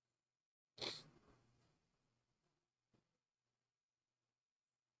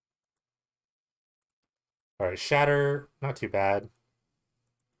 Alright, Shatter, not too bad.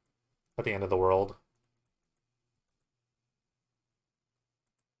 At the end of the world.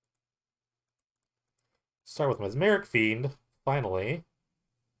 Start with Mesmeric Fiend, finally.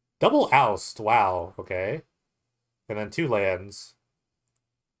 Double Oust, wow, okay. And then 2 lands.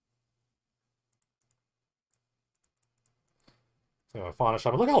 So Fauna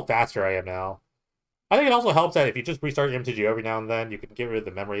Shaman. Look how faster I am now. I think it also helps that if you just restart MTG every now and then, you can get rid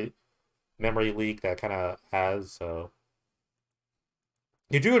of the memory leak that kind of has, so...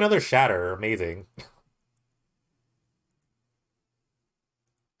 You drew another Shatter, amazing.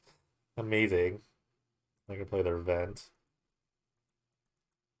 Amazing. I can play their Vent.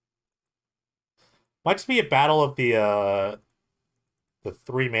 Might just be a battle of the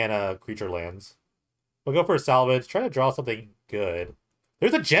 3-mana creature lands. We'll go for a salvage, try to draw something good.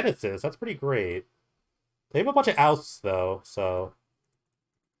 There's a Genesis, that's pretty great. They have a bunch of outs, though, so...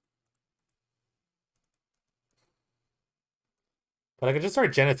 But I could just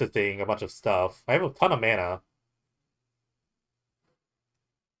start Genesising a bunch of stuff. I have a ton of mana.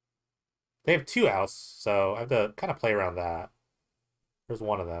 They have 2 outs, so I have to kind of play around that. There's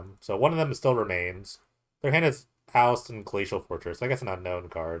one of them. So one of them still remains. Their hand is Oust and Glacial Fortress. I guess an unknown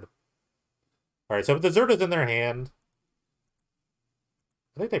card. Alright, so if the Zerta's in their hand...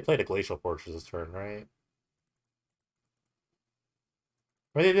 I think they played a Glacial Fortress this turn, right?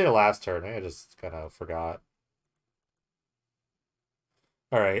 Or they did it last turn. I just kind of forgot.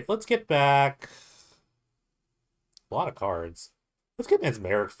 Alright, let's get back... A lot of cards. Let's get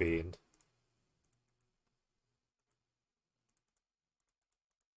Mesmeric Fiend.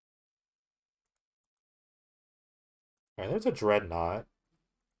 Alright, there's a Dreadnought.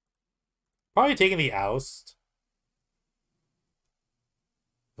 Probably taking the Oust.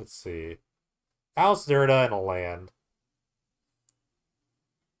 Let's see. Oust, Zerta, and a land.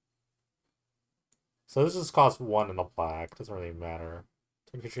 So this just costs 1 and a black. Doesn't really matter.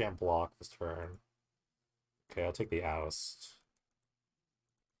 Take a and block this turn. Okay, I'll take the Oust.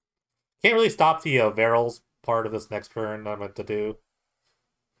 Can't really stop the Verils part of this next turn I'm meant to do.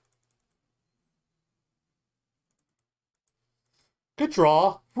 Good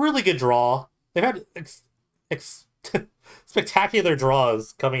draw. Really good draw. They've had spectacular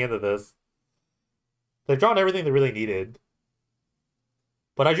draws coming into this. They've drawn everything they really needed.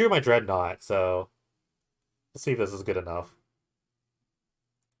 But I drew my Dreadnought, so... Let's see if this is good enough.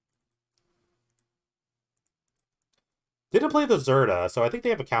 Didn't play the Zerta, so I think they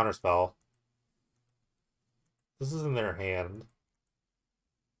have a counterspell. This is in their hand.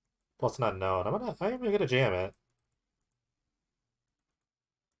 Plus an unknown. I am gonna jam it.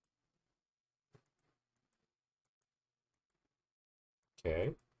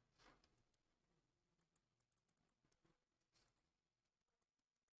 Okay.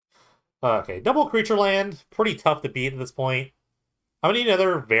 Okay, double creature land. Pretty tough to beat at this point. I'm gonna need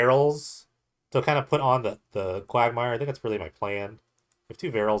other Verils to kind of put on the Quagmire. I think that's really my plan. If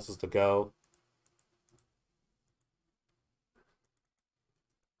 2 Verils is to go.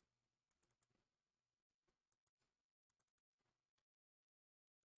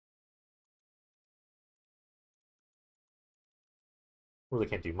 Really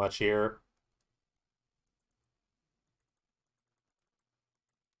can't do much here.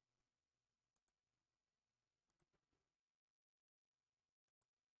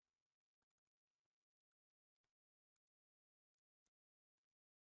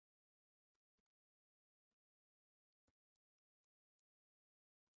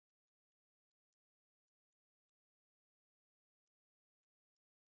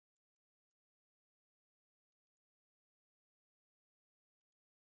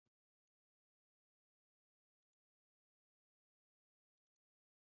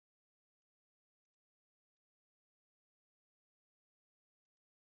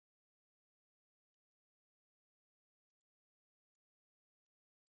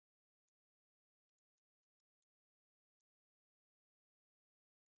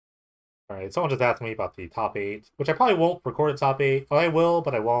 Alright, someone just asked me about the top 8, which I probably won't record the top 8. Oh, I will,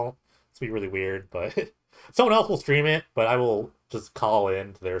 but I won't. It's be really weird, but someone else will stream it, but I will just call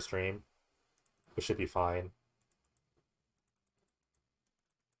in to their stream, which should be fine.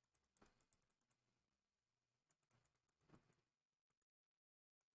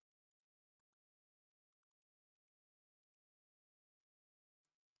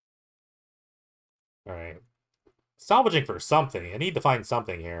 Alright. Salvaging for something. I need to find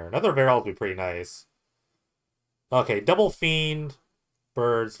something here. Another Veril would be pretty nice. Okay, double Fiend,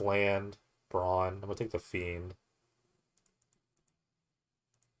 Birds, Land, Brawn. I'm gonna take the Fiend.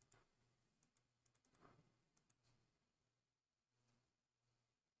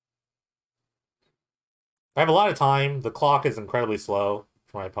 I have a lot of time. The clock is incredibly slow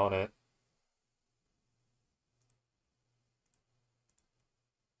for my opponent.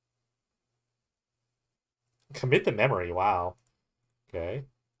 Commit the memory, wow. Okay.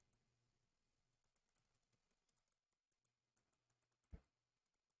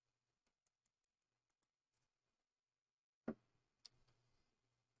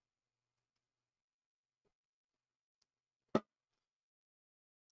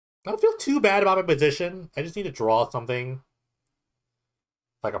 I don't feel too bad about my position. I just need to draw something.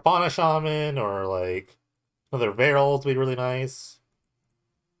 Like a Fauna Shaman or like another Varels would be really nice.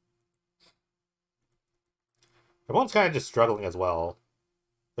 Everyone's kind of just struggling as well.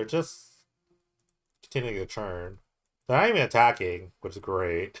 They're just continuing to churn. They're not even attacking, which is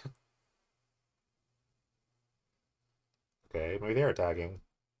great. Okay, maybe they're attacking.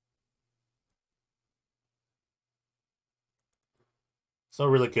 It's no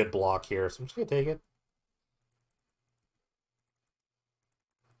really good block here, so I'm just gonna take it.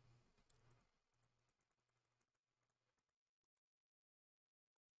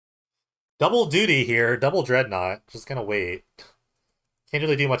 Double duty here, double dreadnought. Just gonna wait. Can't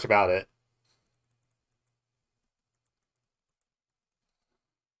really do much about it.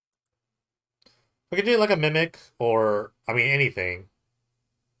 We could do like a mimic or, I mean, anything.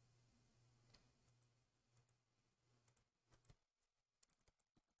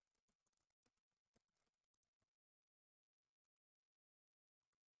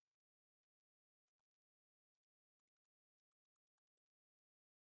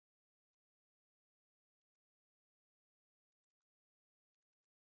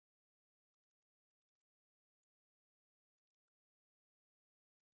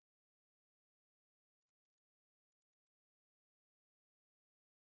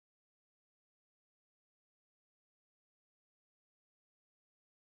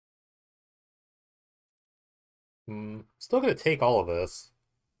 Still gonna take all of this.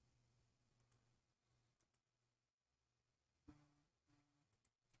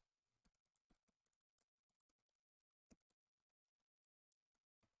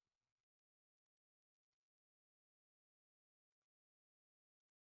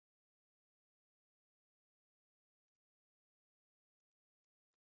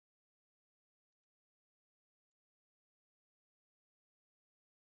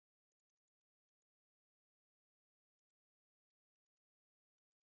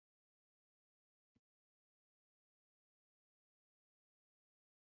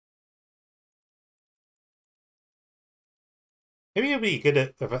 Maybe it'd be good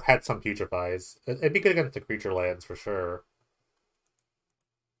if it had some putrefies. It'd be good against the creature lands for sure.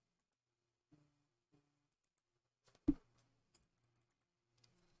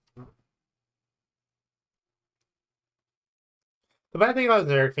 The bad thing about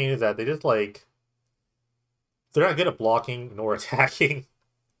Xeric Fiend is that they just like they're not good at blocking nor attacking.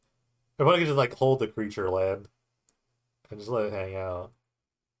 If I could just like hold the creature land and just let it hang out.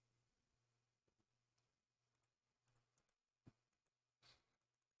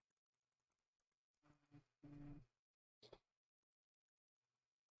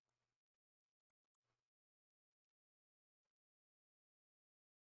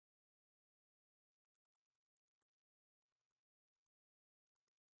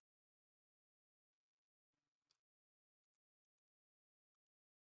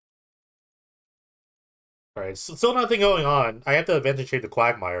 Alright, so still nothing going on. I have to eventually trade the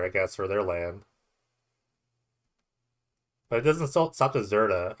Quagmire, I guess, for their land. But it doesn't stop the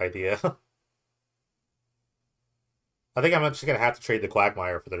Zerda idea. I think I'm actually gonna have to trade the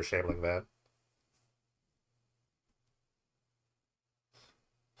Quagmire for their Shambling Vent.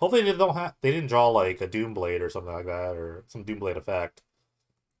 Hopefully they didn't draw like a Doomblade or something like that, or some Doomblade effect.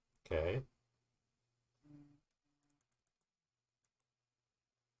 Okay.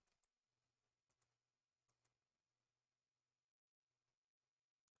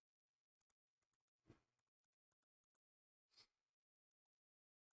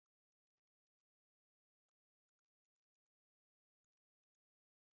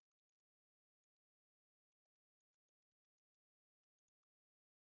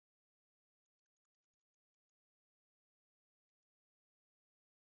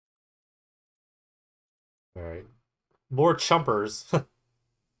 Alright. More chumpers.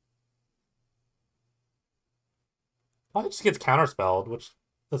 Probably just gets counterspelled, which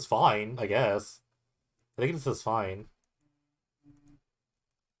is fine, I guess. I think this is fine.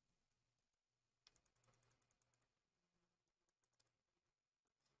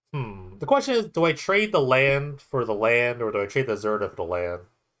 The question is, do I trade the land for the land, or do I trade the Zerda for the land?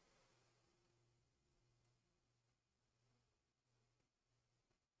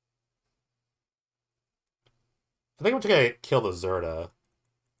 I think I'm just gonna kill the Zerda.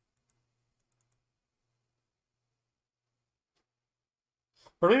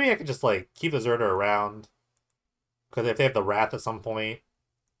 Or maybe I could just, like, keep the Zerda around Because if they have the Wrath at some point,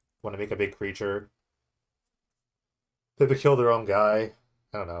 want to make a big creature, they have to kill their own guy.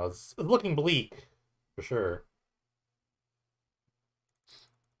 I don't know. It's looking bleak, for sure.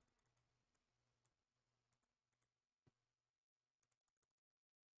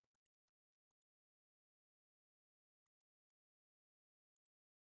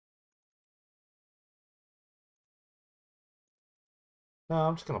 No,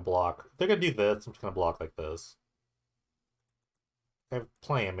 I'm just going to block. If they're going to do this, I'm just going to block like this. I have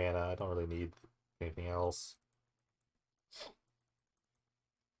plenty of mana. I don't really need anything else.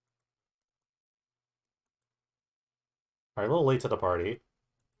 Alright, a little late to the party.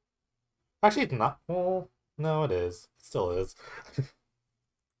 Actually, it's not. Well, no, it is. It still is.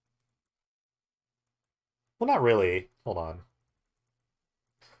 Well, not really. Hold on.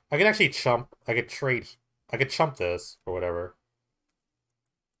 I could actually chump. I could trade. I could chump this or whatever.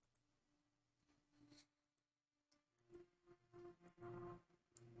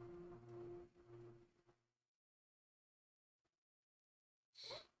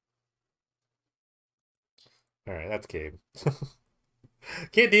 Alright, that's game.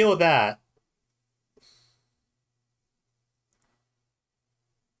 Can't deal with that.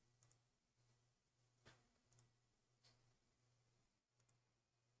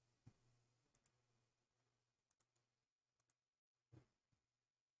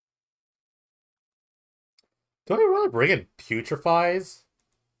 Do I really bring in Putrefies?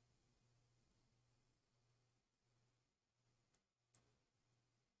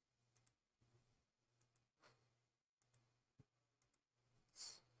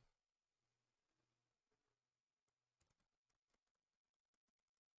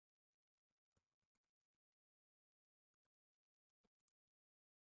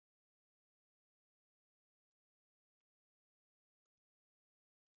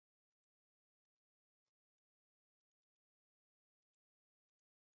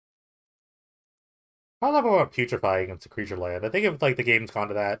 I don't know if I want Putrefy against a creature land. I think if like the game's gone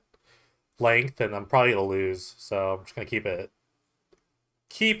to that length, then I'm probably gonna lose. So I'm just gonna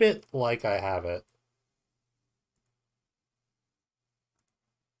keep it like I have it.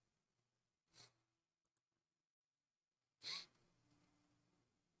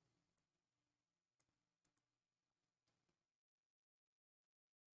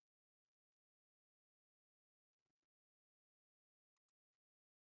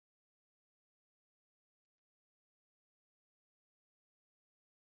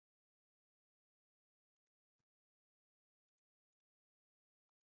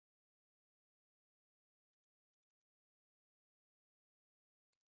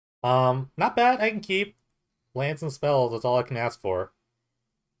 Not bad. I can keep lands and spells. That's all I can ask for.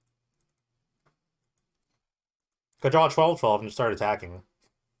 Could draw a 12/12 and just start attacking.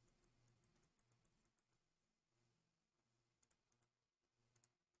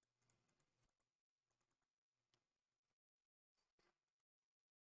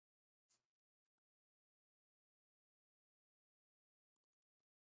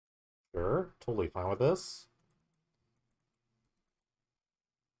 Sure, totally fine with this.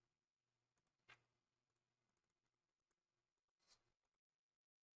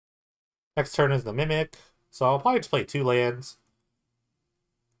 Next turn is the Mimic, so I'll probably just play 2 lands.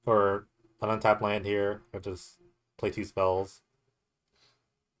 Or an untapped land here. I'll just play 2 spells.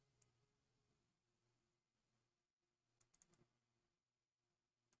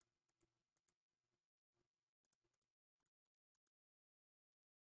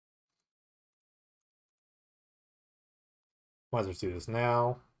 Might as well do this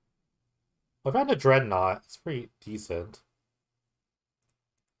now. I've had a Dreadnought. It's pretty decent.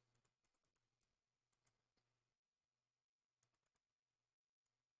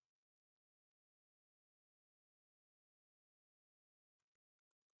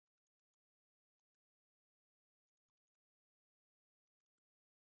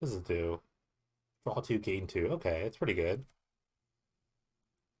 What does it do? Draw 2, gain 2. Okay, it's pretty good.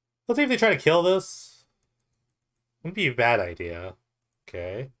 Let's see if they try to kill this. Wouldn't be a bad idea.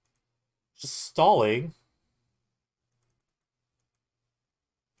 Okay. Just stalling.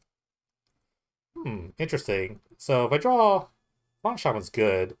 Interesting. So if I draw... Font Shaman's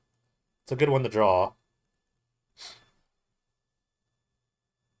good. It's a good one to draw.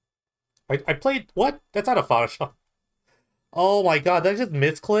 I played... What? That's not a Font Shaman. Oh my god, did I just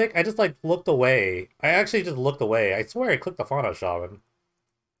misclick? I just, like, looked away. I actually just looked away. I swear I clicked the Fauna Shaman.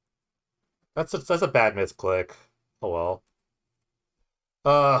 That's a bad misclick. Oh well.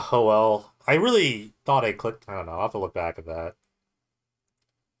 Oh well. I really thought I clicked... I don't know, I'll have to look back at that.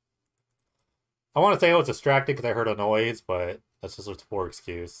 I want to say I was distracted because I heard a noise, but that's just a poor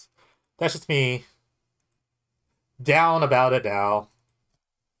excuse. That's just me down about it now.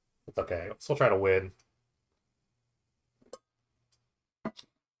 It's okay. I'll still try to win.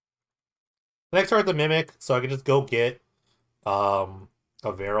 The next card's a Mimic, so I can just go get a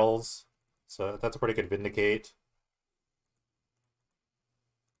Varels. So that's a pretty good Vindicate.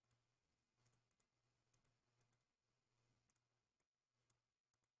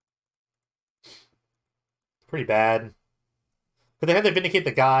 Pretty bad. But they had to Vindicate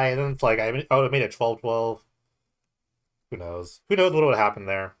the guy, and then it's like, I would have made it 12-12. Who knows? Who knows what would happen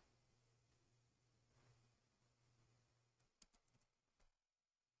there?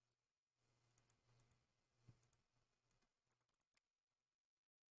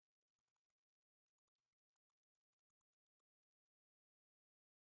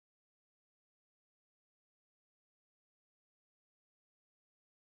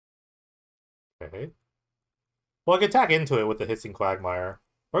 Okay. Well, I could attack into it with the Hissing Quagmire.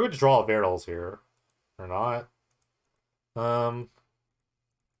 Or I could draw Varels here. Or not. The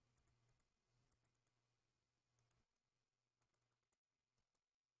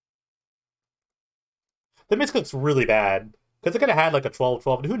Misclick's really bad. Because it could have had like a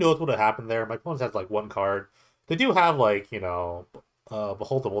 12-12. And who knows what would have happened there. My opponent has like one card. They do have like, Behold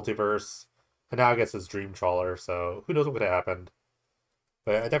the Multiverse. And now I guess it's Dream Trawler. So who knows what could have happened.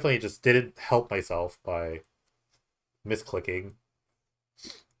 But I definitely just didn't help myself by misclicking.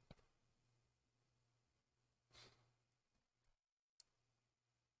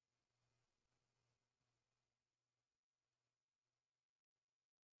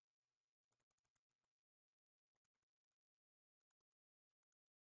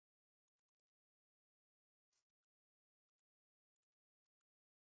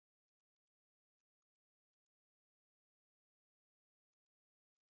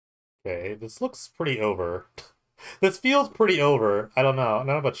 Okay, this looks pretty over. This feels pretty over. I don't know. I don't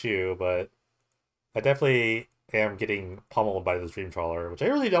know about you, but I definitely am getting pummeled by this Dream Trawler, which I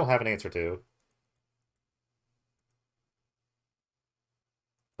really don't have an answer to.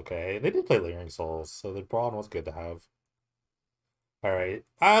 Okay, they did play Leering Souls, so the Brawn was good to have. Alright,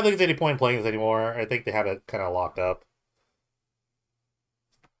 I don't think there's any point in playing this anymore. I think they have it kind of locked up.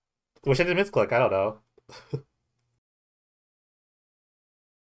 Wish I didn't misclick, I don't know.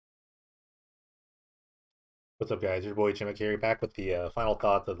 What's up, guys? Your boy Jimmick here, back with the final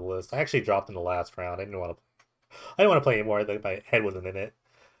thoughts of the list. I actually dropped in the last round. I didn't want to play anymore. I think my head wasn't in it.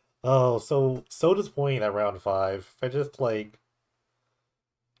 Oh, so disappointing at round 5. If I just like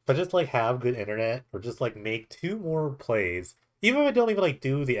have good internet or just like make 2 more plays, even if I don't even like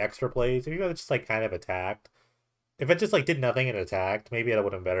do the extra plays, even if I just like kind of attacked. If I just like did nothing and attacked, maybe that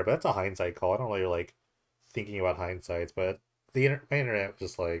would have been better. But that's a hindsight call. I don't really like thinking about hindsights, but my internet was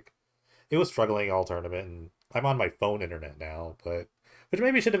just like it was struggling all tournament, and I'm on my phone internet now, but which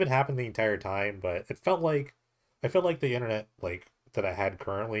maybe should have been happening the entire time. But I felt like the internet like that I had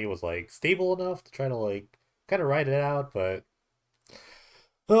currently was like stable enough to try to like kind of ride it out, but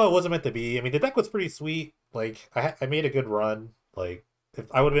oh, it wasn't meant to be. I mean, the deck was pretty sweet. Like, I made a good run. Like, if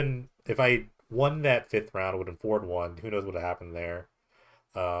I won that 5th round, it would have been 4-1. Who knows what would have happened there?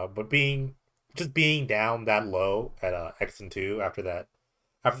 But just being down that low at X and 2 after the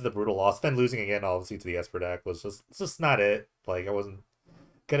brutal loss, then losing again, obviously to the Esper deck was just not it. Like, I wasn't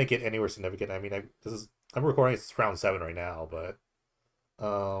gonna get anywhere significant. I mean, I'm recording it's round 7 right now, but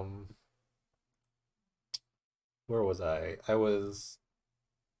where was I? I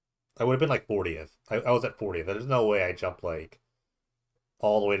would have been like 40th. I was at 40th. There's no way I jumped like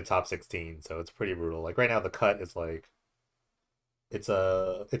all the way to top 16, so it's pretty brutal. Like right now the cut is like it's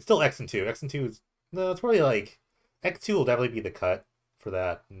still X and 2. X and 2 is no, it's probably like X2 will definitely be the cut for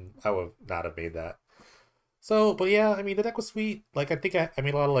that, and I would not have made that. So, but yeah, I mean the deck was sweet. Like I think I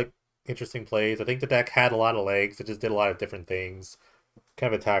made a lot of like interesting plays. I think the deck had a lot of legs. It just did a lot of different things.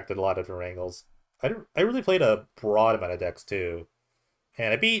 Kind of attacked at a lot of different angles. I really played a broad amount of decks too.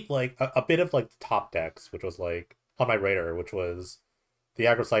 And I beat like a bit of like the top decks, which was like on my radar, which was the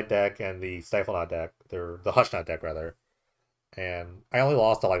AggroSlide deck and the Stiflenot deck. They're the Hushnought deck rather. And I only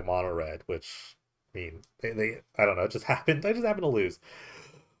lost to like mono red, which I mean they I don't know, it just happened. I just happened to lose.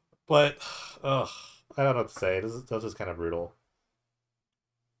 But ugh, I don't know what to say. That was just kind of brutal.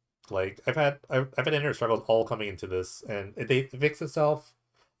 Like I've had inner struggles all coming into this, and it fixed itself.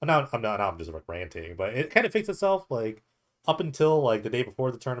 Now I'm just like ranting, but it kind of fixed itself like up until like the day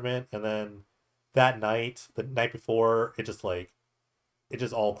before the tournament, and then that night, the night before, it just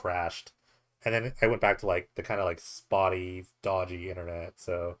all crashed, and then I went back to like the kind of like spotty, dodgy internet.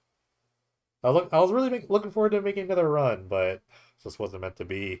 So I was really looking forward to making another run, but it just wasn't meant to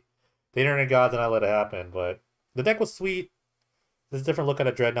be. The internet gods and I let it happen, but the deck was sweet. There's a different look at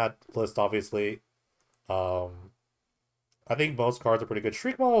a Dreadnought list, obviously. Um, I think most cards are pretty good.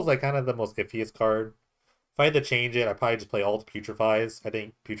 Shriek Maul is like kind of the most iffiest card. If I had to change it, I'd probably just play all the Putrefies. I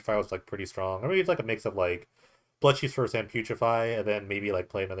think Putrefy was like pretty strong. Or maybe it's like a mix of like Bloodchief's first and Putrefy, and then maybe like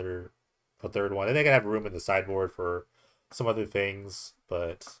play a third one. And they can have room in the sideboard for some other things,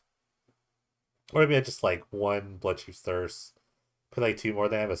 but or maybe I just like one Bloodchief's Thirst, play like two more.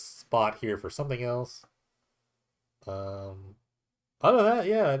 Then I have a spot here for something else. Other than that,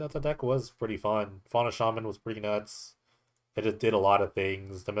 yeah, I thought the deck was pretty fun. Fauna Shaman was pretty nuts. It just did a lot of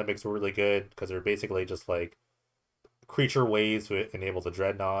things. The mimics were really good because they're basically just like creature ways to enable the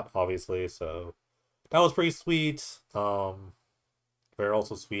Dreadnought, obviously. So that was pretty sweet. They're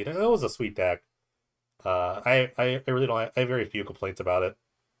also sweet. It was a sweet deck. I really don't. I have very few complaints about it.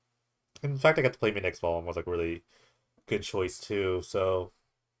 In fact, I got to play Midnight Spawn was like a really good choice too. So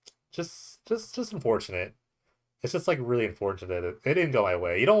just unfortunate. It's just like really unfortunate. It didn't go my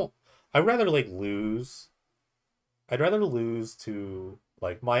way. You don't. I'd rather like lose. I'd rather lose to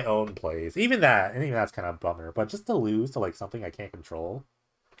like my own plays. Even that's kind of a bummer. But just to lose to like something I can't control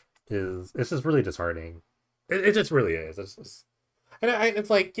it's just really disheartening. It just really is. It's just, and it's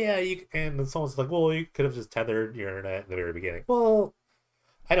like yeah, and someone's like, well, you could have just tethered your internet in the very beginning. Well,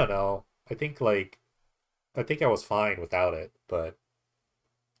 I don't know. I think I was fine without it, but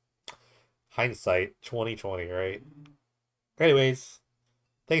hindsight 2020, right? Anyways,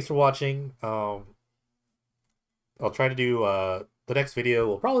 thanks for watching. I'll try to do the next video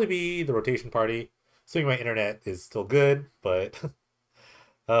will probably be the rotation party. Assuming my internet is still good, but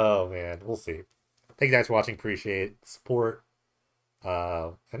oh man, we'll see. Thank you guys for watching. Appreciate support.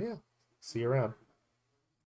 And yeah, see you around.